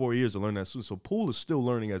 3 to 4 years to learn that system. So Poole is still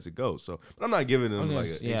learning as it goes. So, but I'm not giving him like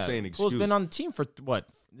an insane excuse. Poole's been on the team for what?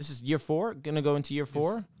 This is year 4? Gonna go into year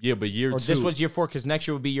 4? Yeah, but year 2. This was year 4 because next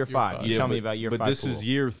year would be year 5. You tell me about year 5. But this is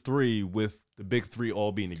year 3 with the big 3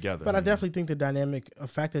 all being together. But I definitely think the dynamic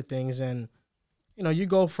affected things, and you know, you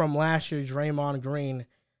go from last year, Draymond Green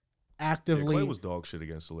actively. Clay was dog shit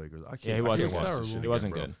against the Lakers. He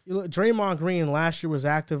wasn't good. Draymond Green last year was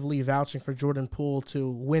actively vouching for Jordan Poole to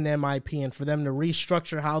win MIP and for them to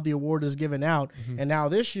restructure how the award is given out. And now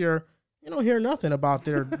this year, you don't hear nothing about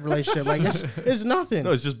their relationship. Like, it's nothing.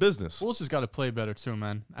 No, it's just business. Poole's just got to play better too,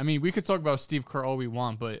 man. I mean, we could talk about Steve Kerr all we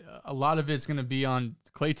want, but a lot of it's going to be on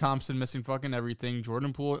Klay Thompson missing fucking everything.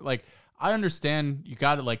 Jordan Poole, like, I understand you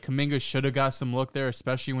got it. Like, Kuminga should have got some look there,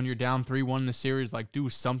 especially when you're down 3-1 in the series. Like, do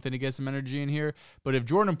something to get some energy in here. But if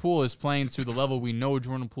Jordan Poole is playing to the level we know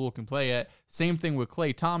Jordan Poole can play at, same thing with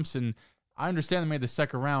Klay Thompson. I understand they made the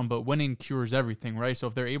second round, but winning cures everything, right? So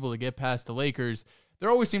if they're able to get past the Lakers, there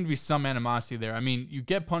always seems to be some animosity there. I mean, you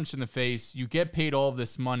get punched in the face, you get paid all of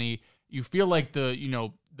this money, you feel like the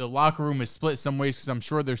locker room is split some ways because I'm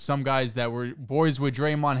sure there's some guys that were boys with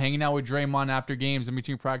Draymond, hanging out with Draymond after games in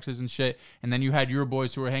between practices and shit, and then you had your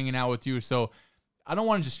boys who were hanging out with you. So I don't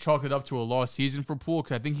want to just chalk it up to a lost season for Poole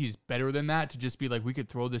because I think he's better than that to just be like, we could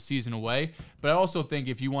throw this season away. But I also think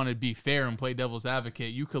if you want to be fair and play devil's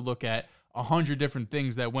advocate, you could look at 100 different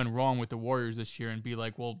things that went wrong with the Warriors this year and be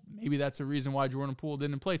like, well, maybe that's a reason why Jordan Poole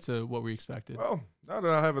didn't play to what we expected. Well, now that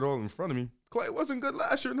I have it all in front of me, Klay wasn't good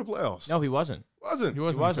last year in the playoffs. No, he wasn't. He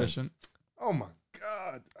wasn't efficient. Oh, my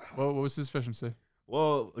God. What was his efficiency?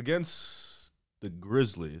 Well, against the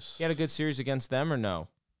Grizzlies. He had a good series against them or no?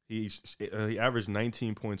 He averaged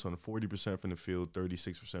 19 points on 40% from the field,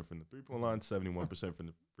 36% from the three-point line, 71% from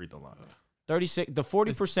the free throw line. 36. The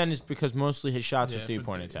 40% is because mostly his shots are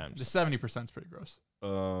three-point attempts. The 70% is pretty gross.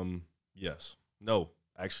 Yes. No,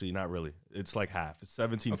 actually, not really. It's like half. It's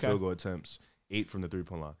 17 field goal attempts, 8 from the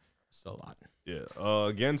three-point line. Still a lot.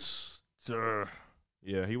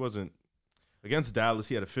 Yeah. He wasn't. Against Dallas,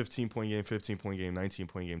 he had a 15-point game, 15-point game,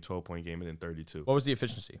 19-point game, 12-point game, and then 32. What was the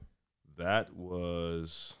efficiency? That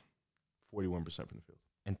was 41% from the field.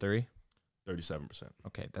 And 3? 37%.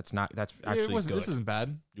 Okay, that's actually good. This isn't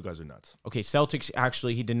bad. You guys are nuts. Okay, Celtics,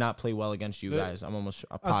 actually, he did not play well against you guys. I'm almost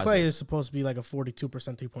positive. Klay is supposed to be like a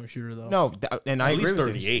 42% three-point shooter, though. No, and I agree with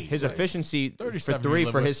 38. you. His efficiency for 37 3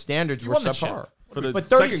 for his standards were subpar. But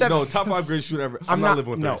 37. Top 5 greatest shooter ever. I'm not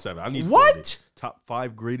living with 37. I need 40. What? Top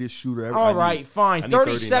 5 greatest shooter ever. All right, fine.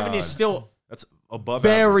 37 is still that's above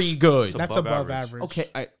very average. good. That's above average. Okay,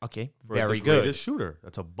 For very the good. greatest shooter.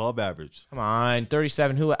 That's above average. Come on,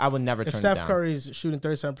 37. Who I would never If turn Steph down. Curry's shooting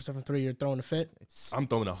 37% from 3, you're throwing a fit. I'm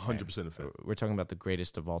throwing 100% of it. We're talking about the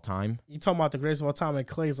greatest of all time. You talking about the greatest of all time, and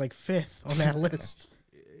Klay's like 5th on that list.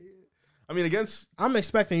 I mean, I'm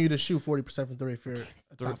expecting you to shoot 40% from 3 if you're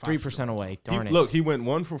a top 5 3% away. Darn it. Look, he went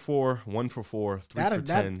 1 for 4, 1 for 4, 3 for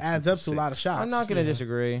 10. That adds up to a lot of shots. I'm not going to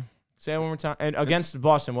disagree. Say it one more time. And against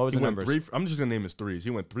Boston, what was the numbers? I'm just going to name his threes. He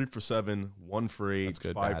went 3 for 7, 1 for 8,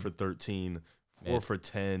 good, 5 bad. for 13, 4 Mid. for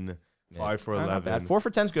 10, Mid. 5 for Not 11. bad. 4 for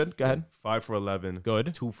 10 is good. Go ahead. 5 for 11.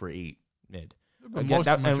 Good. 2 for 8. Mid. But Again, most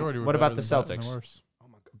that- of the and majority were what about better the than that and Celtics? worse. Oh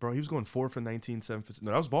my God, bro, he was going 4 for 19, 7 for... No,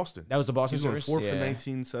 that was Boston. That was the Boston He's going series? 4 for Yeah.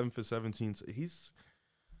 19, 7 for 17. He's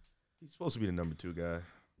supposed to be the number 2 guy.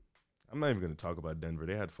 I'm not even going to talk about Denver.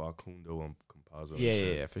 They had Facundo and Campazzo.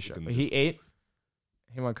 Yeah, for sure. He ate.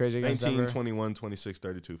 He went crazy against 19, Denver. 21, 26,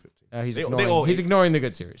 32, 15. He's They ignoring, all he's ate. ignoring the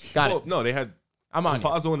good series. Got it. No, they had I'm on you.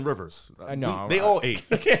 Campazzo and Rivers. I know. They all ate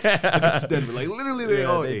against Denver. Like, literally, they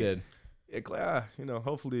all they ate. did. Yeah, Clay,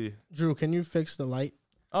 hopefully. Drew, can you fix the light?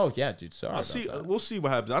 Oh, yeah, dude. Sorry. I'll see. We'll see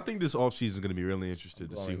what happens. I think this offseason is going to be really interested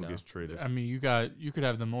to see Blowing who now. gets traded. I mean, you could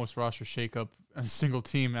have the most roster shakeup in a single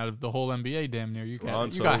team out of the whole NBA. Damn near you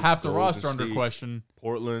Toronto, got half the Golden roster under State, question.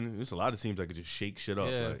 Portland. There's a lot of teams that could just shake shit up.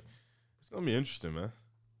 Yeah. Like, it's going to be interesting, man.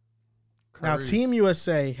 Now, Curry's- Team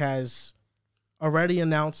USA has already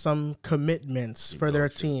announced some commitments for their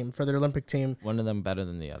team, for their Olympic team. One of them better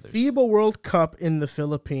than the others. FIBA World Cup in the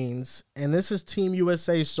Philippines, and this is Team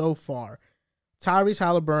USA so far. Tyrese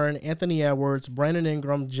Halliburton, Anthony Edwards, Brandon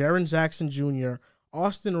Ingram, Jaren Jackson Jr.,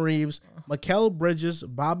 Austin Reeves, Mikal Bridges,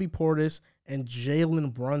 Bobby Portis, and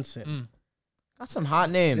Jalen Brunson. That's some hot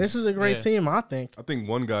names. This is a great team, I think. I think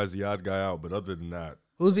one guy's the odd guy out, but other than that,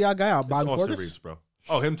 Who's the odd guy out? it's Bobby Austin Portis? Reeves, bro.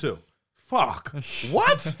 Oh, him too. Fuck.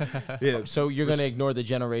 What? Yeah. So you're going to ignore the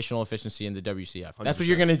generational efficiency in the WCF. That's what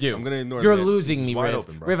you're going to do. I'm gonna ignore You're that. losing It's me, wide Riv.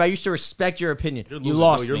 open, bro. Riv, I used to respect your opinion. You're You losing.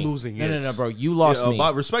 lost No, you're me. losing. No, yes. bro. You lost me.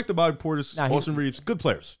 Respect to Bobby Portis, Nah, he's- Austin Reeves, good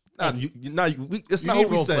players. It's You not need who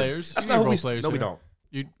we role send. players. That's You not need who role we players No, we here.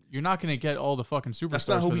 don't. You're not going to get all the fucking superstars. That's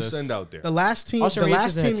not who for we this. send out there. The last team, Austin the Reeves last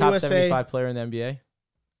isn't team a top USA. 75 player in the NBA.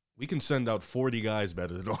 We can send out 40 guys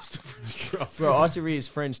better than Austin Reeves, Bro, Austin Reeves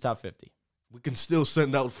fringe top 50. We can still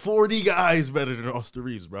send out 40 guys better than Austin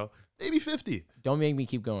Reeves, bro. Maybe 50. Don't make me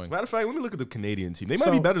keep going. Matter of fact, let me look at the Canadian team. They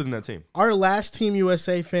might be better than that team. Our last Team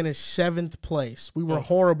USA finished 7th place. We were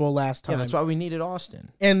horrible last Yeah, time. that's why we needed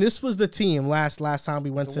Austin. And this was the team last time we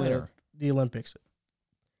went It's a to winner. the Olympics.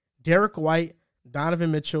 Derek White,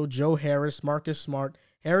 Donovan Mitchell, Joe Harris, Marcus Smart,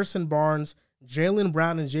 Harrison Barnes, Jaylen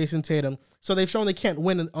Brown and Jason Tatum. So they've shown they can't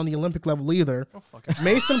win on the Olympic level either.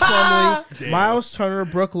 Mason Plumlee, Miles Turner,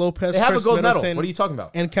 Brooke Lopez, They have Chris a gold Middleton, medal. What are you talking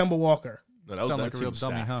about? and Kemba Walker. No, Sound that like a real team was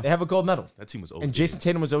dummy, stacked. huh? They have a gold medal. That team was OD. And Jason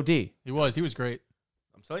Tatum was OD. He was great.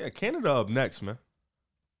 I'm telling you, Canada up next, man.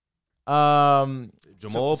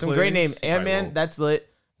 Jamal some great name. Ant-Man, well. that's lit.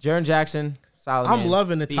 Jaren Jackson, solid. I'm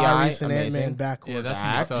loving the B.I., Tyrese and Ant-Man amazing. backcourt. Yeah, that's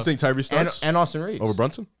Back. gonna You be think Tyrese starts And Austin Reeves. over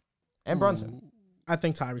Brunson? And Brunson. I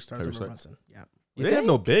think Tyrese starts Tyrese over starts. Brunson. Yeah, You They have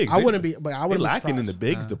no bigs. I wouldn't be, but I They're wouldn't be lacking in the surprised.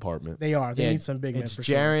 bigs department. They are. They Yeah, need some big men It's for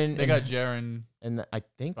sure. Jaren. They got Jaren, and I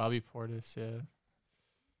think Bobby Portis. Yeah,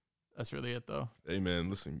 that's really it though. Hey man,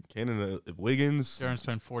 listen, Canada. If Wiggins, Jaren's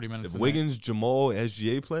playing 40 minutes. if a night. Jamal,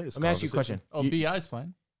 SGA play, it's let me ask you a conversation. question. Oh, Bi's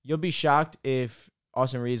playing. You'll be shocked if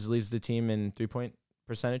Austin Reeves leads the team in 3-point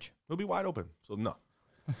percentage. He'll be wide open. So no,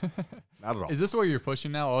 not at all. Is this where you're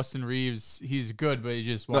pushing now? Austin Reeves, he's good, but he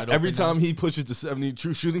just No, wide open. every time now. he pushes the 70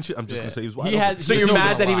 true shooting shit, I'm just Yeah. gonna say he's wide He open. has- So He's you're open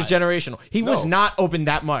mad a that he was lot. generational. He was No. not open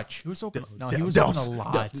that much. He was open. No, No, he was no, open a no,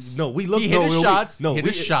 lot. No, we look. He no, hit his we- shots. No, hit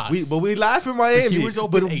we, his shots. but we laugh in Miami. He was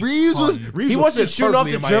open but a Reeves was. ton. Reeves He was wasn't fit shooting off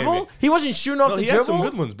perfectly the in Miami. dribble. He wasn't shooting off No, the he had some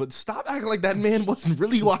dribble. good ones, but stop acting like that man wasn't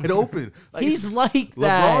really wide open. Like, He's like LeBron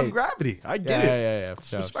that. gravity. I get it. Yeah.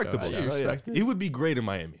 It's respectable. sure. Yeah, Respect He would be great in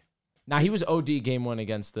Miami. Now he was OD game 1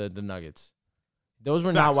 against the Nuggets. Those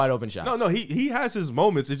were not Facts. wide open shots. No, he has his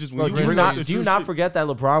moments. It's just when Bro, you do you bring not, up do you not forget that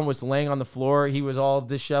LeBron was laying on the floor? He was all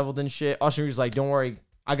disheveled and shit. Austin Reeves was like, "Don't worry,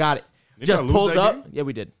 I got it." Did Just y'all lose pulls that up. game? Yeah,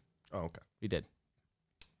 we did. Oh, okay. We did.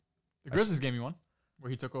 The Grizzlies game you won, where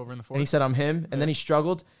he took over in the fourth. And he said, "I'm him," and then he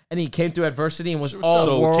struggled, and he came through adversity and was Sure, all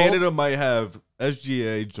So world. Canada might have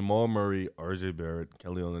SGA, Jamal Murray, RJ Barrett,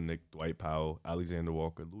 Kelly Olynyk, Dwight Powell, Alexander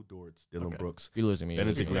Walker, Lou Dortz, Dylan Brooks, You're losing me.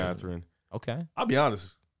 Benedict Mathurin. Okay. I'll be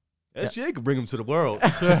honest. SGA could bring him to the world.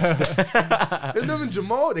 And them and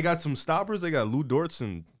Jamal, they got some stoppers. They got Lou Dortz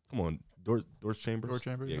and Dortz Chambers. Dortz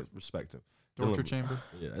Chambers, Yeah, yeah. respect him. Torture Dylan- chamber.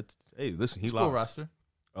 Yeah, hey, listen, he He's cool lost. roster.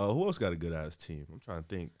 Who else got a good ass team? I'm trying to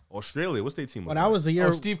think. Australia, what's their team? When look I like? was a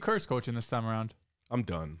year, Steve Kerr's coaching this time around. I'm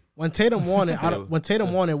done. when Tatum won it, Yeah. when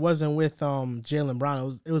Tatum won, it wasn't with Jaylen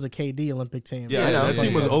Brown. It was a KD Olympic team. Yeah, I know. that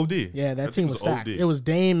team was OD. Yeah, that team was stacked. OD. It was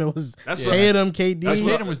Dame. It was That's Tatum, KD. That's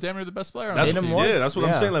what- Tatum was damn near the best player on That's the Tatum team. was- yeah, that's what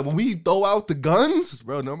yeah. I'm saying. Like when we throw out the guns,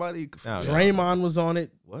 bro, nobody. No, Draymond was on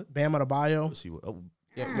it. What? Bam Adebayo, Let's see what. Oh,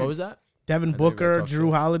 Yeah, what was that? Devin I know you're Booker, gonna talk Drew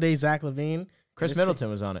shit. Holiday, Zach LaVine. Chris This Middleton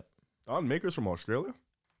was on it. Don Maker's from Australia.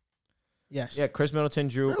 Yes. Yeah, Chris Middleton,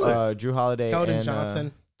 Drew Really? Drew Holiday, Keldon and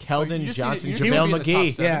Johnson. Keldon You just need to- Johnson, you just need to JaVale be in the top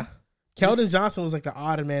McGee, seven. Yeah. Keldon Johnson was like the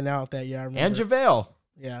odd man out that year. I remember. and JaVale.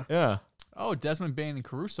 Yeah. Yeah. Oh, Desmond Bane and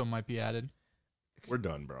Caruso might be added. We're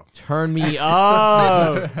done, bro. Turn me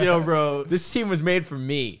up. Yo, bro. This team was made for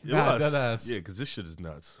me. Nah, Yes. deadass. Yeah, because this shit is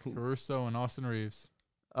nuts. Caruso and Austin Reeves.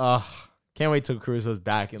 Can't wait till Caruso's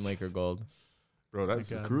back in Laker gold. Bro, that's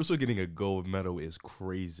God. Caruso getting a gold medal is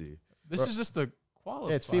crazy. This is just the qualifier,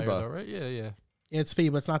 Yeah, it's FIBA. though, right? Yeah. It's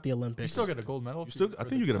FIBA. It's not the You Olympics. still get a gold medal. I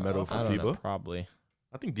think you get a medal for I don't know, FIBA. probably.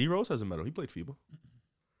 I think D Rose has a medal. He played FIBA.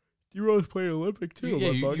 D Rose played Olympic too.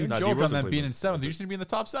 Yeah, you Nah, joked D-Rose on didn't that play being for in seventh. You just need to be in the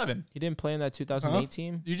top 7. He didn't play in that 2008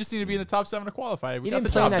 team. You just need to be in the top 7 to qualify. We He got didn't the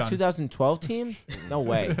play in job that done. 2012 team. No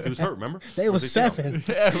way. He was hurt, remember? They Or was did he out? 7.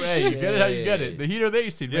 Yeah, hey, you get it how you get Yeah. it. The Heat or the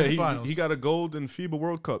AC, Yeah, made the finals. he got a gold in FIBA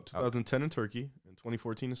World Cup 2010 in Turkey and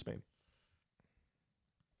 2014 in Spain.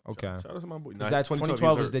 Okay. Shout out to my boy. Because that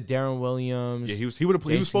 2012 was the Darren Williams. Yeah, he was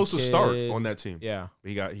supposed to start on that team. Yeah.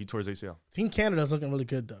 But he tore his ACL. Team Canada's looking really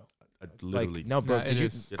good though. Literally. Like, no, bro. Nah, Did it you?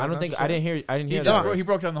 is. Did I don't not think just I say didn't hear. I didn't He hear just that. he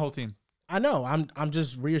broke down the whole team. I know. I'm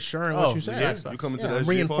just reassuring Oh, what you said. yeah. You coming to Yeah, the I'm SGA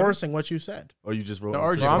reinforcing what you said. Or you just wrote The it?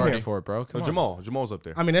 RJ Bro, I'm party. here for it, bro. No, Come on. Jamal's up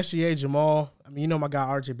there. I mean, SGA, Jamal. I mean, you know my guy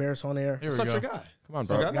RJ Barrett's on there. Here we Such go. a guy. Come on,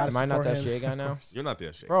 So bro. I gotta Am I not that support him. SGA guy now? You're not the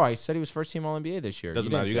SGA. Bro, I said he was first team All NBA this year. Doesn't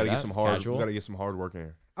You matter. didn't You say gotta get that. some hard. Casual. You gotta get some hard work in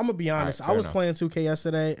here. I'm gonna be honest. All right, I fair was enough. playing 2K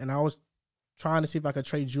yesterday, and I was trying to see if I could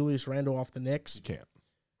trade Julius Randle off the Knicks. You can't.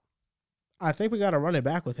 I think we got to run it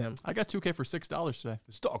back with him. I got 2K for $6 today.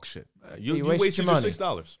 It's dog shit. You You wasted wasted your your money.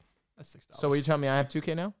 $6. That's $6. So, what you telling me? I have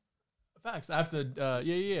 2K now? Facts. I have to.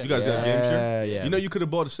 Yeah. You guys have game share? Yeah. You know, you could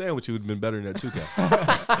have bought a sandwich. You would have been better than that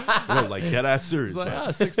 2K. You know, like dead ass serious. It's like bro.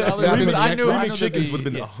 $6. Yeah, Because I I knew Flaming there'd chickens be- would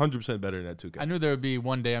have been yeah. 100% better than that 2K. I knew there would be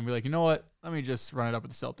one day. I'd be like, you know what? Let me just run it up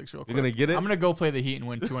with the Celtics real quick. You're gonna get it? I'm gonna go play the Heat and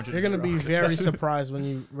win 200. You're gonna be very surprised when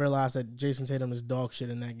you realize that Jason Tatum is dog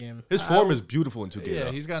shit in that game. His form is beautiful in 2K. Yeah,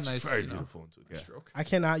 though. he's got a It's nice, very you know, beautiful in 2K. stroke. I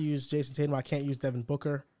cannot use Jason Tatum. I can't use Devin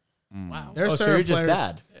Booker. Wow. There's Oh, so certain you're just players-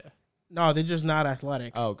 bad. No, they're just not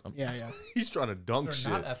athletic. Oh, Yeah. He's trying to dunk They're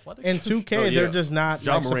shit. not athletic. In 2K, Oh, yeah. they're just not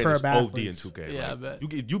John like Moran is superb OD in athletes. 2K. Yeah, I like,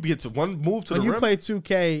 bet. you get to one move to When the you rim. play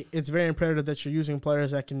 2K, it's very imperative that you're using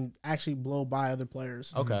players that can actually blow by other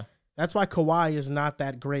players. Okay. That's why Kawhi is not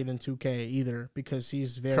that great in 2K either, because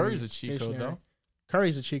he's very Curry's a cheat code, though.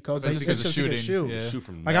 Curry's a cheat code. It's because of shooting. Shoot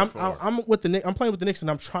from Like that I'm far. with the I'm playing with the Knicks and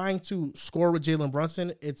I'm trying to score with Jalen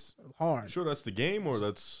Brunson. It's hard. Sure, that's the game or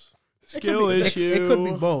that's Skill issue. It could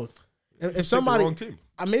be both. If somebody, wrong team.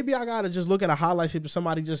 maybe I gotta just look at a highlight tape of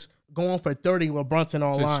somebody just going for 30 with Brunson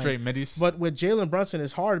online. Just straight middies. But with Jalen Brunson,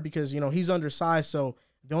 it's hard because he's undersized. So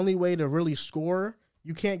the only way to really score,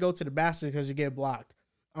 you can't go to the basket because you get blocked.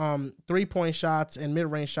 3-point shots and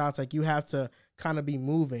mid-range shots, like you have to kind of be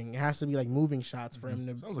moving. It has to be like moving shots for him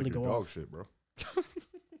to Sounds really like your go dog off. shit, bro.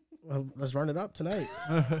 Well, let's run it up tonight.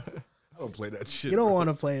 I don't play that shit. You don't bro. want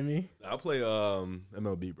to play me. I'll play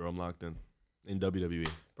MLB, bro. I'm locked in WWE.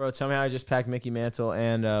 Bro, tell me how I just packed Mickey Mantle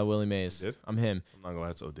and Willie Mays. Did? I'm him. I'm not gonna lie,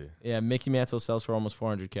 that's OD. Yeah, Mickey Mantle sells for almost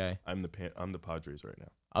 $400K. I'm the Padres right now.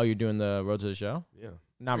 Oh, you're doing the Road to the Show? Yeah.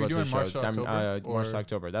 Not Are you Road to the doing Show. March to October, March to or-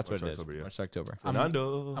 October. That's March what to it is. October, yeah. March to October.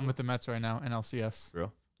 Fernando. I'm with the Mets right now, NLCS.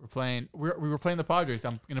 Real? We're playing. We were playing the Padres.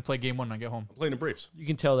 I'm gonna play game 1 when I get home. I'm playing the Braves. You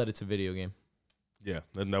can tell that it's a video game. Yeah,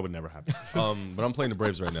 that would never happen. But I'm playing the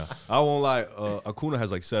Braves right now. I won't lie. Acuna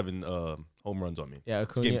has like 7 home runs on me. Yeah,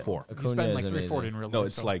 It's game 4. He's Acuna been is like 340 in amazing. real life. No,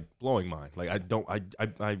 it's so. like blowing mine. Like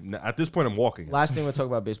I at this point I'm walking. Last thing we'll talk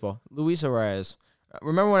about baseball. Luis Arias.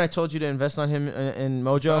 Remember when I told you to invest on him in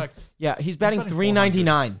Mojo? Fact. Yeah, he's batting batting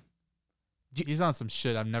 $3.99. He's on some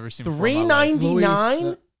shit I've never seen before in my life.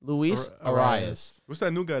 $3.99. Luis Arias. What's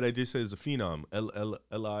that new guy that just says a phenom?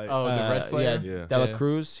 L-I. Oh, the Reds player? Yeah. De La Yeah.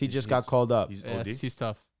 Cruz. He just got called up. He's Yes, OD. he's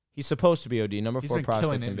tough. He's supposed to be OD, number He's 4 been prospect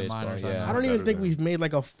killing it in in the baseball. minors, I Yeah. know. I don't even Better think than- we've made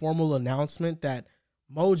like a formal announcement that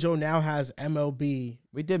Mojo now has MLB.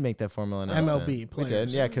 We did make that formal announcement. MLB We players did,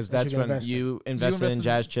 yeah, because that that's you can when invest in. you invested in invested in-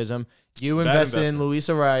 Jazz Chisholm. You Bad invested in investment. Luis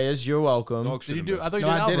Arias. You're welcome. Dog Did shit you do? I investment. thought you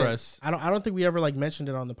No, did I didn't. Alvarez. I don't think we ever like mentioned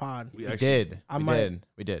it on the pod. We We actually did. I We might- did.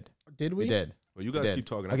 We did. Did we? We did. Well, you We guys did. keep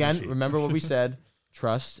talking. I Again, appreciate it. remember what we said.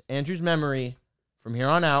 Trust Andrew's memory from here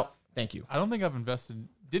on out. Thank you. I don't think I've invested.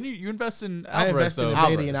 Didn't you? You invest in I Alvarez invested though. in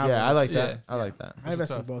Alvarez. Beatty and Yeah, I Alvarez. like that. Yeah. I like that. I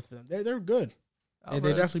invested in both of them. They're good. Alvarez,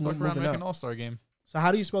 they definitely fuck around, moving make up. an All-Star game. So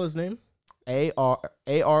how do you spell his name?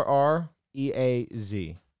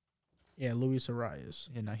 ARREAZ. Yeah, Luis Arias.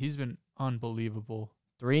 Yeah, no, he's been unbelievable.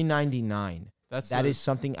 $3.99. That is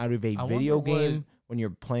something out of a I video wonder what- game when you're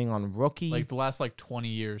playing on rookie. like the last 20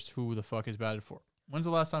 years. Who the fuck is batted for? When's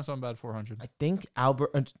the last time someone batted 400? I think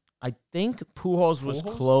Pujols was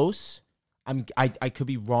Pujols? close. I could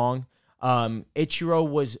be wrong. Ichiro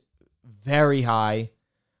was very high.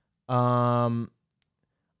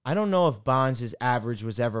 I don't know if Bonds' average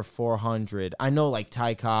was ever 400. I know like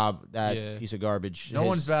Ty Cobb, that Yeah. piece of garbage. No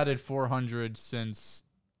one's batted 400 since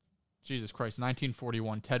Jesus Christ,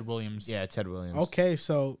 1941. Ted Williams. Yeah, Ted Williams. Okay,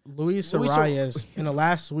 so Luis Luis Arias in the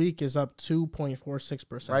last week is up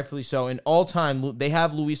 2.46%. Rightfully so. In all time, they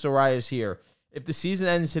have Luis Arias here. If the season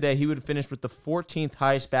ends today, he would have finished with the 14th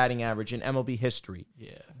highest batting average in MLB history.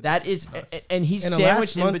 Yeah. That is, nuts. and he's In the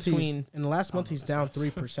sandwiched last in month, between. in the last month, he's down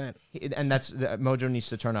 3%. And that's Mojo needs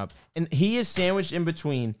to turn up. And he is sandwiched in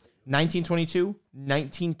between 1922,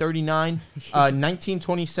 1939,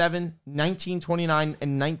 1927, 1929,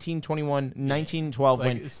 and 1921, 1912. Like,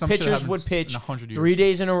 when some shit pitchers happens would pitch in 100 years. 3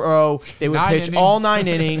 days in a row. They would 9 pitch innings. all 9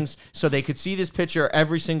 innings so they could see this pitcher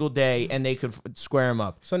every single day and they could square him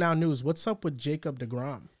up. So now news. What's up with Jacob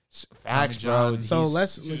deGrom? Facts, Tommy bro. John. So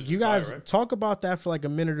He's- you guys talk about that for like a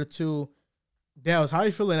minute or two. Dales, how are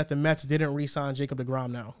you feeling that the Mets didn't re-sign Jacob deGrom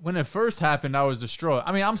now? When it first happened, I was distraught.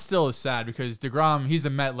 I mean, I'm still as sad because DeGrom, he's a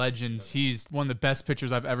Met legend. He's one of the best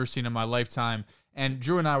pitchers I've ever seen in my lifetime. And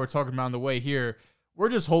Drew and I were talking about on the way here. We're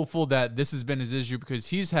just hopeful that this has been his issue because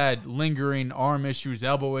he's had lingering arm issues,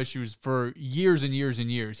 elbow issues for years and years and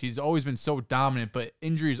years. He's always been so dominant, but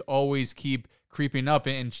injuries always keep creeping up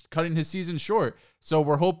and cutting his season short. So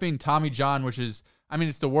we're hoping Tommy John, which is, I mean,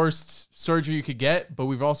 it's the worst surgery you could get, but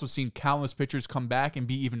we've also seen countless pitchers come back and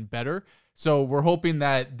be even better. So we're hoping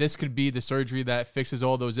that this could be the surgery that fixes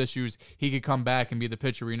all those issues. He could come back and be the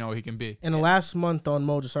pitcher we know he can be. In the last month on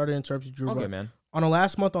Mojo, sorry to interrupt you, Drew. Okay, but man. On the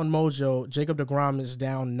last month on Mojo, Jacob deGrom is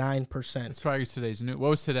down 9%. It's probably today's new. What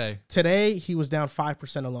was today? Today, he was down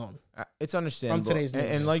 5% alone. It's understandable. From today's news.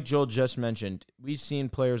 And like Joel just mentioned, we've seen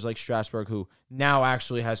players like Strasburg who now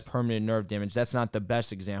actually has permanent nerve damage. That's not the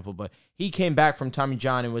best example, but he came back from Tommy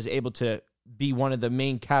John and was able to be one of the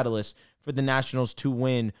main catalysts for the Nationals to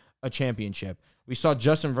win a championship. We saw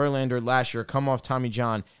Justin Verlander last year come off Tommy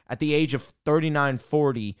John at the age of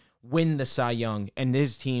 39-40, win the Cy Young, and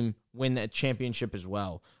his team win that championship as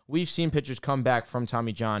well. We've seen pitchers come back from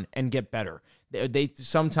Tommy John and get better. They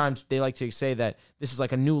sometimes they like to say that this is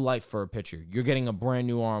like a new life for a pitcher. You're getting a brand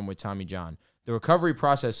new arm with Tommy John. The recovery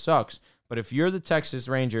process sucks, But if you're the Texas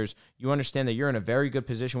Rangers, you understand that you're in a very good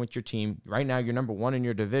position with your team. Right now, you're number 1 in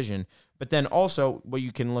your division. But then also what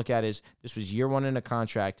you can look at is this was year 1 in a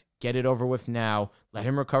contract. Get it over with now. Let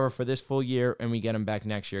him recover for this full year, and we get him back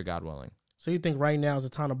next year, God willing. So you think right now is the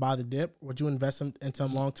time to buy the dip? Would you invest into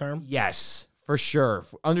him long term? Yes, for sure.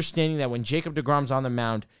 Understanding that when Jacob deGrom's on the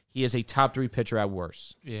mound, he is a top 3 pitcher at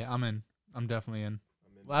worst. Yeah, I'm in. I'm definitely in.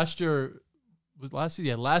 Last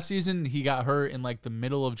season he got hurt in like the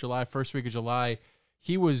middle of July, first week of July.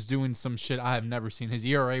 He was doing some shit I have never seen. His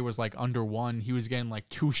ERA was like under 1. He was getting like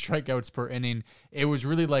 2 strikeouts per inning. It was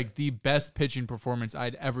really like the best pitching performance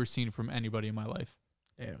I'd ever seen from anybody in my life.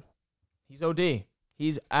 Damn. He's OD.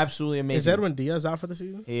 He's absolutely amazing. Is Edwin Diaz out for the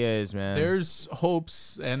season? He is, man. There's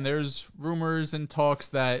hopes and there's rumors and talks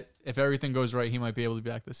that if everything goes right, he might be able to be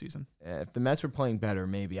back this season. If the Mets were playing better,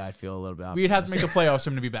 maybe I'd feel a little bit optimistic. We'd have to make the playoffs for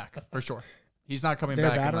him to be back, for sure. He's not coming They're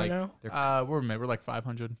back. bad in right like, now? We're like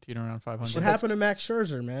 500, teeting around 500. What happened to Max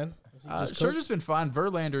Scherzer, man? Scherzer's been fine.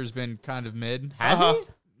 Verlander's been kind of mid. Has he?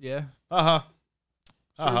 Yeah.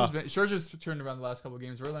 Scherzer's turned around the last couple of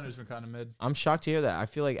games. Verlander's been kind of mid. I'm shocked to hear that. I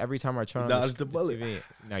feel like every time I turn on Dodged the the bullet. TV,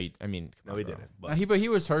 no, he didn't. But But he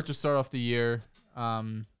was hurt to start off the year.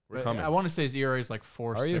 We're coming. I want to say his ERA is like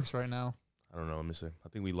 4.6 right now. I don't know. Let me see. I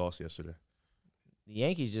think we lost yesterday. The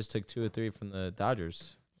Yankees just took 2 or 3 from the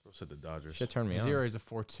Dodgers. Who said the Dodgers? Should turn me His on. ERA is a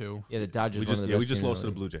 4.2. Yeah, the Dodgers. We just lost to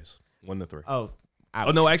the Blue Jays. 1-3. Oh, ouch.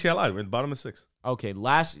 Oh no, actually I lied. We're in the bottom of 6. Okay,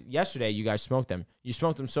 yesterday you guys smoked them. You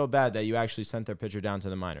smoked them so bad that you actually sent their pitcher down to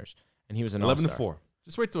the minors, and he was an 11-4.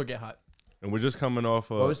 Just wait till it get hot. And we're just coming off.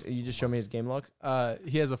 You just showed me his game log.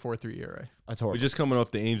 He has a 4.3 ERA. That's horrible. We're just coming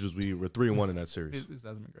off the Angels. We were 3-1 in that series. His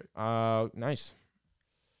hasn't been great. Nice.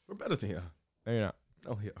 We're better than you. No, you're not.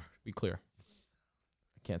 Oh, yeah. Be clear.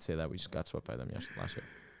 I can't say that. We just got swept by them last year.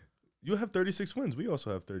 You have 36 wins. We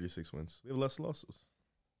also have 36 wins. We have less losses.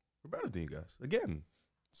 We're better than you guys. Again,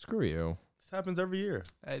 Screw you. this happens every year.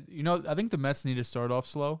 I think the Mets need to start off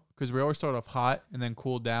slow because we always start off hot and then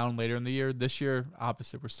cool down later in the year. This year,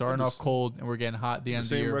 opposite. We're starting off cold and we're getting hot at the end of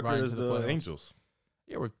the year. Same record right as into the playoffs. Angels.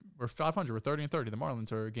 Yeah, we're 500. We're 30-30. The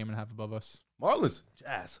Marlins are a game and a half above us. Marlins.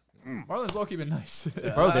 Jazz. Marlins low-key been nice.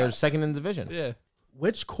 Bro, they're second in the division. Yeah.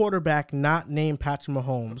 Which quarterback not named Patrick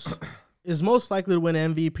Mahomes is most likely to win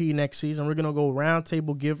MVP next season? We're going to go round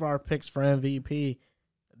table, give our picks for MVP.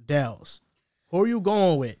 Dells, who are you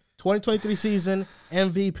going with? 2023 season,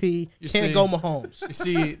 MVP, can't go Mahomes. You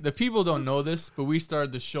see, the people don't know this, but we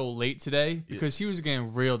started the show late today because he was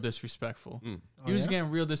getting real disrespectful. He was getting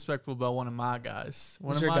real disrespectful about one of my guys.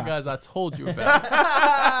 One of my guys I told you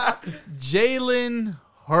about. Jalen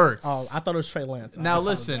Hurts. Oh, I thought it was Trey Lance. Now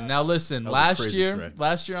listen. Last year,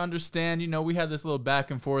 I understand, we had this little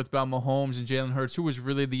back and forth about Mahomes and Jalen Hurts, who was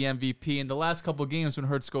really the MVP. In the last couple of games when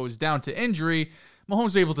Hurts goes down to injury, Mahomes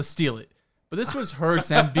was able to steal it. But this was Hurts'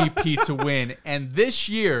 MVP to win. And this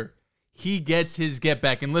year, he gets his get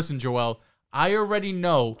back. And listen, Joel, I already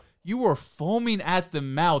know you were foaming at the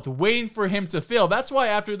mouth, waiting for him to fail. That's why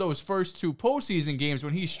after those first 2 postseason games,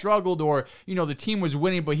 when he struggled or, the team was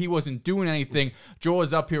winning, but he wasn't doing anything, Joel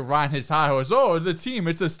was up here riding his high horse. Oh, the team,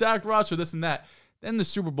 it's a stacked roster, this and that. Then the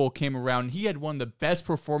Super Bowl came around, and he had one of the best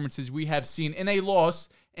performances we have seen in a loss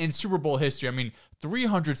in Super Bowl history. I mean,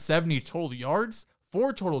 370 total yards.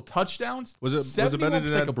 4 total touchdowns. Was it better than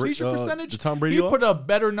that completion percentage? The Tom Brady he loss? put up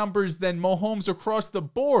better numbers than Mahomes across the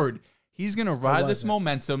board. He's going to ride this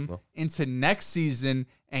momentum into next season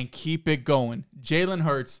and keep it going. Jalen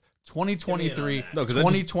Hurts, 2023,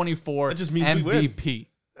 2024 MVP.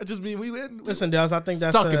 That just means we win. Listen, Dells, I think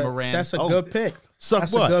that's a good pick.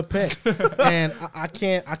 That's what? a good pick. And I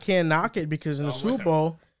can't knock it because in the Super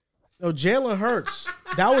Bowl, Jalen Hurts,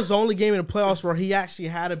 that was the only game in the playoffs where he actually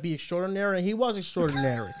had to be extraordinary, and he was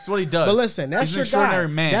extraordinary. That's what he does. But listen, that's your guy.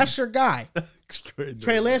 Man. That's your guy.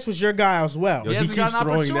 Trey Lance was your guy as well. He hasn't got an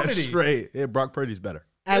opportunity. That straight. Yeah, Brock Purdy's better.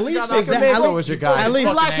 At least Mayfield was your guy.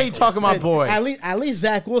 Relax, ain't talking about boy. At least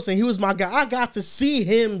Zach Wilson, he was my guy. I got to see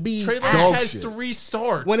him be. Trey Lance has 3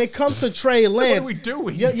 starts. When it comes to Trey Lance, what are we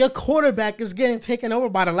doing? Your quarterback is getting taken over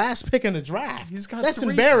by the last pick in the draft. That's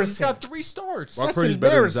embarrassing. He's got 3 starts. Brock Purdy's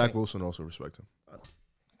better than Zach Wilson. Also respect him.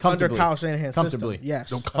 Under Kyle Shanahan's Comfortably. system,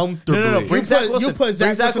 yes. No, comfortably. No. You put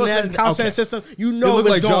Zach Wilson in Kyle Shanahan's system. You know look what's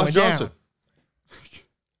like going Josh down. Johnson.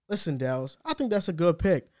 Listen, Dells, I think that's a good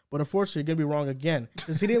pick. But unfortunately, you're going to be wrong again.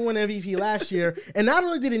 Because he didn't win MVP last year. And not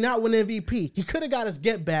only did he not win MVP, he could have got his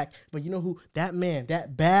get back. But you know who? That man,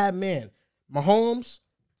 that bad man, Mahomes,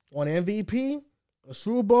 won MVP, a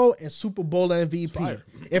Super Bowl, and Super Bowl MVP.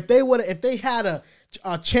 If they had a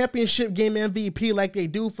championship game MVP like they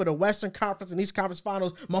do for the Western Conference and East Conference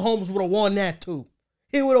Finals, Mahomes would have won that too.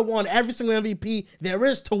 He would have won every single MVP there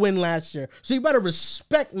is to win last year. So you better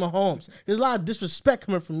respect Mahomes. There's a lot of disrespect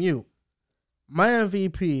coming from you. My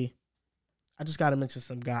MVP, I just got to mention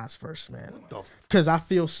some guys first, man. Because I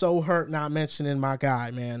feel so hurt not mentioning my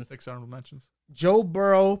guy, man. 6 honorable mentions. Joe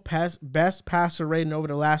Burrow, best passer rating over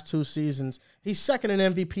the last 2 seasons. He's second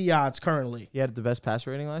in MVP odds currently. He had the best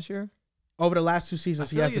passer rating last year? Over the last 2 seasons,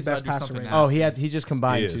 he has the best passer rating. Oh, he just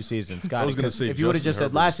combined 2 seasons. Got it. If you would have just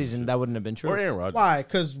said last season, that wouldn't have been true. Or Aaron Rodgers. Why?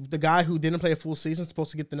 Because the guy who didn't play a full season is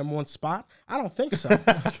supposed to get the number 1 spot? I don't think so.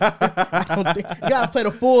 I don't think you got to play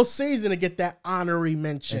the full season to get that honorary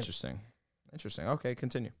mention. Interesting. Okay,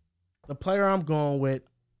 continue. The player I'm going with,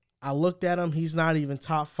 I looked at him. He's not even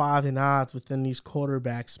top 5 in odds within these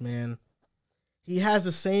quarterbacks, man. He has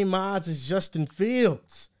the same odds as Justin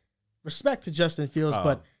Fields. Respect to Justin Fields,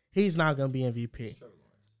 but he's not going to be MVP.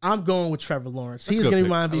 I'm going with Trevor Lawrence. He's going to be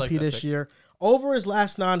my MVP this year. Over his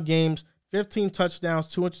last 9 games, 15 touchdowns,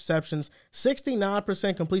 2 interceptions,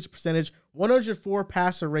 69% completion percentage, 104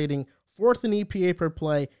 passer rating, 4th in EPA per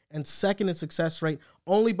play, and 2nd in success rate,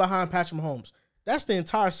 only behind Patrick Mahomes. That's the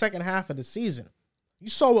entire second half of the season. You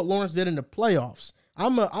saw what Lawrence did in the playoffs.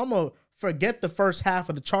 I'm a forget the first half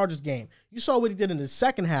of the Chargers game. You saw what he did in the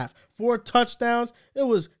second half. 4 touchdowns. It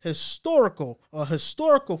was historical. A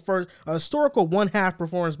historical 1/2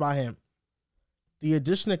 performance by him. The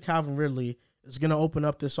addition of Calvin Ridley is going to open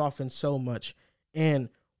up this offense so much. And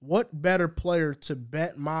what better player to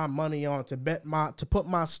bet my money on, to put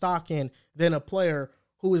my stock in than a player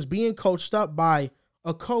who is being coached up by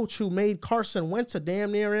a coach who made Carson Wentz a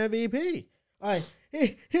damn near MVP.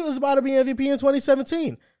 He was about to be MVP in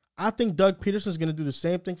 2017. I think Doug Peterson's going to do the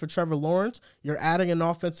same thing for Trevor Lawrence. You're adding an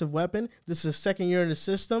offensive weapon. This is his second year in the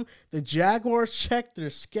system. The Jaguars check their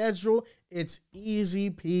schedule. It's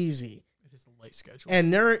easy peasy. It is a light schedule.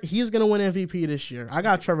 And he's going to win MVP this year. I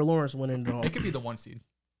got Trevor Lawrence winning it all. It could be the 1 seed.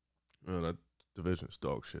 That division's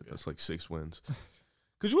dog shit. That's like 6 wins.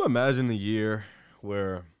 Could you imagine a year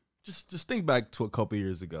where just think back to a couple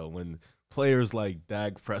years ago when players like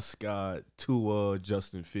Dak Prescott, Tua,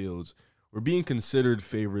 Justin Fields were being considered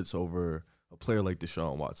favorites over a player like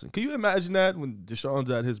Deshaun Watson? Can you imagine that when Deshaun's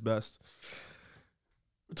at his best?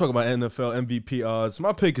 We're talking about NFL MVP odds.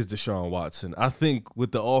 My pick is Deshaun Watson. I think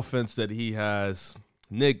with the offense that he has,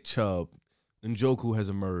 Nick Chubb, Njoku has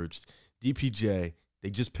emerged, DPJ, they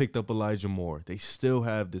just picked up Elijah Moore. They still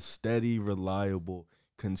have the steady, reliable,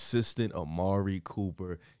 consistent Amari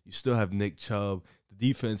Cooper. You still have Nick Chubb. The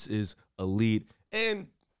defense is elite. And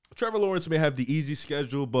Trevor Lawrence may have the easy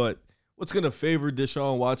schedule, but what's going to favor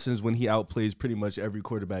Deshaun Watson is when he outplays pretty much every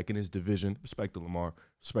quarterback in his division. Respect to Lamar.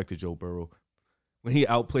 Respect to Joe Burrow. When he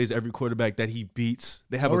outplays every quarterback that he beats,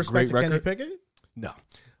 they have a great record. Kenny Pickett? No.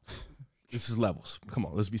 This is levels. Come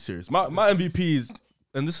on, let's be serious. My MVP is,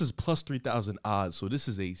 and this is plus 3,000 odds, so this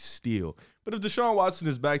is a steal. But if Deshaun Watson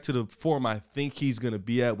is back to the form I think he's going to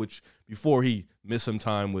be at, which before he missed some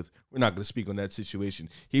time with, we're not going to speak on that situation.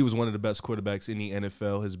 He was one of the best quarterbacks in the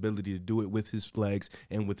NFL. His ability to do it with his legs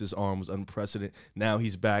and with his arm was unprecedented. Now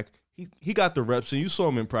he's back. He got the reps, and you saw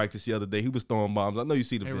him in practice the other day. He was throwing bombs. I know you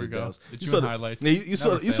see the vid Dells. You saw the highlights. You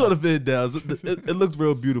saw the vid Dells. It looks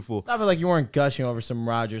real beautiful. Stop it like you weren't gushing over some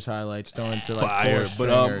Rodgers highlights throwing to like fire.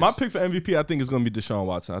 But my pick for MVP, I think, is going to be Deshaun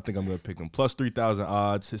Watson. I think I'm going to pick him. Plus 3,000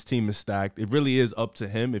 odds. His team is stacked. It really is up to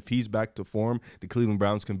him. If he's back to form, the Cleveland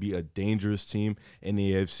Browns can be a dangerous team in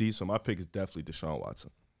the AFC. So my pick is definitely Deshaun Watson.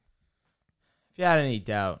 If you had any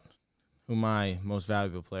doubt who my most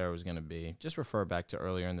valuable player was going to be, just refer back to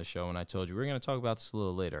earlier in the show when I told you we were going to talk about this a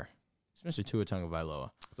little later. It's Mr. Tua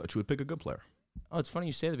Tagovailoa. I thought you would pick a good player. Oh, it's funny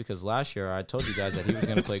you say that because last year I told you guys that he was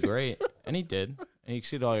going to play great, and he did. And he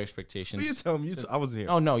exceeded all your expectations. You tell me. I wasn't here.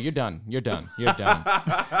 Oh, no, you're done. You're done.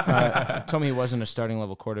 Told me he wasn't a starting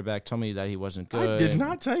level quarterback. Told me that he wasn't good. I did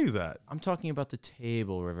not tell you that. I'm talking about the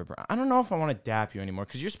table, River. I don't know if I want to dap you anymore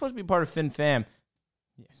because you're supposed to be part of Fin Fam.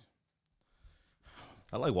 Yes.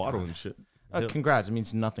 I like Waddle and shit. Congrats. It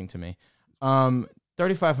means nothing to me.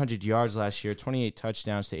 3,500 yards last year, 28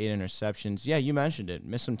 touchdowns to 8 interceptions. Yeah, you mentioned it.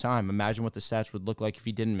 Missed some time. Imagine what the stats would look like if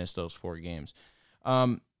he didn't miss those 4 games.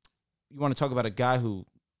 You want to talk about a guy who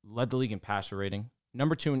led the league in passer rating.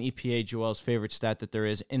 Number 2 in EPA, Joel's favorite stat that there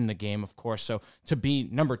is in the game, of course. So to be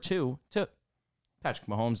number 2 to Patrick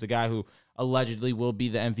Mahomes, the guy who allegedly will be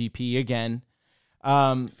the MVP again.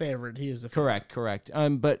 Favorite. He is the favorite. Correct.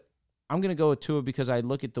 But I'm going to go with Tua because I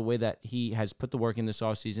look at the way that he has put the work in this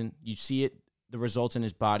offseason. You see it, the results in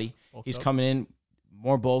his body. He's coming in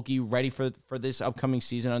more bulky, ready for this upcoming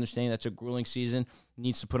season, understanding that's a grueling season,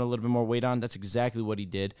 needs to put a little bit more weight on. That's exactly what he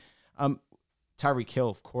did. Tyreek Hill,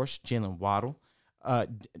 of course, Jalen Waddle,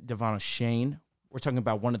 Devon O'Shane, we're talking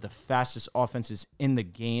about one of the fastest offenses in the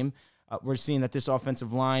game. We're seeing that this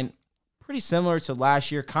offensive line, pretty similar to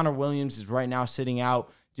last year. Connor Williams is right now sitting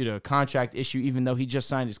out due to a contract issue, even though he just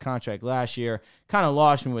signed his contract last year. Kind of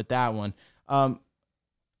lost me with that one.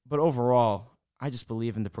 But overall, I just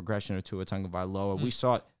believe in the progression of Tua Tagovailoa. We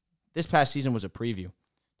saw it. This past season was a preview,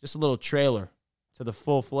 just a little trailer to the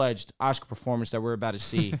full-fledged Oscar performance that we're about to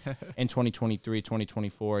see in 2023,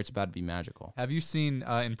 2024. It's about to be magical. Have you seen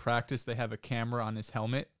in practice they have a camera on his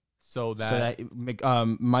helmet so that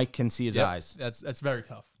Mike can see his eyes? That's very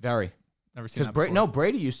tough. Very. Never seen that before.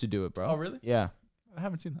 Brady used to do it, bro. Oh, really? Yeah. I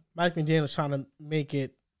haven't seen that. Mike McDaniel's trying to make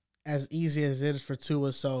it as easy as it is for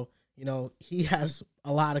Tua, so he has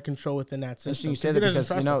a lot of control within that system. You say that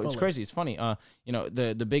because it's crazy. It's funny.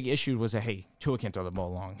 The big issue was that Tua can't throw the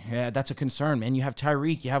ball long. Yeah, that's a concern, man. You have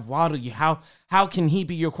Tyreek, you have Waddle. How can he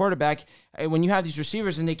be your quarterback when you have these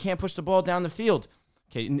receivers and they can't push the ball down the field?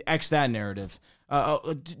 Okay, X that narrative.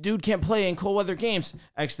 Dude can't play in cold weather games.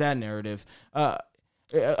 X that narrative.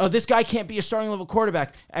 This guy can't be a starting level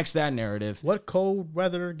quarterback. X that narrative. What cold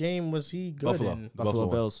weather game was he good in? Buffalo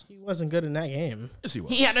Bills. He wasn't good in that game. Yes, he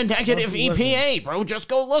was. He had a negative EPA, bro. Just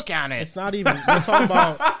go look at it. It's not even. We're talking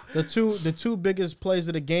about the two biggest plays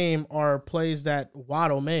of the game are plays that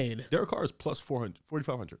Waddle made. Derek Carr is plus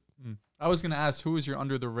 4,500. I was going to ask, who is your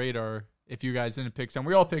under the radar if you guys didn't pick someone?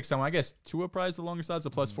 We all picked someone. I guess Tua prize the longest odds, a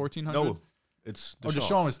plus 1,400. No, it's Deshaun.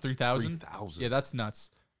 Deshaun was 3,000. 3,000. Yeah, that's nuts.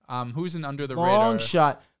 Who's an under the Long radar?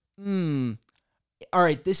 shot. All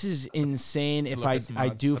right, this is insane. If I do I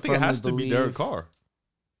think firmly it has to believe, be Derek Carr.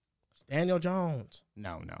 It's Daniel Jones.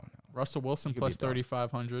 No. Russell Wilson plus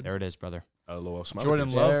 3,500. There it is, brother.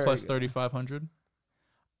 Jordan Love plus 3,500.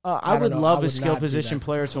 I would love I would a skill not do position that.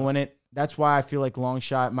 player to win it. That's why I feel like long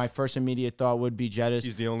shot. My first immediate thought would be Jettis.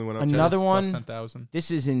 He's the only one. Another Plus one. 10,000.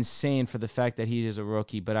 This is insane for the fact that he is a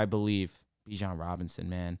rookie, but I believe Bijan Robinson,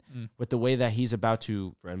 man, with the way that he's about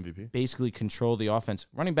to for MVP. basically control the offense.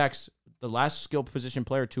 Running backs, the last skill position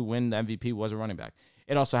player to win the MVP was a running back.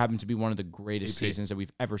 It also happened to be one of the greatest seasons that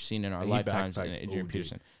we've ever seen in our lifetimes in Adrian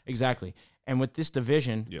Peterson. Exactly. And with this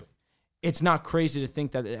division, it's not crazy to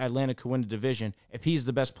think that Atlanta could win the division if he's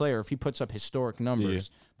the best player, if he puts up historic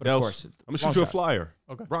numbers. But of course, I'm going to shoot you a flyer.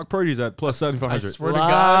 Okay. Brock Purdy's at plus 7,500.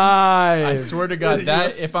 I swear to God,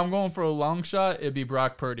 that if I'm going for a long shot, it'd be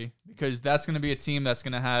Brock Purdy because that's going to be a team that's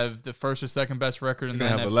going to have the first or second best record in the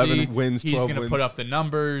NFC. Have 11 wins, 12 He's going to put up the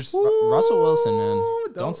numbers. Russell Wilson,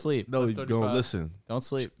 man. Don't sleep. No, don't listen. Don't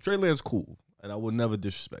sleep. Trey Lance cool, and I would never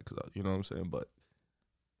disrespect, you know what I'm saying? But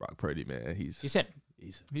Brock Purdy, man, he's hit.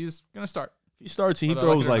 He's going to start. If he starts, he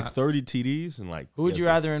throws like 30 TDs and like. Who would you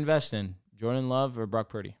rather invest in, Jordan Love or Brock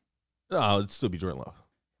Purdy? No, it'd still be Jordan Love.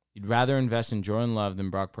 You'd rather invest in Jordan Love than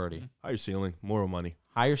Brock Purdy. Higher ceiling, more money.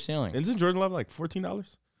 Higher ceiling. Isn't Jordan Love like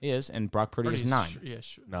 $14? He is, and Brock Purdy is 9. Yeah,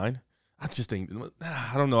 sure. 9? I just think,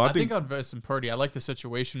 I don't know. I think I'd invest in Purdy. I like the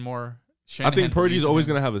situation more. I think Purdy's always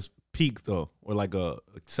going to have his peak, though, or like a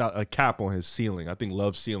cap on his ceiling. I think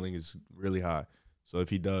Love's ceiling is really high. So if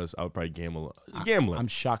he does, I would probably gamble. Gambling. I'm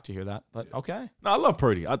shocked to hear that, but okay. No, I love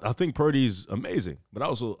Purdy. I think Purdy's amazing, but I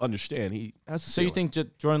also understand he has. So you think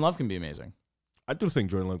Jordan Love can be amazing? I do think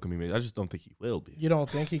Jordan Love can be amazing. I just don't think he will be. You don't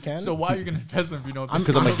think he can? So why are you going to invest in him if you don't?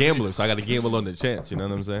 Because I'm a gambler, so I got to gamble on the chance. You know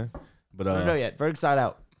what I'm saying? But I don't know yet. Verdict side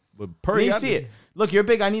out. But Purdy, I need to see it. Look, you're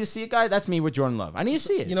big. I need to see it, guy. That's me with Jordan Love. I need to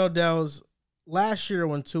see it. You know, Dells, last year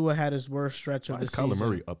when Tua had his worst stretch of the season. Kyler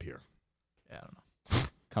Murray up here? Yeah, I don't know.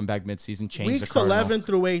 Come back midseason, change Weeks the Cardinals. 11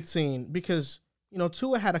 through 18, because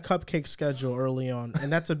Tua had a cupcake schedule early on, and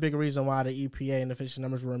that's a big reason why the EPA and the efficiency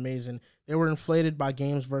numbers were amazing. They were inflated by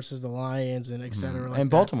games versus the Lions and et cetera. Like and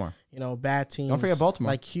Baltimore. Bad teams. Don't forget Baltimore.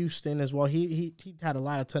 Like Houston as well. He had a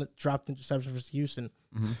lot of dropped interceptions versus Houston.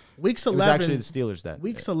 Mm-hmm. Weeks It was 11. actually the Steelers that.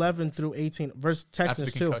 Weeks 11 through 18 versus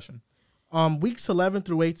Texans too. Concussion. Weeks 11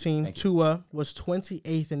 through 18, Tua was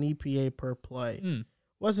 28th in EPA per play.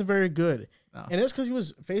 Wasn't very good. No. And it's because he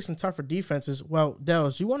was facing tougher defenses. Well,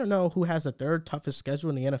 Dells, you want to know who has the third toughest schedule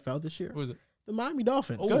in the NFL this year? Who is it? The Miami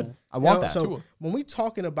Dolphins. Oh, good. I want that. So when we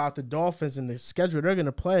talking about the Dolphins and the schedule they're going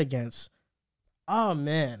to play against, oh,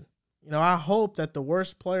 man. I hope that the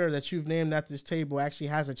worst player that you've named at this table actually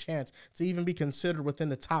has a chance to even be considered within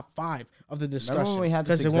the top 5 of the discussion. Remember when we had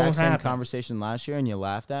this exact same conversation last year and you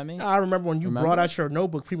laughed at me? I remember when you brought out your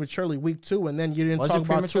notebook prematurely week 2 and then you didn't talk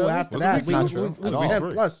about Tua after that. Week 10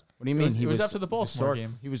 plus. What do you mean? He was after the Baltimore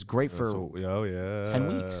game. He was great for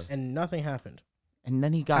 10 weeks. And nothing happened. And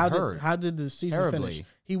then he got hurt. How did the season finish?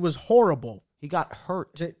 He was horrible. He got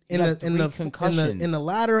hurt. In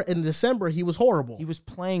December, he was horrible. He was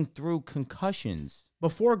playing through concussions.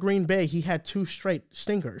 Before Green Bay, he had 2 straight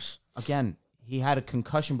stinkers. Again, He had a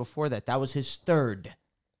concussion before that. That was his third.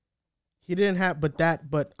 He didn't have, but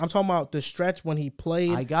I'm talking about the stretch when he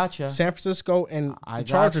played. I gotcha. San Francisco and the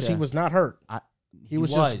Chargers. He was not hurt. He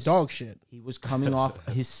was just dog shit. He was coming off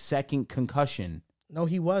his second concussion. No,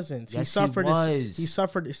 he wasn't. Yes, he suffered. He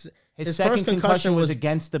suffered. His second first concussion was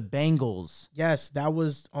against the Bengals. Yes, that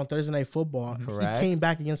was on Thursday Night Football. Correct. He came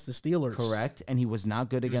back against the Steelers. Correct, and he was not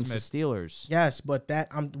good against the Steelers. Yes, but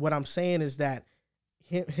what I'm saying is that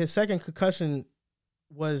his second concussion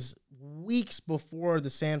was weeks before the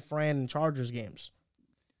San Fran and Chargers games.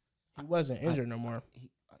 He wasn't injured no more.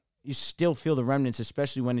 You still feel the remnants,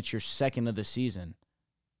 especially when it's your second of the season.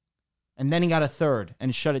 And then he got a third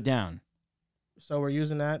and shut it down. So we're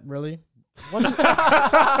using that, really? So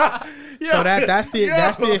that's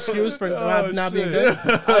the excuse for not being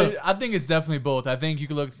good. I think it's definitely both. I think you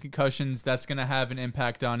can look at concussions. That's going to have an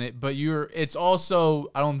impact on it. But it's also,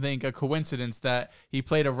 I don't think, a coincidence that he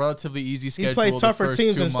played a relatively easy schedule. He played tougher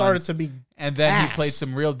teams and started to be and then he played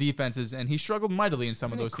some real defenses, and he struggled mightily in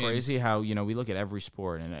some of those games. It's crazy how we look at every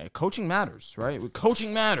sport, and coaching matters, right?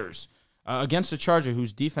 Coaching matters. Against the Charger,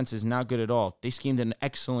 whose defense is not good at all, they schemed an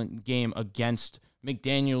excellent game against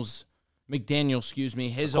McDaniel's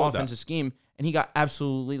his offensive scheme, and he got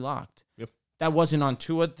absolutely locked. Yep. That wasn't on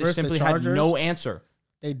Tua. They simply had no answer.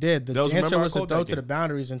 They did. The answer was to throw to the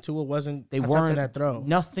boundaries, and Tua wasn't attempting that throw.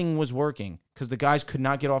 Nothing was working because the guys could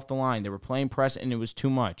not get off the line. They were playing press, and it was too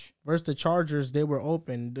much. Versus the Chargers, they were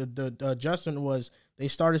open. The adjustment was they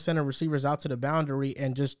started sending receivers out to the boundary,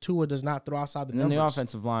 and just Tua does not throw outside the numbers. And the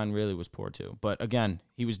offensive line really was poor, too. But, again,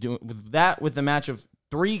 he was doing with the match of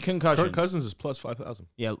 3 concussions. Kirk Cousins is plus 5,000.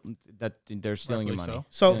 Yeah, that they're stealing your money.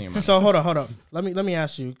 So hold on. Let me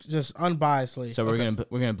ask you, just unbiasedly. So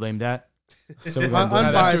we're gonna blame that. So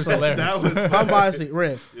unbiasedly,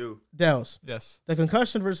 Riff, Dels. Yes. The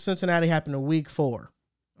concussion versus Cincinnati happened in week 4.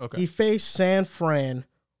 Okay. He faced San Fran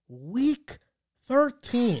week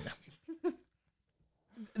 13.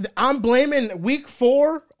 I'm blaming week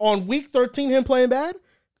 4 on week 13 him playing bad.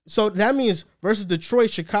 So that means versus Detroit,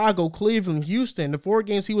 Chicago, Cleveland, Houston, the 4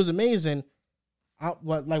 games he was amazing.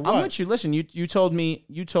 What? I'm with you. Listen, you told me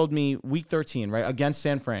week 13, right, against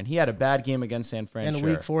San Fran. He had a bad game against San Fran. And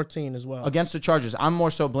week 14 as well. Against the Chargers. I'm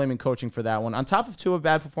more so blaming coaching for that one. On top of 2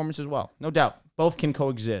 bad performance as well. No doubt. Both can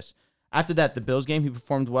coexist. After that, the Bills game, he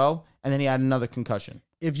performed well, and then he had another concussion.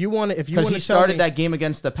 If you want to because he started that game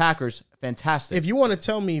against the Packers, fantastic. If you want to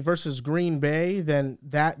tell me versus Green Bay, then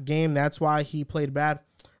that game, that's why he played bad.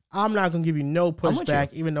 I'm not going to give you no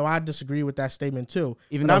pushback, even though I disagree with that statement too.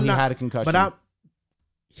 Even though he had a concussion. But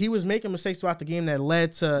he was making mistakes throughout the game that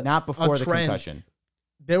led to not before the trend. Concussion.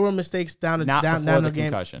 There were mistakes down the game.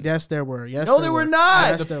 Concussion. Yes, there were. No, there were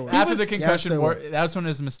not. Yes, there were. After the concussion, that's when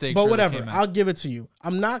his mistakes. But whatever, I'll give it to you.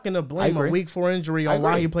 I'm not going to blame a week 4 injury on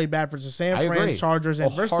why he played bad versus San Fran Chargers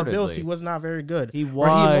and versus the Bills. He was not very good. He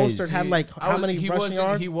was. Mostert had how many rushing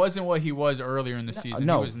yards? He wasn't what he was earlier in the season.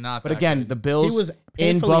 No, he was not. But again, good. the Bills he was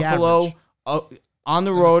in Buffalo, on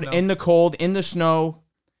the road, in the cold, in the snow.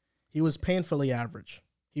 He was painfully average.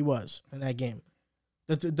 He was in that game.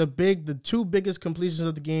 The 2 biggest completions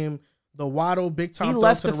of the game, the Waddle big time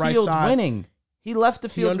throw to the right side. Winning. He left the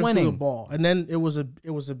field winning. The ball, and then it was a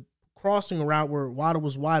crossing route where Waddle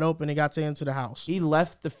was wide open. He got into the house. He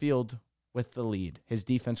left the field with the lead. His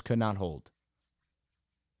defense could not hold.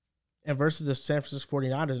 And versus the San Francisco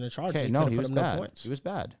 49ers and the Chargers, he was bad. No points. He was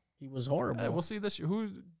bad. He was horrible. We'll see this year.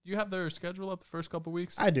 Do you have their schedule up the first couple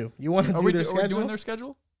weeks? I do. You want to do their schedule? Are we doing their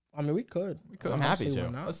schedule? I mean, we could. I'm happy to.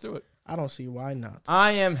 Let's do it. I don't see why not.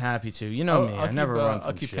 I am happy to. You know me. I never run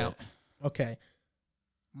from shit. Count. Okay.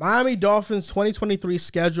 Miami Dolphins 2023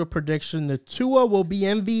 schedule prediction. The Tua will be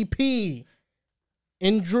MVP.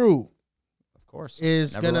 And Drew, of course,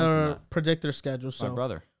 is going to predict their schedule. So my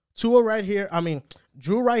brother. Drew right here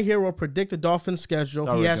will predict the Dolphins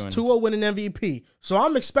schedule. He has Tua winning MVP. So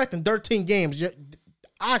I'm expecting 13 games.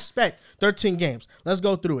 I expect 13 games. Let's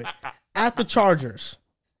go through it. At the Chargers.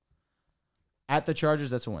 At the Chargers,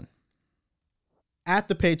 that's a win. At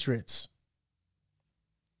the Patriots.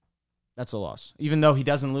 That's a loss. Even though he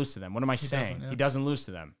doesn't lose to them. What am I saying? He doesn't lose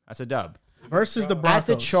to them. That's a dub. Versus the Broncos. At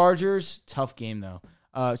the Chargers, tough game, though.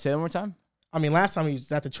 Say that one more time. I mean, last time he was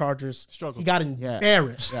at the Chargers, he got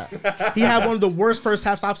embarrassed. Yeah. He had one of the worst first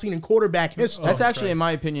halves I've seen in quarterback history. That's actually, in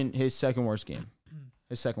my opinion, his second worst game.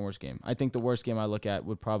 I think the worst game I look at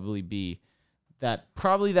would probably be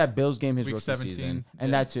that Bills game, his week rookie 17, season.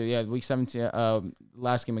 And that too, week 17,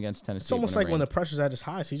 last game against Tennessee. It's almost like when the pressure's at his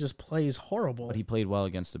highest, he just plays horrible. But he played well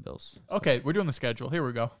against the Bills. Okay, we're doing the schedule. Here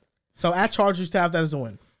we go. So at Chargers, to have that as a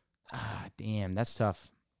win. Damn, that's tough.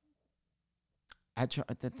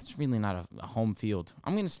 That's really not a home field.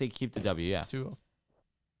 I'm going to keep the W, yeah. 2-0. You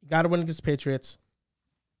got to win against Patriots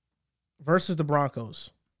versus the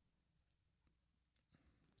Broncos.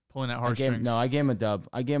 Pulling at heartstrings. I gave him a dub.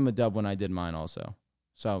 I gave him a dub when I did mine also.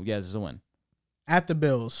 So, yeah, this is a win. At the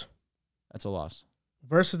Bills. That's a loss.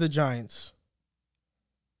 Versus the Giants.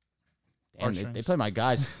 Damn, they play my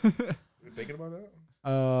guys. You're thinking about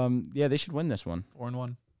that? Yeah, they should win this one.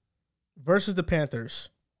 4-1. Versus the Panthers.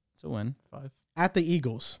 It's a win. 5. At the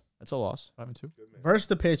Eagles. That's a loss. 5-2. Versus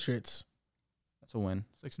the Patriots. That's a win.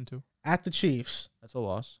 6-2. At the Chiefs. That's a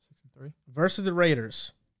loss. 6-3. Versus the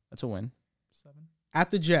Raiders. That's a win. 7. At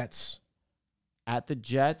the Jets. At the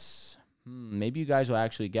Jets, maybe you guys will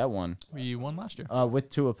actually get one. We won last year. With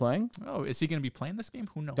Tua playing? Oh, is he going to be playing this game?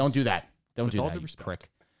 Who knows? Don't do that. Don't do that, you prick.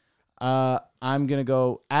 I'm going to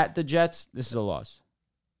go at the Jets. This is a loss.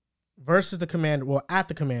 Versus the at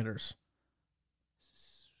the Commanders.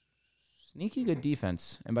 Sneaky good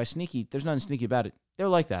defense. And by sneaky, there's nothing sneaky about it. They're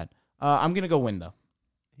like that. I'm going to go win, though.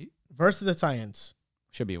 Versus the Titans.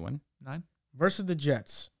 Should be a win. 9. Versus the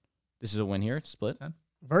Jets. This is a win here. It's split. 10.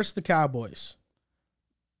 Versus the Cowboys.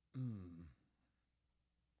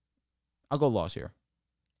 I'll go loss here.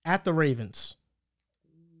 At the Ravens.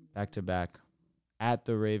 Back to back. At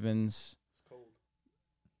the Ravens.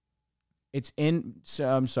 It's in. So,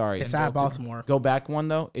 I'm sorry. It's at Baltimore. Go back one,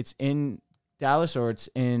 though. It's in Dallas or it's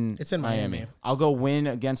in Miami. I'll go win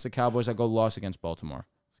against the Cowboys. I'll go loss against Baltimore.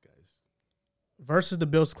 Versus the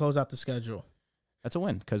Bills to close out the schedule. That's a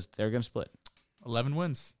win because they're going to split. 11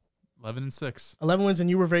 wins. 11-6. 11 wins, and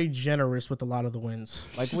you were very generous with a lot of the wins.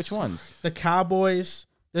 Like which ones? The Cowboys,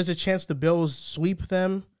 there's a chance the Bills sweep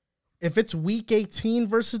them. If it's week 18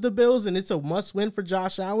 versus the Bills, and it's a must-win for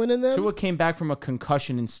Josh Allen and them. Tua came back from a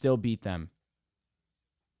concussion and still beat them.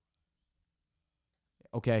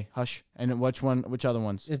 Okay, hush. And which other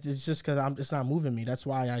ones? It's just because it's not moving me. That's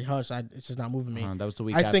why I hush. It's just not moving me. That was the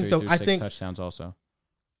week after he threw 6 touchdowns also.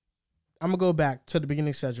 I'm going to go back to the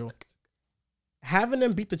beginning schedule. Having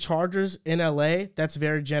them beat the Chargers in LA, that's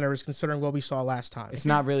very generous considering what we saw last time. It's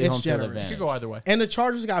not really home field advantage. You could go either way. And the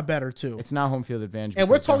Chargers got better too. It's not home field advantage. And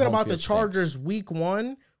we're talking about the Chargers week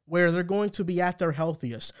 1 where they're going to be at their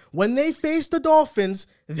healthiest. When they faced the Dolphins,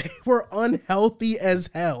 they were unhealthy as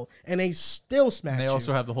hell, and they still smacked They you.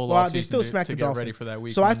 also have the whole offseason to get ready for that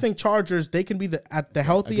week. So I think Chargers, they can be at the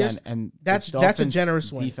healthiest. Again, and that's a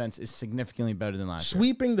generous win. Defense is significantly better than last year.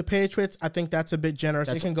 Sweeping the Patriots, I think that's a bit generous.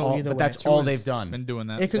 It can go either way. But that's all they've done. Been doing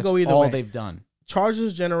that. It could go either way. All they've done. Chargers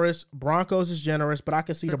is generous. Broncos is generous, but I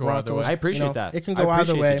can see the Broncos. I appreciate that. It can go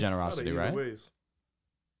either way. The generosity, right? It's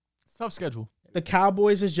a tough schedule. The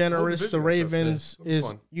Cowboys is generous. The Ravens is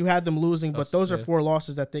you had them losing, but those are 4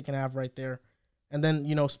 losses that they can have right there. And then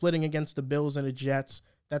splitting against the Bills and the Jets,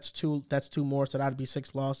 that's two more, so that'd be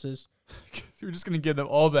 6 losses. So we're just gonna give them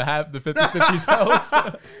all the 50-50 spells.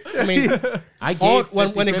 I mean, I gave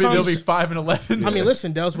when it comes, they'll be 5-11. I mean,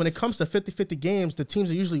 listen, Dels, when it comes to 50-50 games, the teams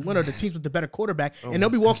that usually win are the teams with the better quarterback, and they'll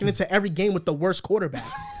be walking into every game with the worst quarterback.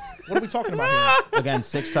 What are we talking about here? Again,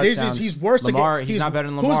 6 touchdowns. He's worse than Lamar. He's not better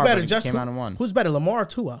than Lamar. Who's better? But he came out and won. Who's better, Lamar or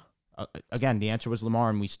Tua? Again, the answer was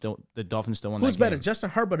Lamar, and the Dolphins still won. Who's that better, game.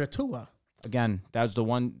 Justin Herbert or Tua? Again, that was the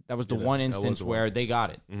one. That was the one instance where they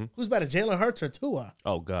got it. Mm-hmm. Who's better, Jalen Hurts or Tua?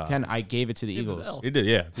 Oh God, Ken, I gave it to the Eagles. He did,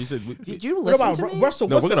 yeah. He said, "Did you listen to me?" Russell,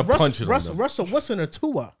 no, we're gonna punch it. Russell Wilson or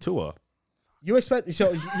Tua? Tua. You expect?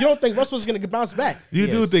 So you don't think Russell's going to bounce back? You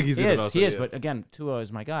do think he's going to bounce back? He is, but again, Tua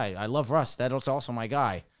is my guy. I love Russ. That is also my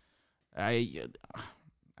guy. I'd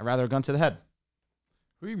rather a gun to the head.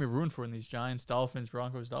 Who are you going to be rooting for in these Giants, Dolphins,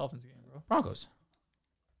 Broncos, Dolphins game, bro? Broncos.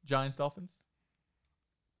 Giants, Dolphins?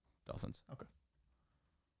 Dolphins. Okay.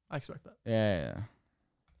 I expect that. Yeah.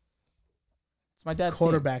 It's my dad's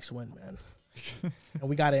quarterbacks win, man. And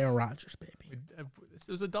we got Aaron Rodgers, baby. This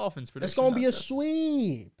was a Dolphins prediction. It's going to be a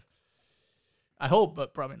sweep. I hope,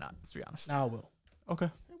 but probably not, let's be honest. No, it will. Okay.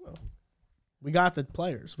 It will. We got the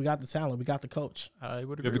players. We got the talent. We got the coach. I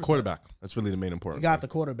would agree. You have the quarterback. That's really the main important We got the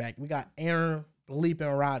quarterback. We got Aaron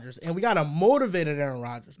Rodgers. And we got a motivated Aaron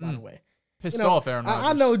Rodgers, by the way. Pissed off Aaron Rodgers.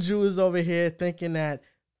 I know Drew is over here thinking that,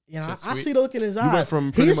 I see the look in his eyes. You went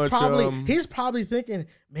from pretty much... he's probably thinking,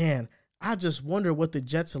 man, I just wonder what the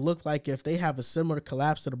Jets will look like if they have a similar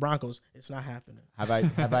collapse to the Broncos. It's not happening. Have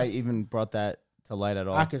I even brought that to light at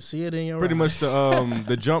all? I can see it in your pretty eyes. Much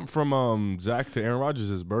the jump from Zach to Aaron Rodgers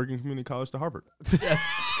is Bergen Community College to Harvard. Yes.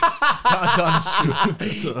 God's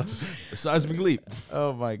It's a seismic leap.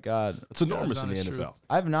 Oh my God, it's enormous in the NFL. True.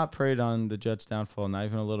 I have not preyed on the Jets' downfall, not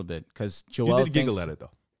even a little bit, because Joel. You did giggle at it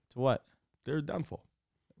though. To what? Their downfall.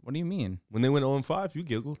 What do you mean? When they went 0-5, you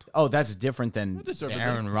giggled. Oh, that's different than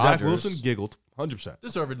Aaron Rodgers. Zach Wilson giggled 100%.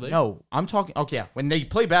 Deservedly. No, I'm talking. Okay, yeah. When they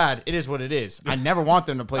play bad, it is what it is. I never want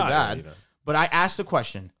them to play bad. You know. But I asked the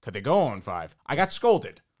question, could they go 0-5? I got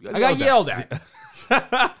scolded. I got yelled at.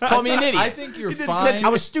 Call me an idiot. I think you're fine. Said I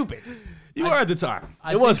was stupid. You were at the time.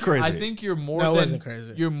 I It was think- crazy. I think you're more No, it than wasn't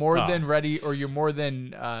crazy. You're more than ready, or you're more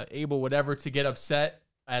than able, whatever, to get upset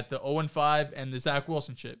at the 0-5 and the Zach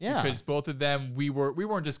Wilson shit. Yeah. Because both of them, we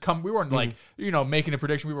weren't just we weren't like making a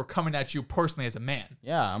prediction. We were coming at you personally as a man.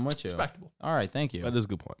 Yeah, I'm with you. Respectable. All right, thank you. That is a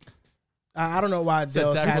good point. I don't know why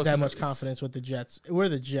Dale's Zach had Wilson that much is- confidence with the Jets. We're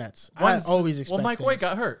the Jets. Once- I always expect Well, Mike things. White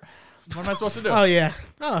got hurt. What am I supposed to do? Oh, yeah.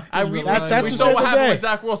 Oh, We that's saw what what you said happened when today.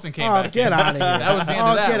 Zach Wilson came Oh, back. get out of here. That was the end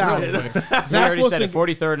of that. Get out real of here. quick. We Zach already said it.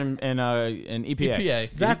 Wilson, 43rd in EPA.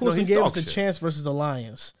 EPA. Zach No, Wilson he's gave dog us a shit. chance versus the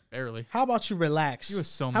Lions. Barely. How about you relax? He was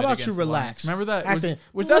so How mad about you against the relax? Lions. Remember that? Acting,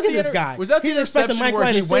 Was look that at the this inter- guy. Was that the He's expecting interception Mike where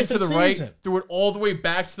White he to went save to the the right, season. threw it all the way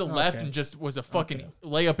back to the left, Okay. and just was a fucking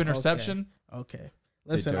layup interception? Okay.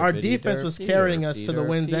 Listen, Derpity, our defense was derpy, carrying us to the derpy,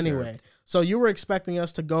 wins derpy. anyway. So you were expecting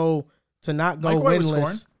us to not go Mike White was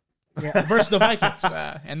winless. Yeah, versus the Vikings.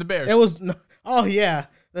 And the Bears. It was oh yeah.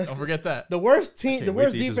 Don't forget that. The worst team, Can't the wait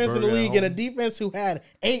worst to eat this defense in the burger at league, and a home. defense who had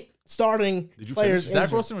 8 starting Did you players. finish? Zach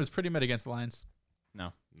injured. Wilson was pretty mid against the Lions.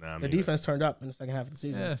 No. Nah, The defense turned up in the second half of the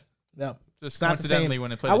season. Yeah. Yeah. Just It's not the coincidentally same. when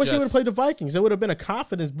they played I the wish he would have Jets. played the Vikings. It would have been a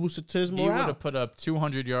confidence booster to his He would morale. have put up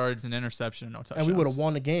 200 yards and interception and no touchdowns. And we would have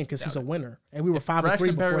won the game because he's a winner. And we were 5-3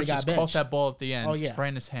 Braxton before he Berrios got just caught benched. that ball at the end. Oh, yeah. Just right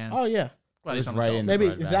in his hands. Oh yeah. Glad It he's was on the right belt. in Maybe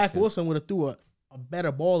bread Zach basket. Wilson would have threw a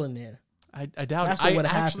better ball in there. I doubt That's it. what I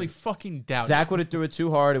would've actually happened. fucking doubt Zach would have threw it too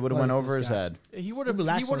hard. It would have Look went at over this his guy. head. it. He would You have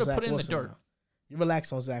relax on put Zach it in the Wilson dirt. now. You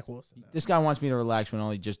relax on Zach Wilson now. This guy wants me to relax when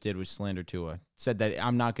all he just did was slander Tua. Said that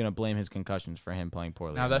I'm not going to blame his concussions for him playing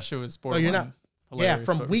poorly. Now that shit was No, borderline. you're not. Yeah, hilarious,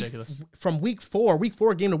 from but week ridiculous. week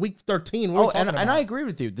 4 game to week 13. What are we talking about? and I agree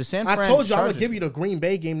with you. The San I Fran told you I'm Chargers, gonna give you the Green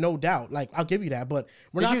Bay game, no doubt. Like I'll give you that, but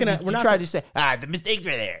we're But not you- gonna. you We're not tried to say the mistakes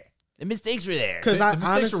were there. The mistakes were there. because The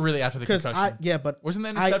mistakes were really after the concussion. but Wasn't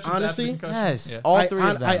that I interceptions after the honestly, concussion? Yes, Yeah. all I, three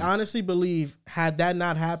of them. I honestly believe had that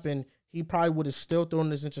not happened, he probably would have still thrown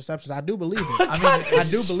his interceptions. I do believe it. I mean, I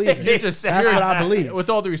do believe it. You're just, That's you're- what I believe. With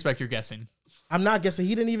all due respect, you're guessing. I'm not guessing.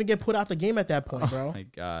 He didn't even get put out the game at that point, Oh bro. my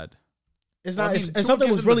God. It's Well, not. I mean, if Tua something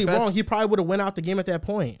gives was him the really best- wrong, he probably would have went out the game at that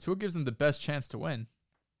point. Tua gives them the best chance to win.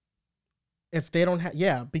 If they don't have,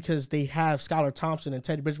 yeah, because they have Skylar Thompson and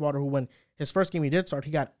Teddy Bridgewater, who when his first game he did start,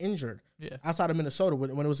 he got injured Yeah. outside of Minnesota when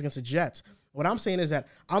it was against the Jets. What I'm saying is that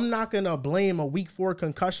I'm not gonna blame a week 4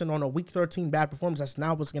 concussion on a week 13 bad performance. That's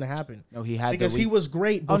not what's gonna happen. No, he had Because the he week- was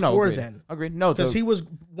great Oh, before no, agreed. then. Agreed. No, Because the- he was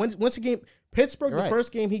once the game Pittsburgh, You're the right.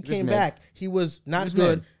 first game he was came mid. back, he was not was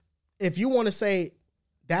good. mid. If you want to say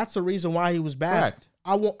that's the reason why he was bad, Correct.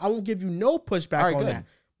 I won't give you no pushback All right, on good. that.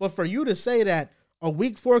 But for you to say that a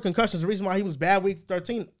week 4 concussion is the reason why he was bad week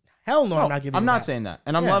 13, hell no, I'm not giving. I'm you not that. saying that,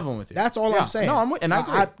 and I'm Yeah, leveling with you. That's all Yeah. I'm saying. No, and I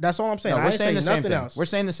agree. That's all I'm saying. No, I we're ain't saying the same nothing thing. else. We're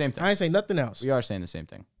saying the same thing. I ain't saying nothing else. We are saying the same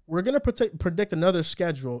thing. We're gonna predict another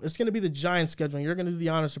schedule. It's gonna be the Giants' schedule, and you're gonna do the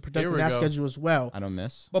honors of predicting we that go. schedule as well. I don't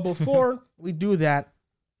miss. But before we do that,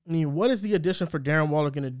 I mean, what is the addition for Darren Waller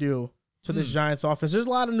going to do to this Giants offense? There's a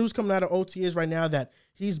lot of news coming out of OTAs right now that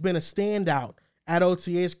he's been a standout at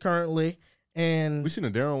OTAs currently. And We seen a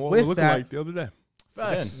Darren Waller with looking that- like the other day.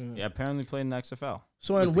 Facts. Again, yeah, apparently played in the XFL.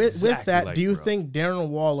 so, and Looked with exactly that, like do you Burrow. think Darren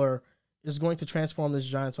Waller is going to transform this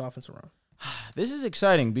Giants offense around? This is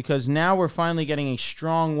exciting because now we're finally getting a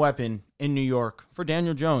strong weapon in New York for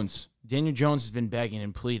Daniel Jones. Daniel Jones has been begging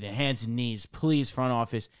and pleading, hands and knees, please, front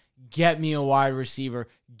office, get me a wide receiver,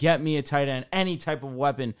 get me a tight end, any type of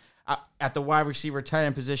weapon at the wide receiver, tight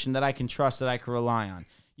end position that I can trust, that I can rely on.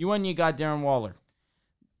 You got Darren Waller.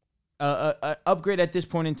 Upgrade at this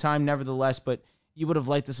point in time, nevertheless, but you would have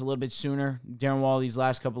liked this a little bit sooner. Darren Waller, these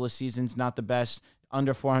last couple of seasons, not the best.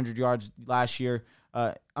 Under 400 yards last year,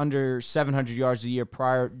 under 700 yards the year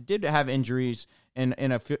prior. Did have injuries in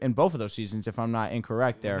both of those seasons, if I'm not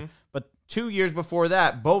incorrect there. But 2 years before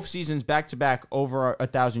that, both seasons back-to-back over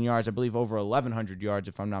 1,000 yards. I believe over 1,100 yards,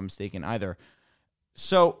 if I'm not mistaken either.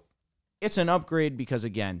 So it's an upgrade because,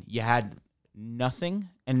 again, you had nothing,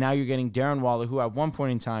 and now you're getting Darren Waller, who at one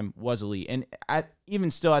point in time was elite. And even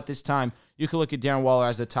still at this time, you could look at Darren Waller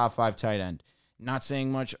as a top 5 tight end. Not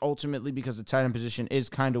saying much ultimately because the tight end position is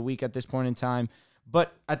kind of weak at this point in time.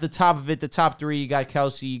 But at the top of it, the top 3, you got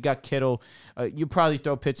Kelsey, you got Kittle. You probably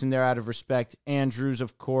throw Pitts in there out of respect. Andrews,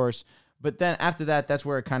 of course. But then after that, that's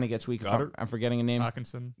where it kind of gets weak. I'm forgetting a name.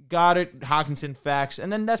 Hawkinson, facts.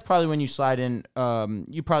 And then that's probably when you slide in.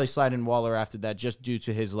 You probably slide in Waller after that, just due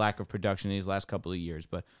to his lack of production these last couple of years.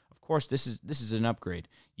 But of course, this is an upgrade.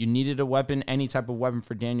 You needed a weapon, any type of weapon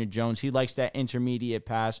for Daniel Jones. He likes that intermediate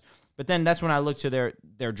pass. But then that's when I look to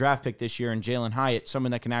their draft pick this year in Jalen Hyatt,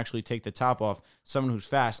 someone that can actually take the top off, someone who's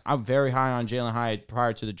fast. I'm very high on Jalen Hyatt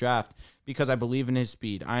prior to the draft because I believe in his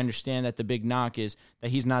speed. I understand that the big knock is that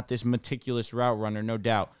he's not this meticulous route runner, no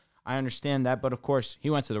doubt. I understand that, but of course, he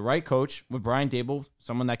went to the right coach with Brian Daboll,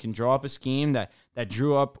 someone that can draw up a scheme that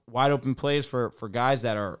drew up wide open plays for guys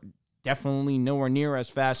that are definitely nowhere near as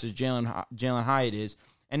fast as Jalen Hyatt is.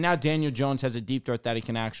 And now Daniel Jones has a deep threat that he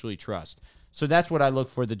can actually trust. So that's what I look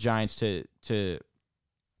for the Giants to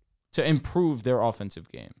improve their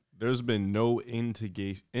offensive game. There's been no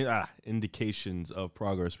indications of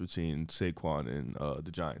progress between Saquon and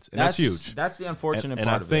the Giants, and that's huge. That's the unfortunate part. And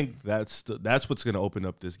I think that's what's going to open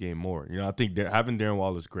up this game more. You know, I think having Darren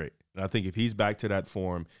Waller is great, and I think if he's back to that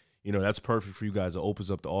form, you know, that's perfect for you guys. It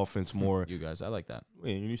opens up the offense more. You guys, I like that.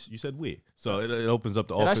 You said we, so it opens up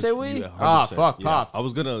the Did offense. Did I say we? Yeah, fuck, yeah. popped. I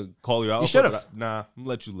was gonna call you out. You should have. Nah, I'm gonna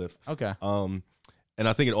let you live. Okay. And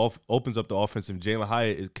I think it opens up the offense. If Jalen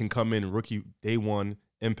Hyatt can come in rookie day one,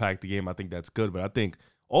 impact the game, I think that's good. But I think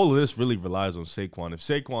all of this really relies on Saquon. If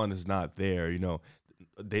Saquon is not there, you know,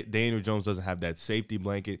 Daniel Jones doesn't have that safety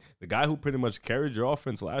blanket. The guy who pretty much carried your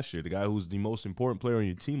offense last year, the guy who's the most important player on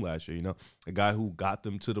your team last year, you know, the guy who got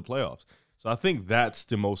them to the playoffs. So I think that's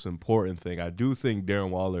the most important thing. I do think Darren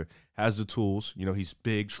Waller has the tools. You know, he's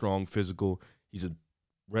big, strong, physical. He's a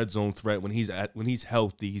red zone threat when he's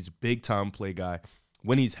healthy. He's a big time play guy.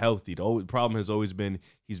 When he's healthy, the problem has always been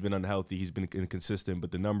he's been unhealthy. He's been inconsistent, but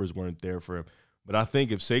the numbers weren't there for him. But I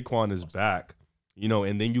think if Saquon is back, you know,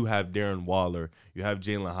 and then you have Darren Waller, you have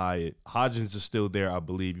Jalen Hyatt, Hodgins is still there, I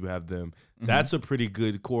believe. You have them. Mm-hmm. That's a pretty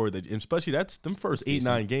good core. That, especially that's them first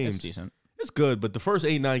 8-9 games. It's decent. It's good, but the first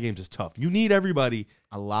 8-9 games is tough. You need everybody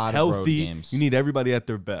a lot healthy. Of road games. You need everybody at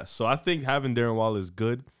their best. So I think having Darren Waller is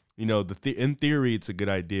good. You know, in theory, it's a good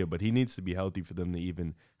idea, but he needs to be healthy for them to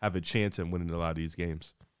even have a chance at winning a lot of these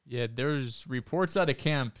games. Yeah, there's reports out of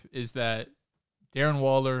camp is that Darren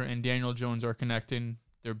Waller and Daniel Jones are connecting.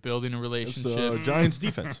 They're building a relationship. It's Giants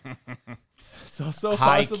defense. It's also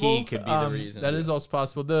high possible. Key could be the reason. That is also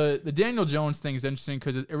possible. The Daniel Jones thing is interesting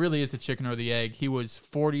because it really is the chicken or the egg. He was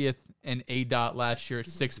 40th in ADOT last year at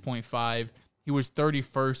 6.5. He was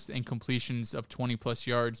 31st in completions of 20-plus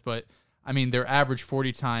yards, but I mean, their average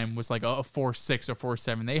 40 time was like a 4.6 or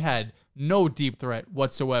 4.7. They had no deep threat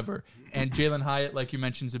whatsoever. And Jalen Hyatt, like you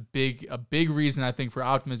mentioned, is a big reason, I think, for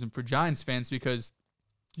optimism for Giants fans because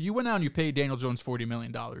you went out and you paid Daniel Jones $40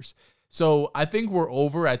 million. So I think we're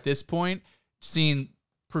over at this point seeing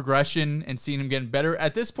progression and seeing him getting better.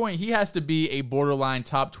 At this point, he has to be a borderline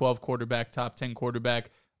top 12 quarterback, top 10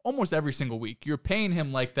 quarterback almost every single week. You're paying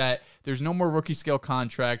him like that. There's no more rookie scale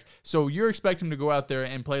contract. So you're expecting him to go out there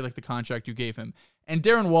and play like the contract you gave him. And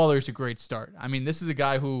Darren Waller is a great start. I mean, this is a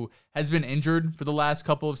guy who has been injured for the last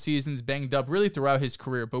couple of seasons, banged up really throughout his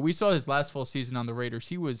career. But we saw his last full season on the Raiders.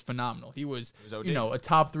 He was phenomenal. He was you know, a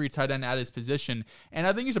top 3 tight end at his position. And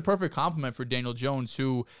I think he's a perfect complement for Daniel Jones,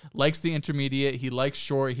 who likes the intermediate. He likes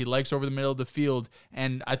short. He likes over the middle of the field.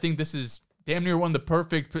 And I think this is damn near one of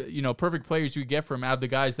the perfect players you get from out of the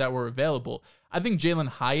guys that were available. I think Jalen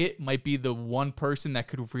Hyatt might be the one person that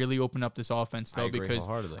could really open up this offense, though, because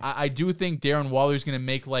I do think Darren Waller is going to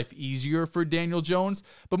make life easier for Daniel Jones.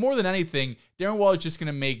 But more than anything, Darren Waller is just going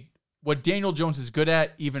to make what Daniel Jones is good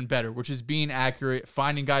at even better, which is being accurate,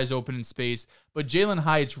 finding guys open in space. But Jalen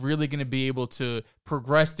Hyatt's really going to be able to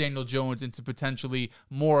progress Daniel Jones into potentially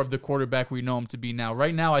more of the quarterback we know him to be now.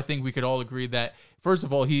 Right now, I think we could all agree that, first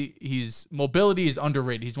of all, his mobility is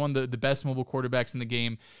underrated. He's one of the best mobile quarterbacks in the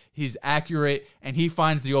game. He's accurate, and he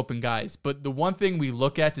finds the open guys. But the one thing we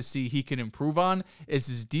look at to see he can improve on is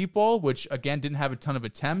his deep ball, which, again, didn't have a ton of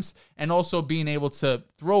attempts, and also being able to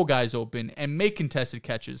throw guys open and make contested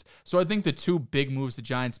catches. So I think the two big moves the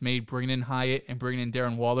Giants made, bringing in Hyatt and bringing in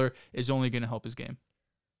Darren Waller, is only going to help his game.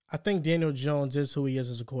 I think Daniel Jones is who he is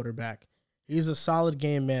as a quarterback. He's a solid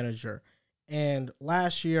game manager. And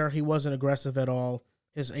last year, he wasn't aggressive at all.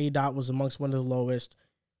 His ADOT was amongst one of the lowest.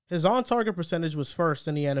 His on-target percentage was first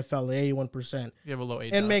in the NFL at 81%. You have a low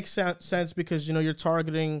ADOT. It makes sense because, you know, you're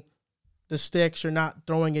targeting the sticks. You're not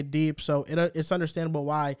throwing it deep. So it's understandable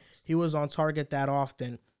why he was on target that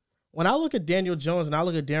often. When I look at Daniel Jones and I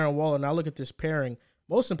look at Darren Waller and I look at this pairing,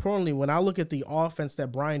 most importantly, when I look at the offense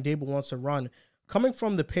that Brian Daboll wants to run, coming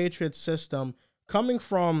from the Patriots system, coming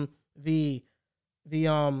from the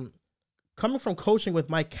coming from coaching with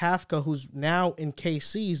Mike Kafka, who's now in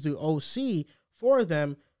KC's the OC for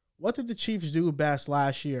them, what did the Chiefs do best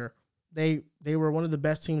last year? They were one of the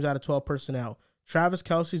best teams out of 12 personnel. Travis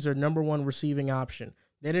Kelce's their number one receiving option.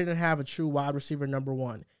 They didn't have a true wide receiver number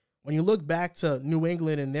one. When you look back to New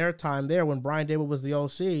England in their time there, when Brian Daboll was the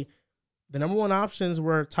OC, the number one options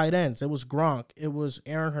were tight ends. It was Gronk. It was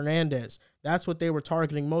Aaron Hernandez. That's what they were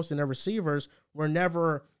targeting most, and their receivers were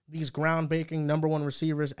never these ground-breaking number one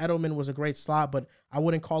receivers. Edelman was a great slot, but I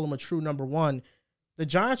wouldn't call him a true number one. The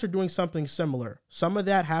Giants are doing something similar. Some of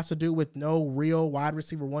that has to do with no real wide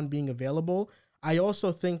receiver one being available. I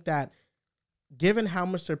also think that given how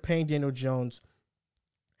much they're paying Daniel Jones,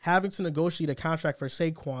 having to negotiate a contract for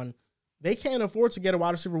Saquon, they can't afford to get a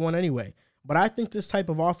wide receiver one anyway. But I think this type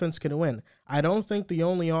of offense can win. I don't think the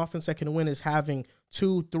only offense that can win is having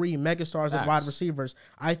 2-3 megastars at wide receivers.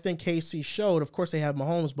 I think KC showed, of course they have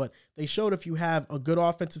Mahomes, but they showed if you have a good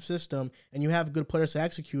offensive system and you have good players to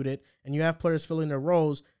execute it and you have players filling their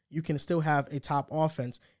roles, you can still have a top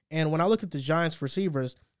offense. And when I look at the Giants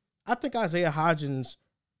receivers, I think Isaiah Hodgins'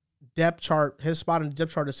 depth chart, his spot in the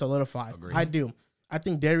depth chart is solidified. Agreed. I do. I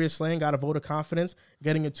think Darius Slayton got a vote of confidence,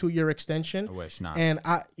 getting a 2-year extension. I wish not. And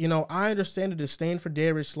I understand the disdain for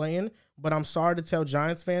Darius Slayton, but I'm sorry to tell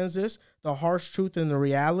Giants fans this. The harsh truth and the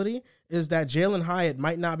reality is that Jalen Hyatt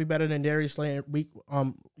might not be better than Darius Slayton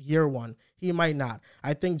year one. He might not.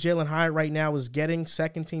 I think Jalen Hyatt right now is getting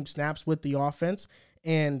second-team snaps with the offense,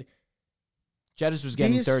 and Jettis was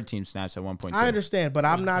getting third-team snaps at one point, too. I understand, but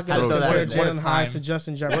I'm not going to compare Jalen Hyatt to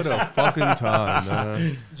Justin Jefferson. What a fucking time,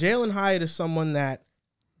 man. Jalen Hyatt is someone that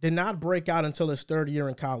did not break out until his third year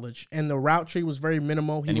in college, and the route tree was very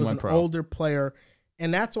minimal. He was an older player,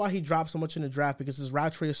 and that's why he dropped so much in the draft, because his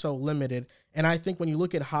route tree is so limited. And I think when you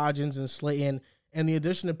look at Hodgins and Slayton and the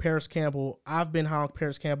addition of Paris Campbell, I've been high on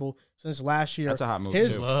Paris Campbell since last year. That's a hot move,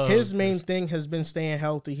 his main thing has been staying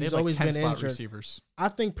healthy. He's always been injured. Receivers. I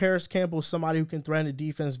think Paris Campbell is somebody who can threaten the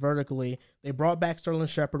defense vertically. They brought back Sterling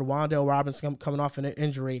Shepard, Wan'Dale Robinson coming off an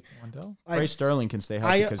injury. Ray Sterling can stay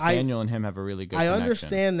healthy because Daniel and him have a really good connection. I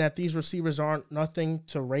understand that these receivers aren't nothing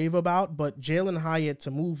to rave about, but Jalen Hyatt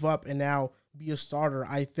to move up and now be a starter,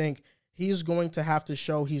 I think he's going to have to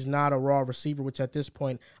show he's not a raw receiver, which at this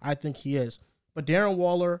point I think he is. But Darren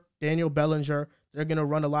Waller, Daniel Bellinger, they're going to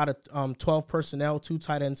run a lot of 12 personnel, 2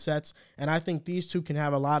 tight end sets, and I think these two can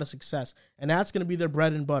have a lot of success. And that's going to be their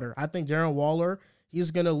bread and butter. I think Darren Waller,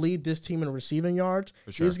 he's going to lead this team in receiving yards.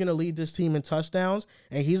 Sure. He's going to lead this team in touchdowns,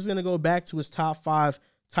 and he's going to go back to his top 5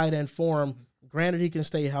 tight end form. Granted, he can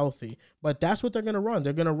stay healthy, but that's what they're going to run.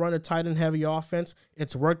 They're going to run a tight end heavy offense.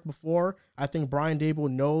 It's worked before. I think Brian Daboll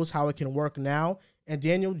knows how it can work now. And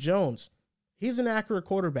Daniel Jones, he's an accurate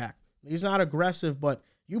quarterback. He's not aggressive, but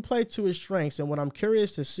you play to his strengths. And what I'm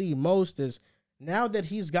curious to see most is now that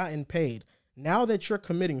he's gotten paid, now that you're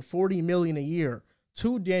committing $40 million a year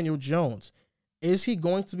to Daniel Jones, is he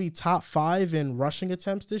going to be top 5 in rushing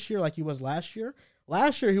attempts this year like he was last year?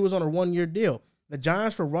 Last year, he was on a 1-year deal. The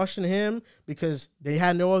Giants were rushing him because they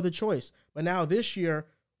had no other choice. But now this year,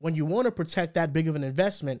 when you want to protect that big of an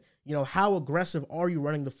investment, how aggressive are you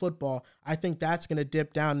running the football? I think that's going to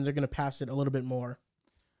dip down and they're going to pass it a little bit more.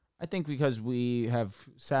 I think because we have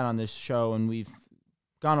sat on this show and we've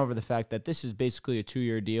gone over the fact that this is basically a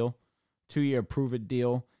 2-year deal, 2-year prove-it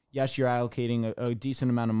deal. Yes, you're allocating a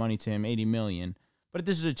decent amount of money to him, $80 million, but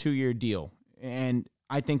this is a 2-year deal. And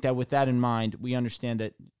I think that with that in mind, we understand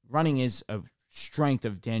that running is a strength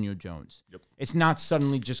of Daniel Jones. Yep. It's not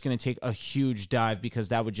suddenly just going to take a huge dive because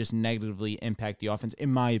that would just negatively impact the offense,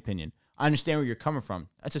 in my opinion. I understand where you're coming from.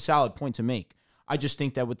 That's a solid point to make. I just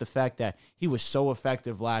think that with the fact that he was so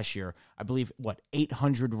effective last year, I believe,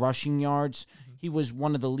 800 rushing yards? Mm-hmm. He was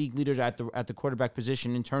one of the league leaders at the quarterback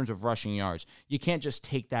position in terms of rushing yards. You can't just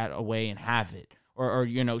take that away and have it, or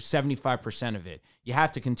 75% of it. You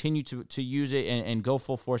have to continue to use it and go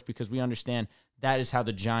full force because we understand that is how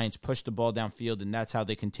the Giants push the ball downfield, and that's how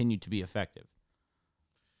they continue to be effective.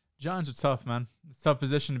 Giants are tough, man. It's a tough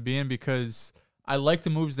position to be in because I like the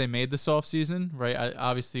moves they made this offseason, right?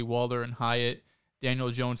 Obviously, Waller and Hyatt.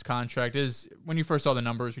 Daniel Jones' contract is, when you first saw the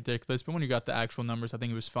numbers, ridiculous, but when you got the actual numbers, I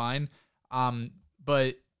think it was fine.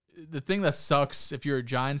 But the thing that sucks if you're a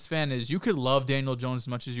Giants fan is you could love Daniel Jones as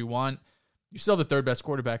much as you want. You still have the third best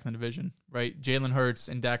quarterback in the division, right? Jalen Hurts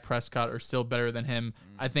and Dak Prescott are still better than him.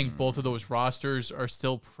 I think both of those rosters are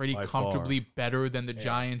still pretty comfortably better than the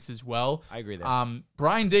Giants as well. I agree there.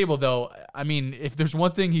 Brian Daboll, though, I mean, if there's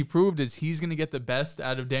one thing he proved is he's going to get the best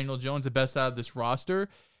out of Daniel Jones, the best out of this roster.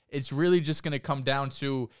 It's really just going to come down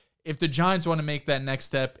to if the Giants want to make that next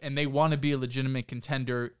step and they want to be a legitimate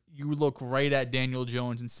contender, you look right at Daniel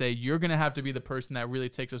Jones and say, you're going to have to be the person that really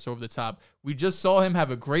takes us over the top. We just saw him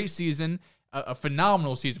have a great season, a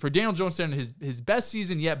phenomenal season. For Daniel Jones, his best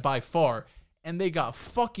season yet by far. And they got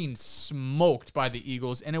fucking smoked by the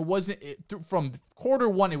Eagles. And it wasn't, from quarter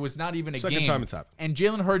one, it was not even a game. Second time it's happened. And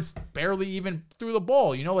Jalen Hurts barely even threw the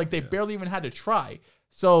ball. They barely even had to try.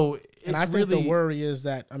 So and I think the worry is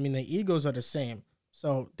that, the Eagles are the same.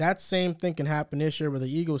 So that same thing can happen this year where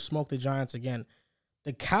the Eagles smoke the Giants again.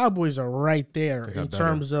 The Cowboys are right there in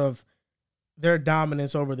terms of their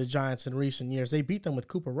dominance over the Giants in recent years. They beat them with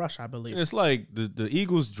Cooper Rush, I believe. It's like the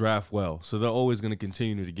Eagles draft well, so they're always going to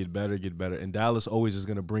continue to get better. And Dallas always is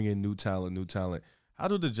going to bring in new talent. How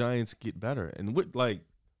do the Giants get better? And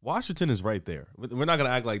Washington is right there. We're not going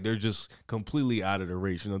to act like they're just completely out of the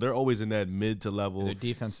race. They're always in that mid to level. Their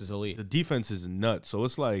defense is elite. The defense is nuts. So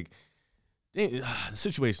it's like the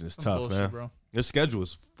situation is tough, man. Bro. Their schedule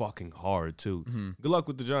is fucking hard, too. Mm-hmm. Good luck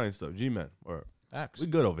with the Giants, though. G-Man. We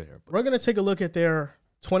good over here. We're going to take a look at their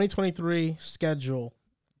 2023 schedule.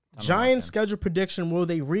 Giants schedule prediction. Will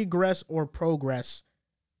they regress or progress?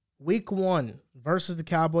 Week 1 versus the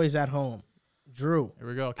Cowboys at home. Drew. Here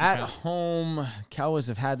we go. At home, Cowboys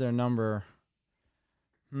have had their number.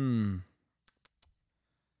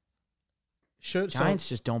 Giants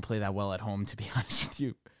just don't play that well at home, to be honest with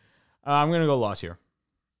you. I'm going to go loss here.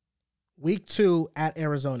 Week 2 at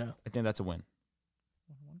Arizona. I think that's a win.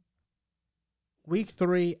 Week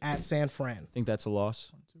 3 at San Fran. I think that's a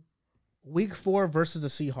loss. Week 4 versus the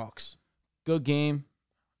Seahawks. Good game.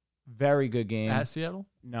 Very good game. At Seattle?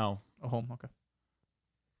 No. Home, okay.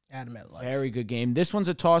 At MetLife. Very good game. This one's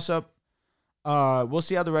a toss-up. We'll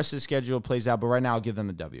see how the rest of the schedule plays out, but right now I'll give them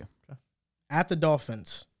the W. Okay. At the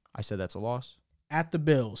Dolphins. I said that's a loss. At the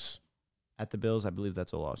Bills. At the Bills, I believe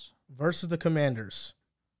that's a loss. Versus the Commanders.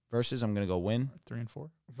 Versus, I'm going to go win. 3-4.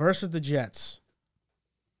 Versus the Jets.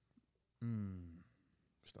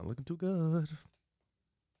 It's not looking too good.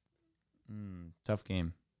 Tough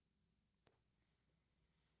game.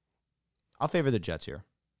 I'll favor the Jets here.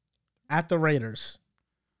 At the Raiders.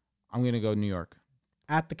 I'm going to go New York.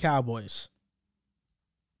 At the Cowboys.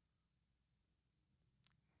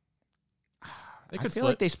 They could feel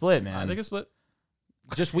like they split, man. They could split.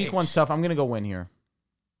 Just week 1 stuff. I'm going to go win here.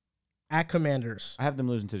 At Commanders. I have them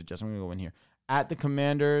losing to the Jets. I'm going to go win here. At the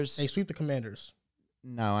Commanders. They sweep the Commanders.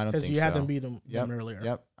 No, I don't think so. Because you had them beat them earlier.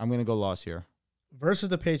 Yep. I'm going to go loss here. Versus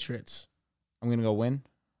the Patriots. I'm going to go win.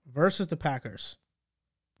 Versus the Packers.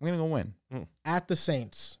 I'm going to go win. At the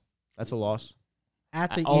Saints. That's a loss.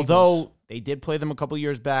 At the Although Eagles. they did play them a couple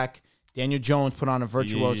years back. Daniel Jones put on a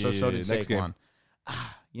virtuoso, so did Saquon.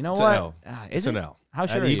 You know what? It's an L. How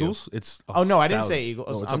sure At are Eagles, you? it's Oh, no, I didn't say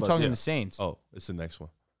Eagles. No, I'm talking the Saints. Oh, it's the next one.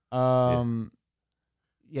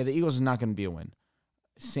 Yeah, the Eagles is not going to be a win.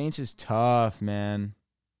 Saints is tough, man.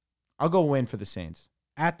 I'll go win for the Saints.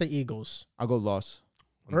 At the Eagles. I'll go loss.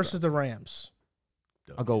 Versus the Rams.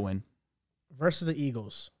 I'll go win. Versus the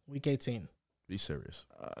Eagles. Week 18. Be serious.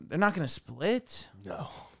 They're not going to split? No.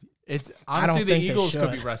 It's honestly the Eagles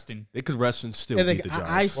could be resting. They could rest and still beat the Giants.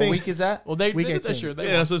 I think, what week is that? Well, they week did this year.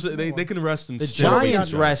 They can rest and the still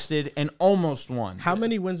Giants rested and almost won. How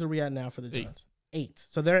many wins are we at now for the Giants? 8.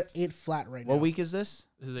 So they're at 8 flat right now. What week is this?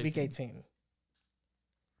 This is 18. Week 18.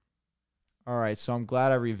 All right, so I'm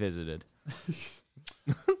glad I revisited.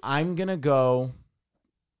 I'm going to go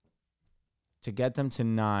to get them to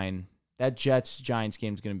 9. That Jets-Giants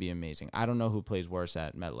game is going to be amazing. I don't know who plays worse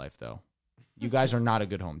at MetLife, though. You guys are not a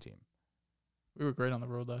good home team. We were great on the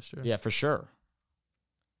road last year. Yeah, for sure.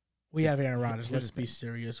 We have Aaron Rodgers. Let's be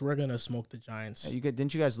serious. We're going to smoke the Giants.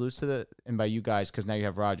 Didn't you guys lose to the – and by you guys, because now you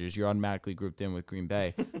have Rodgers, you're automatically grouped in with Green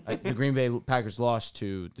Bay. The Green Bay Packers lost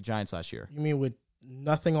to the Giants last year. You mean with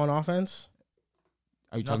nothing on offense?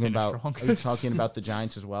 Are you talking about the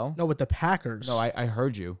Giants as well? No, with the Packers. No, I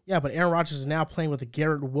heard you. Yeah, but Aaron Rodgers is now playing with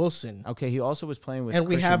Garrett Wilson. Okay, he also was playing with and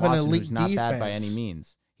Christian we have Watson, an elite who's not defense. bad by any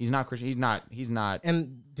means. He's not Christian. He's not.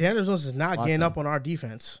 And Daniel Jones is not getting up on our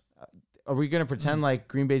defense. Are we going to pretend like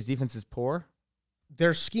Green Bay's defense is poor?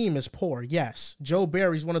 Their scheme is poor, yes. Joe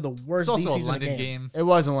Barry's one of the worst it's also DCs a London in the game. It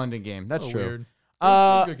was a London game. That's true. Weird. It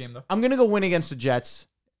was a good game, though. I'm going to go win against the Jets,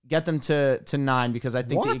 get them to 9 because I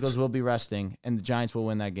think the Eagles will be resting, and the Giants will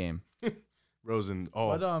win that game. Rosen.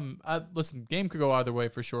 But listen, game could go either way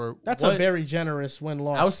for sure. That's a very generous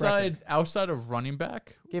win-loss outside of running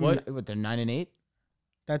back. They're 9-8.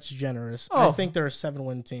 That's generous. Oh. I think they're a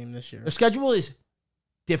 7-win team this year. Their schedule is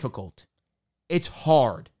difficult. It's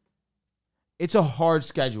hard. It's a hard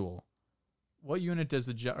schedule. What unit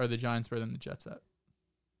are the Giants better than the Jets at?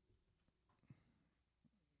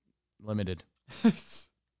 Limited.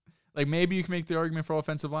 Like, maybe you can make the argument for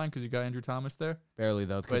offensive line because you got Andrew Thomas there. Barely,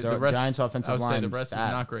 though, because But the Giants' offensive line the rest is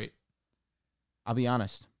not great. I'll be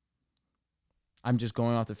honest. I'm just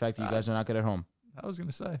going off the fact that you guys are not good at home. I was going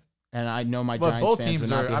to say. And I know my But Giants both fans teams would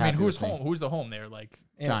not are. be I mean, happy who's with me. home? Who's the home there? Like,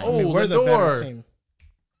 Giants. I mean, we're the better team.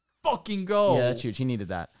 Fucking go. Yeah, that's huge. He needed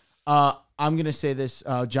that. I'm going to say this.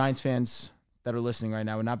 Giants fans that are listening right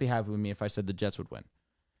now would not be happy with me if I said the Jets would win.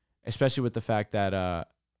 Especially with the fact that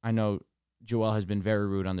I know Joel has been very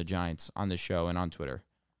rude on the Giants on this show and on Twitter.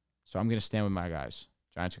 So I'm going to stand with my guys.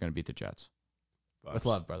 Giants are going to beat the Jets. With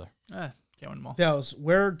love, brother. Can't win them all. Dels,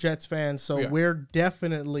 we're Jets fans, so We are. we're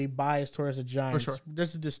definitely biased towards the Giants. For sure.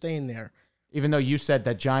 There's a disdain there. Even though you said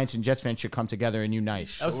that Giants and Jets fans should come together and unite.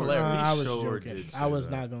 That was hilarious. I was joking. I was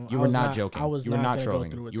not going. You were not joking. I was you were not gonna trolling.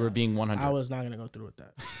 Go through with You were that. being 100. I was not going to go through with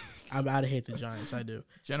that. I hate the Giants. I do.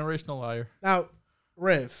 Generational liar. Now,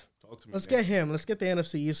 Riv, let's get him. Let's get the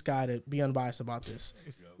NFC East guy to be unbiased about this.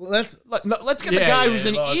 Let's get the guy who's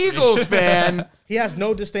an Eagles fan. He has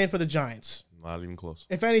no disdain for the Giants. Not even close.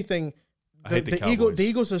 If anything, I hate the Cowboys. The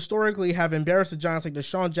Eagles historically have embarrassed the Giants like the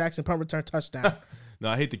Deshaun Jackson punt return touchdown. No,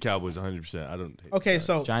 I hate the Cowboys 100%. I don't hate Okay, the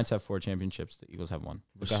so Giants have 4 championships. The Eagles have 1.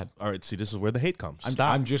 Go ahead. All right, see, this is where the hate comes. I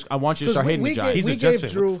Stop. want you to start hating the Giants. He's a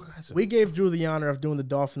Jets fan. We gave Drew the honor of doing the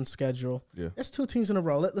Dolphins schedule. Yeah. That's 2 teams in a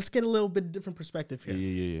row. Let's get a little bit different perspective here.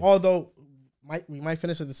 Yeah. Although we might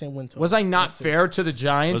finish at the same win total. Was I not fair to the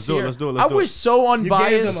Giants? Let's do it. I was so You unbiased.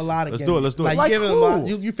 gave them a lot of Let's games. do it. Let's do it. Like, you gave them a lot.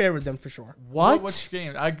 who? You favored them for sure. What? Which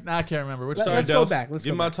game? I can't remember. Which Let's time? go back. Let's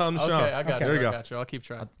Give go my back. time to Okay, shine. I got Okay. you. There you I go. got you. I'll keep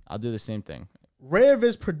trying. I'll do the same thing. Rev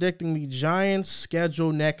is predicting the Giants'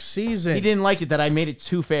 schedule next season. He didn't like it that I made it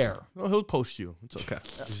too fair. No, he'll post you. It's okay.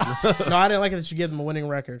 No, I didn't like it that you gave them a winning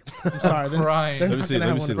record. I'm sorry. They're Crying. not Let me see, gonna let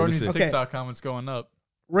have me one. see, let me Brony's see. Okay. TikTok comments going up.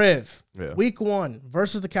 Riv, Yeah. week 1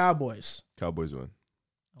 versus the Cowboys Cowboys win.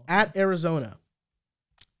 at Arizona,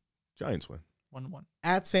 Giants win. 1-1.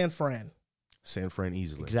 at San Fran San Fran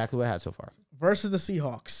easily. Exactly what I had so far. versus the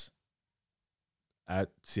Seahawks. At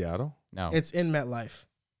Seattle, No. It's in MetLife.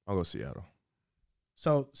 I'll go Seattle.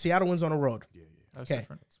 So Seattle wins on the road. That's Okay.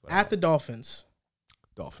 different. At the Dolphins,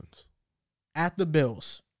 Dolphins, at the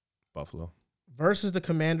Bills Buffalo. versus the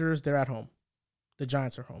Commanders. They're at home. The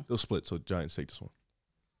Giants are home. They'll split, so Giants take this one.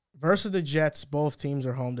 Versus the Jets, both teams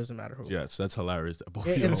are home. Doesn't matter who. Jets, that's hilarious. That both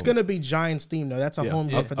And are it's home. going to be Giants theme though. That's a home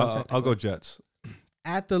game for them. I'll go Jets.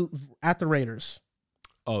 At the Raiders,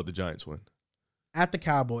 Oh, the Giants win. at the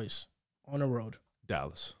Cowboys on the road,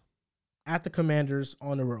 Dallas. at the Commanders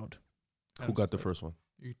on the road, Who got the first one?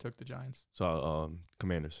 You took the Giants. So,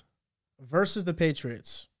 Commanders. versus the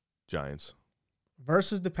Patriots, Giants.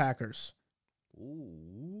 versus the Packers,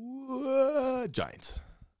 Ooh, Giants.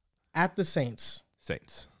 at the Saints,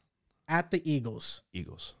 Saints. at the Eagles,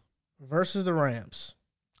 Eagles. versus the Rams,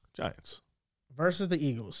 Giants. versus the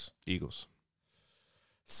Eagles. Eagles.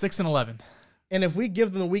 6-11. And if we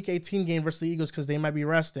give them the Week 18 game versus the Eagles because they might be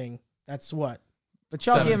resting, that's what? But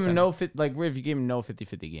y'all gave 7-10. him no fit. Like Riv, you gave him no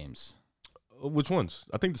 50-50 games. Which ones?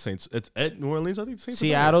 I think the Saints. It's at New Orleans. I think the Saints.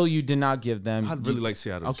 Seattle, you did not give them. I really like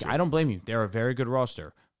Seattle. Okay, I don't blame you. They're a very good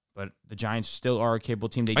roster, but the Giants still are a capable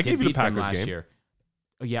team. They I did gave you the beat them Packers last game. year.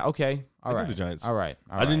 Oh, yeah. Okay. All I right. give the Giants. All right.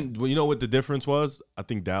 I didn't. Well, you know what the difference was? I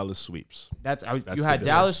think Dallas sweeps. That's That's you the had difference.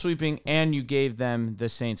 Dallas sweeping, and you gave them the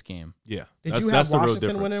Saints game. Yeah. Did that's, you that's have the real Washington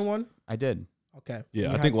difference. winning one? I did. Okay. Yeah, You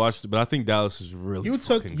I had- think Washington, but I think Dallas is really. You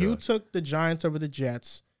took fucking you good. took the Giants over the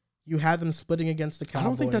Jets. You had them splitting against the Cowboys. I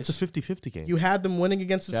don't think that's a 50-50 game. You had them winning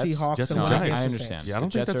against the Jets? Seahawks Jets and and winning Giants. I against the understand. Saints. Yeah, I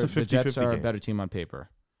don't The think Jets that's a are- The Jets 50-50 are a game. better team on paper.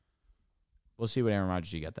 We'll see what Aaron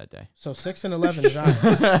Rodgers you get that day. So 6-11 Giants.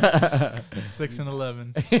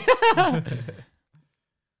 6-11.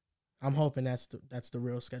 I'm hoping that's the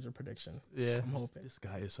real schedule prediction. Yeah. I'm hoping. This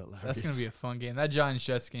guy is hilarious. That's going to be a fun game. That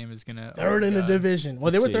Giants-Jets game is going to... Third in the division.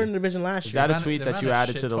 Well, they Let's were see. third in the division last Is year. that a amount of- tweet the that amount you of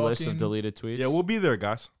added to the shit list of talking- deleted tweets? Yeah, we'll be there,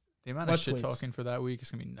 guys. The amount What of shit tweets? talking for that week is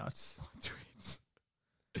going to be nuts.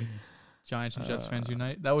 Giants and Jets fans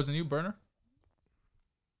unite. That was a new burner?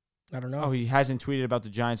 I don't know. Oh, he hasn't tweeted about the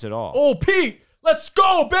Giants at all. Oh, Pete! Let's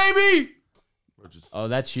go, baby! Oh,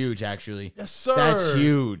 that's huge, actually. Yes, sir. That's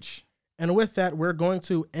huge. And with that, we're going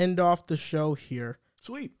to end off the show here.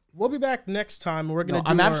 Sweet. We'll be back next time. We're No, going to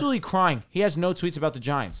I'm absolutely crying. He has no tweets about the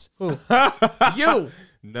Giants. Who? You.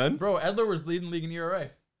 None. Bro, Edler was leading league in ERA.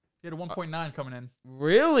 He had a 1.9 coming in.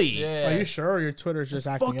 Really? Yeah. Are you sure? Or your Twitter's just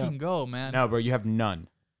acting Fucking up? go, man. No, bro, you have none.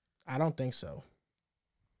 I don't think so.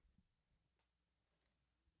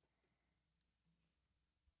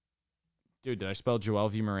 Dude, did I spell Joel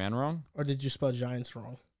V. Moran wrong? Or did you spell Giants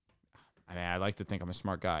wrong? I mean, I like to think I'm a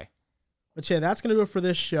smart guy. But yeah, that's going to do it for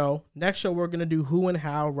this show. Next show, we're going to do Who and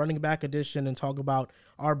How, running back edition, and talk about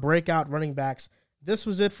our breakout running backs This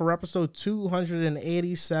was it for episode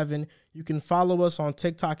 287. You can follow us on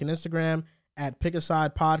TikTok and Instagram at Pick a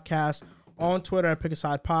Side Podcast, on Twitter at Pick a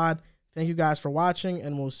Side Pod. Thank you guys for watching,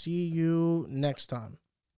 and we'll see you next time.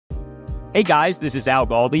 Hey guys, this is Al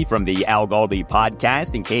Galdi from the Al Galdi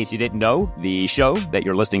Podcast. In case you didn't know, the show that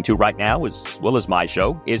you're listening to right now, as well as my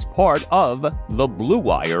show, is part of the Blue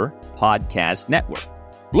Wire Podcast Network.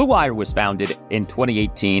 Blue Wire was founded in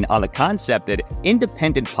 2018 on the concept that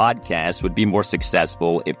independent podcasts would be more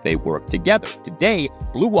successful if they worked together. Today,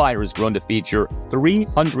 Blue Wire has grown to feature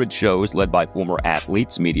 300 shows led by former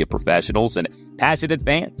athletes, media professionals, and passionate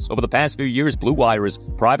fans. Over the past few years, Blue Wire has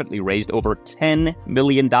privately raised over $10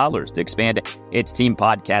 million to expand its team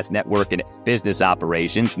podcast network and business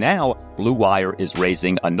operations. Now, Blue Wire is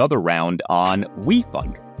raising another round on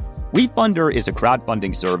WeFunder. WeFunder is a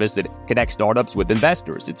crowdfunding service that connects startups with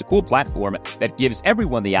investors. It's a cool platform that gives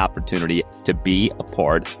everyone the opportunity to be a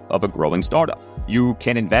part of a growing startup. You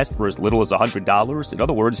can invest for as little as $100. In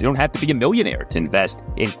other words, you don't have to be a millionaire to invest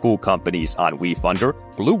in cool companies on WeFunder.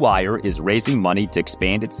 Blue Wire is raising money to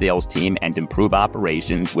expand its sales team and improve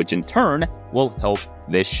operations, which in turn will help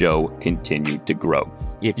this show continue to grow.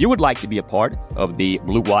 If you would like to be a part of the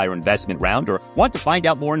Blue Wire investment round or want to find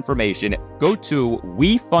out more information, go to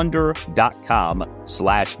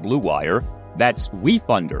wefunder.com/Blue Wire. That's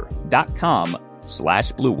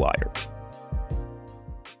wefunder.com/Blue Wire.